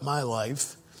screwed up my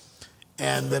life,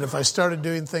 and that if I started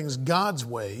doing things God's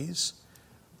ways,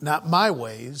 not my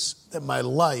ways, that my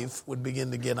life would begin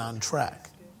to get on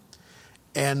track.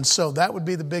 And so that would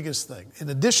be the biggest thing. In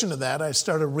addition to that, I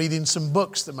started reading some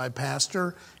books that my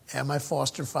pastor and my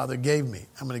foster father gave me.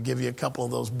 I'm going to give you a couple of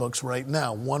those books right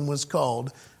now. One was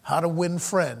called How to Win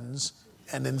Friends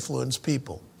and Influence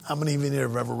People. How many of you here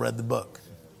have ever read the book?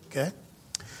 Okay?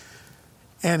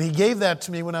 And he gave that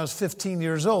to me when I was 15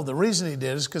 years old. The reason he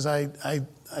did is because I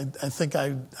think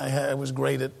I was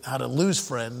great at how to lose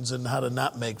friends and how to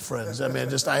not make friends.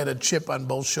 I had a chip on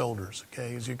both shoulders,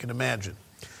 okay, as you can imagine.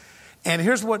 And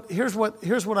here's what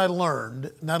I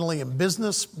learned, not only in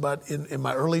business, but in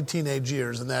my early teenage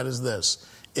years, and that is this.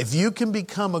 If you can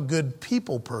become a good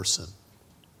people person,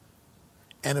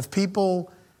 and if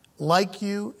people like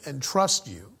you and trust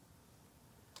you,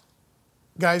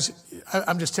 guys,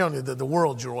 I'm just telling you that the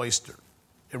world's your oyster.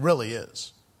 It really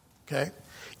is, okay?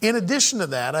 In addition to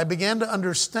that, I began to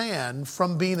understand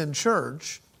from being in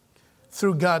church,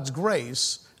 through God's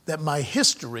grace, that my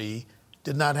history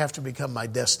did not have to become my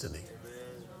destiny.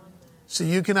 So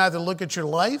you can either look at your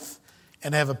life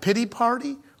and have a pity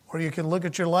party, or you can look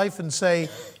at your life and say,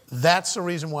 that's the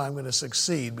reason why I'm going to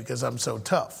succeed, because I'm so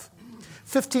tough.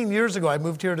 15 years ago, I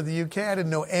moved here to the UK. I didn't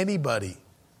know anybody.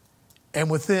 And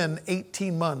within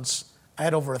 18 months, I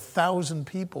had over 1,000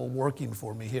 people working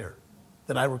for me here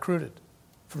that I recruited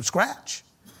from scratch.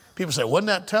 People say, wasn't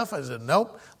that tough? I said,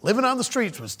 nope. Living on the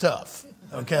streets was tough,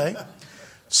 okay?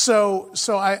 So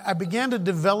I began to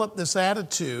develop this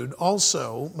attitude.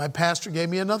 Also, my pastor gave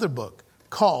me another book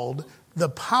called The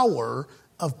Power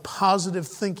of Positive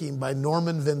Thinking by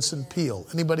Norman Vincent Peale.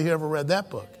 Anybody here ever read that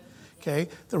book? Okay.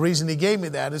 The reason he gave me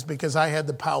that is because I had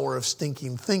the power of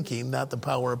stinking thinking, not the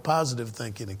power of positive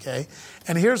thinking, okay?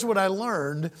 And here's what I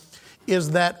learned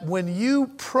is that when you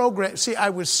program, see, I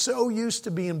was so used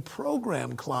to being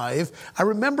programmed, Clive. I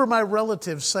remember my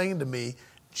relatives saying to me,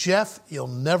 Jeff, you'll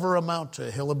never amount to a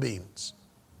hill of beans.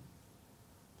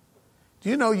 Do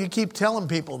you know, you keep telling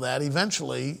people that,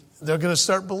 eventually they're going to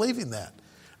start believing that.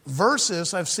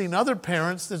 Versus, I've seen other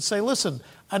parents that say, listen,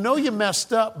 I know you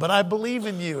messed up, but I believe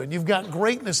in you, and you've got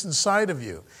greatness inside of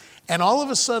you. And all of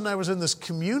a sudden I was in this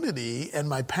community, and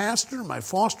my pastor, my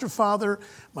foster father,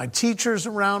 my teachers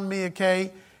around me,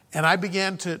 okay, and I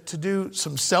began to do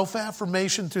some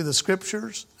self-affirmation through the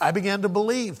scriptures. I began to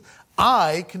believe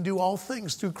I can do all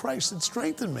things through Christ that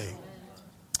strengthened me.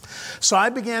 So I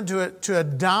began to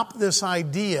adopt this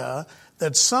idea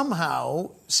that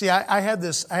somehow, see, I had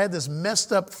this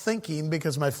messed up thinking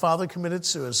because my father committed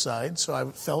suicide, so I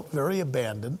felt very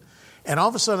abandoned. And all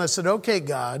of a sudden I said, okay,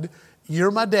 God,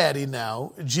 you're my daddy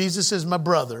now. Jesus is my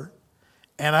brother,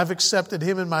 and I've accepted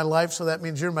him in my life, so that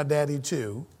means you're my daddy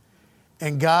too.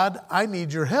 And God, I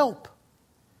need your help.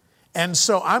 And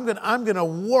so I'm going to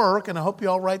work, and I hope you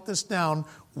all write this down,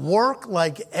 work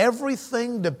like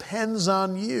everything depends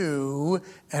on you,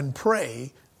 and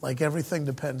pray like everything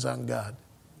depends on God.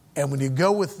 And when you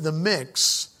go with the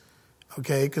mix,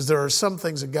 okay, because there are some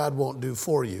things that God won't do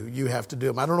for you. You have to do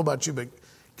them. I don't know about you, but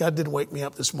God didn't wake me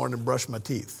up this morning and brush my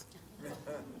teeth.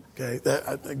 Okay,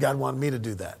 God wanted me to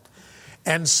do that.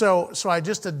 And so I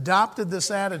just adopted this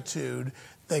attitude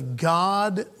that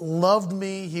God loved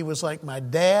me. He was like my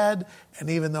dad. And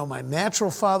even though my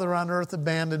natural father on earth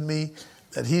abandoned me,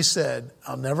 that he said,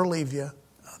 I'll never leave you.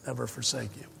 I'll never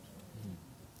forsake you.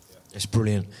 That's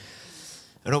brilliant.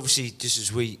 And obviously, just as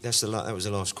that was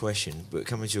the last question, but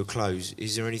coming to a close,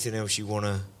 is there anything else you want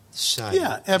to say?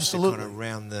 Yeah, absolutely. Just to kind of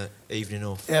round the evening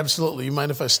off. Absolutely. You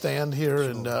mind if I stand here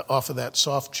and off of that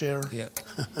soft chair? Yeah.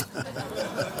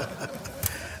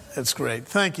 That's great.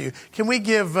 Thank you. Can we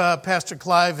give Pastor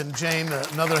Clive and Jane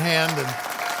another hand? And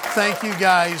thank you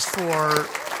guys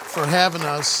for having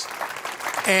us.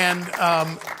 And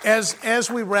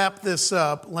as we wrap this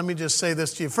up, let me just say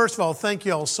this to you. First of all, thank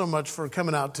you all so much for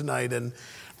coming out tonight and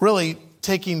really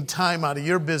taking time out of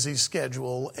your busy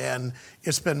schedule. And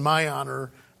it's been my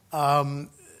honor.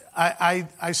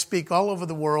 I speak all over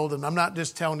the world, and I'm not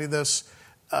just telling you this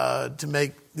to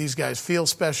make these guys feel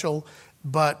special,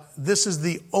 but this is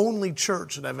the only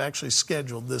church that I've actually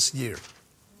scheduled this year.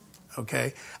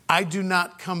 Okay? I do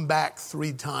not come back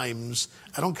 3 times.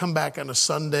 I don't come back on a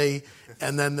Sunday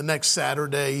and then the next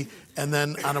Saturday and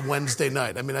then on a Wednesday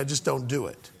night. I mean, I just don't do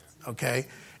it. Okay?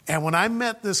 And when I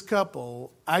met this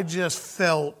couple, I just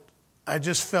felt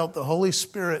the Holy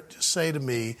Spirit just say to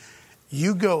me,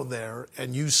 you go there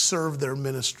and you serve their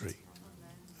ministry.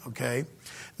 Okay?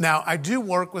 Now, I do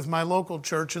work with my local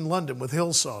church in London with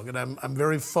Hillsong, and I'm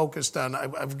very focused on,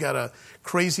 I've got a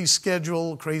crazy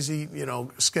schedule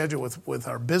with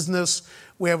our business.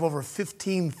 We have over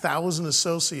 15,000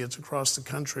 associates across the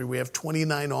country. We have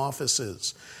 29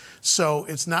 offices. So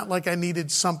it's not like I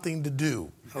needed something to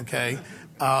do, okay?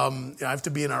 I have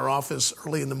to be in our office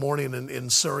early in the morning in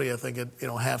Surrey, I think at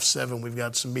 7:30. We've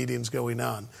got some meetings going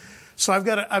on. So I've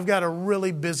got a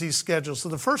really busy schedule. So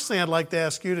the first thing I'd like to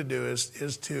ask you to do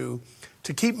is to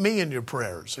keep me in your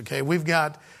prayers. Okay, we've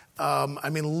got.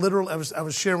 Literally, I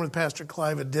was sharing with Pastor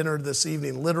Clive at dinner this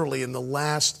evening. Literally, in the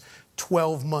last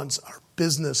 12 months, our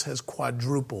business has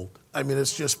quadrupled. I mean,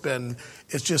 it's just been.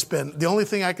 The only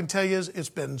thing I can tell you is it's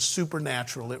been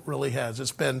supernatural. It really has.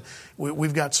 It's been.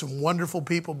 We've got some wonderful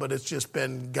people, but it's just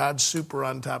been God's super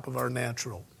on top of our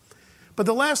natural. But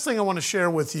the last thing I want to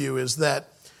share with you is that.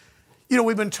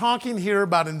 We've been talking here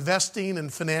about investing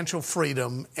and financial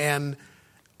freedom, and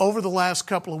over the last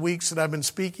couple of weeks that I've been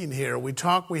speaking here, we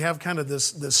have kind of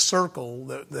this circle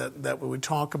that we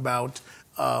talk about.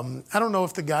 I don't know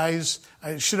if the guys,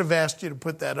 I should have asked you to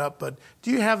put that up, but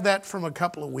do you have that from a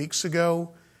couple of weeks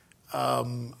ago?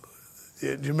 Do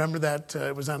you remember that?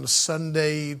 It was on a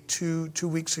Sunday 2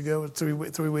 weeks ago, 3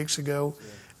 weeks ago.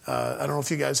 I don't know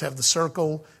if you guys have the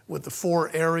circle with the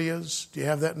 4 areas. Do you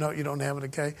have that? No, you don't have it,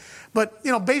 okay? But,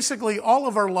 basically all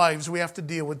of our lives we have to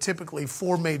deal with typically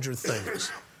 4 major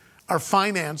things. Our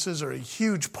finances are a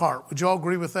huge part. Would you all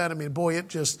agree with that? I mean, boy,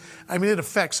 it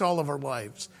affects all of our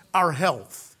lives. Our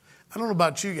health. I don't know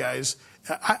about you guys.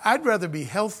 I'd rather be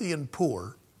healthy and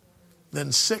poor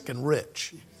than sick and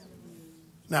rich.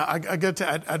 Now,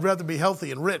 I'd rather be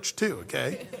healthy and rich too,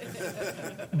 okay?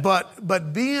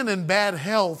 But being in bad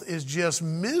health is just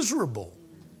miserable.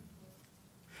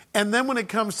 And then when it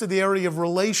comes to the area of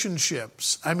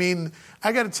relationships, I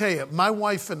got to tell you, my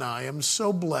wife and I am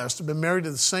so blessed. I've been married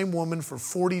to the same woman for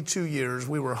 42 years.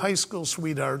 We were high school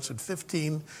sweethearts at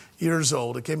 15 years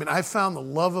old. Okay, I found the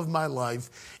love of my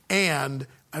life, and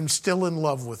I'm still in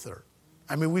love with her.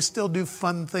 We still do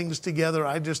fun things together.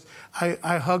 I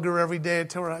hug her every day. I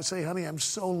tell her, I say, honey, I'm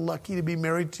so lucky to be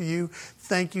married to you.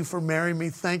 Thank you for marrying me.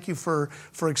 Thank you for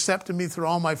accepting me through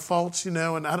all my faults,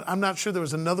 And I'm not sure there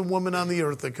was another woman on the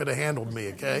earth that could have handled me,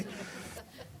 okay?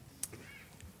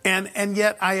 And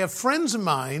yet I have friends of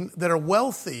mine that are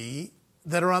wealthy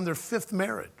that are on their 5th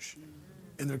marriage.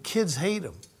 and their kids hate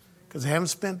them because they haven't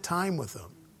spent time with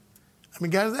them. I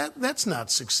mean, guys, that's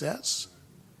not success.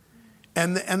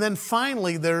 And then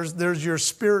finally, there's your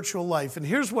spiritual life. And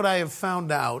here's what I have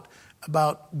found out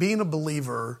about being a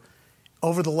believer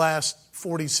over the last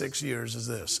 46 years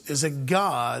is that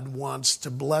God wants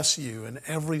to bless you in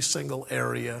every single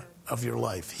area of your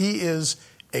life. He is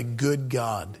a good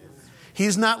God.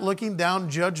 He's not looking down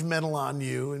judgmental on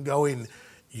you and going,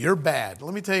 you're bad.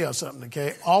 Let me tell you something,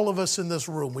 okay? All of us in this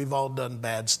room, we've all done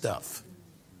bad stuff.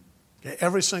 Okay?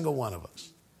 Every single one of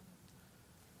us.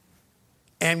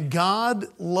 And God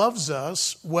loves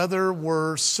us whether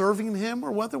we're serving Him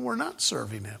or whether we're not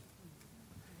serving Him.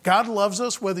 God loves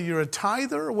us whether you're a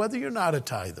tither or whether you're not a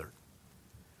tither.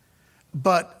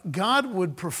 But God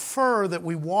would prefer that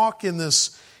we walk in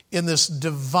this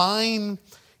divine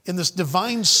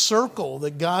circle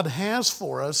that God has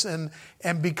for us, and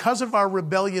because of our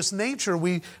rebellious nature,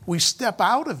 we step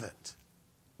out of it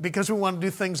because we want to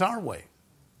do things our way.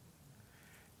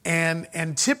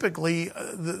 And typically,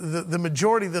 the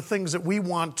majority of the things that we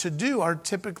want to do are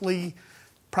typically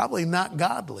probably not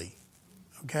godly,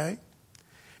 okay?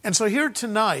 And so here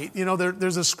tonight,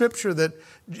 there's a scripture that,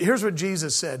 here's what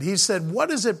Jesus said. He said, what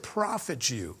does it profit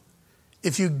you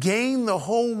if you gain the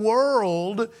whole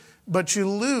world, but you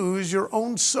lose your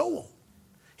own soul?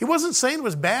 He wasn't saying it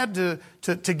was bad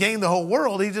to gain the whole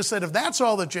world. He just said, if that's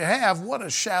all that you have, what a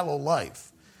shallow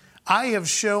life. I have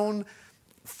shown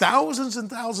thousands and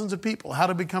thousands of people how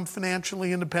to become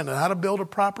financially independent, how to build a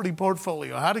property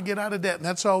portfolio, how to get out of debt, and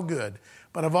that's all good.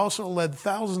 But I've also led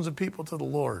thousands of people to the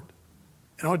Lord.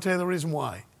 And I want to tell you the reason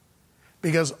why.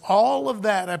 Because all of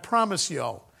that, I promise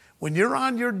y'all, when you're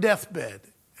on your deathbed,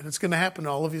 and it's going to happen to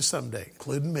all of you someday,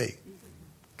 including me,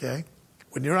 okay?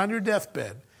 When you're on your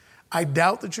deathbed, I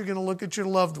doubt that you're going to look at your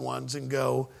loved ones and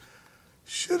go,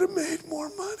 should have made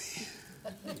more money.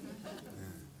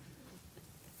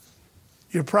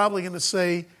 You're probably going to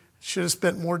say, should have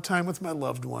spent more time with my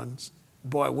loved ones.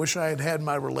 Boy, I wish I had had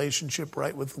my relationship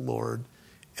right with the Lord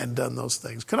and done those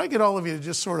things. Could I get all of you to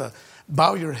just sort of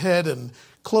bow your head and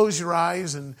close your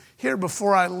eyes? And here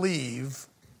before I leave,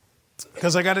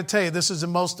 because I got to tell you, this is the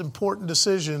most important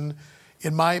decision,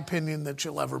 in my opinion, that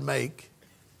you'll ever make.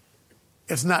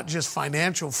 It's not just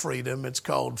financial freedom, it's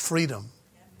called freedom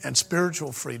and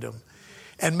spiritual freedom.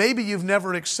 And maybe you've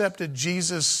never accepted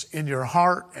Jesus in your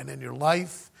heart and in your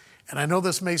life. And I know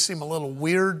this may seem a little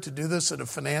weird to do this at a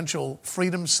financial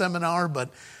freedom seminar, but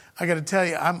I got to tell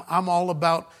you, I'm all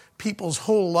about people's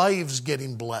whole lives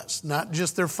getting blessed, not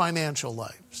just their financial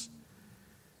lives.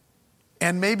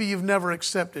 And maybe you've never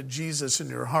accepted Jesus in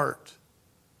your heart.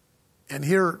 And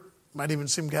here might even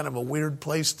seem kind of a weird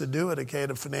place to do it, okay,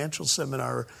 at a financial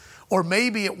seminar. Or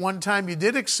maybe at one time you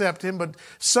did accept Him, but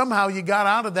somehow you got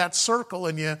out of that circle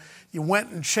and you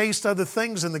went and chased other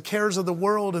things, and the cares of the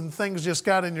world and things just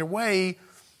got in your way.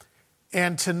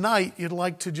 And tonight you'd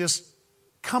like to just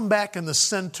come back in the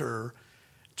center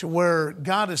to where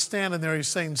God is standing there. He's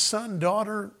saying, son,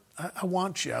 daughter, I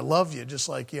want you. I love you just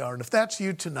like you are. And if that's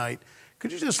you tonight,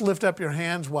 could you just lift up your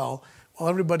hands while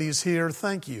everybody is here?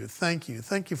 Thank you. Thank you.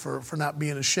 Thank you for not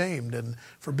being ashamed and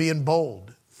for being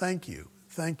bold. Thank you.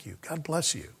 Thank you. God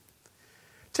bless you.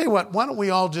 Tell you what, why don't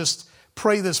we all just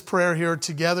pray this prayer here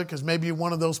together, because maybe you're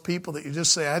one of those people that you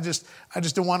just say, I just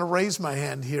don't want to raise my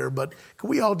hand here, but can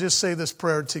we all just say this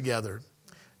prayer together?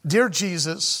 Dear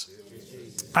Jesus,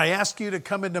 I ask you to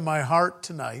come into my heart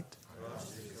tonight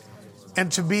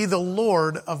and to be the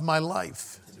Lord of my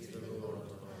life,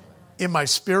 in my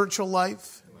spiritual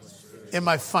life, in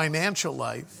my financial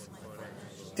life,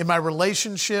 in my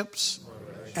relationships,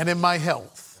 and in my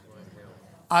health.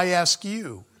 I ask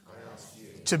you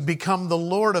to become the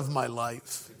Lord of my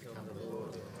life,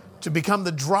 to become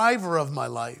the driver of my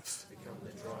life,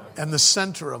 and the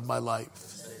center of my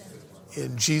life.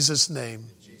 In Jesus' name,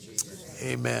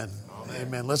 amen.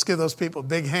 Amen. Let's give those people a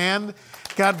big hand.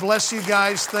 God bless you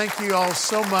guys. Thank you all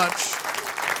so much.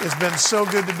 It's been so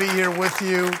good to be here with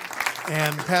you.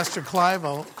 And Pastor Clive,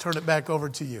 I'll turn it back over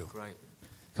to you. Great.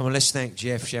 Come on, let's thank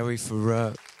Jeff, shall we,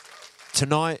 for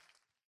tonight.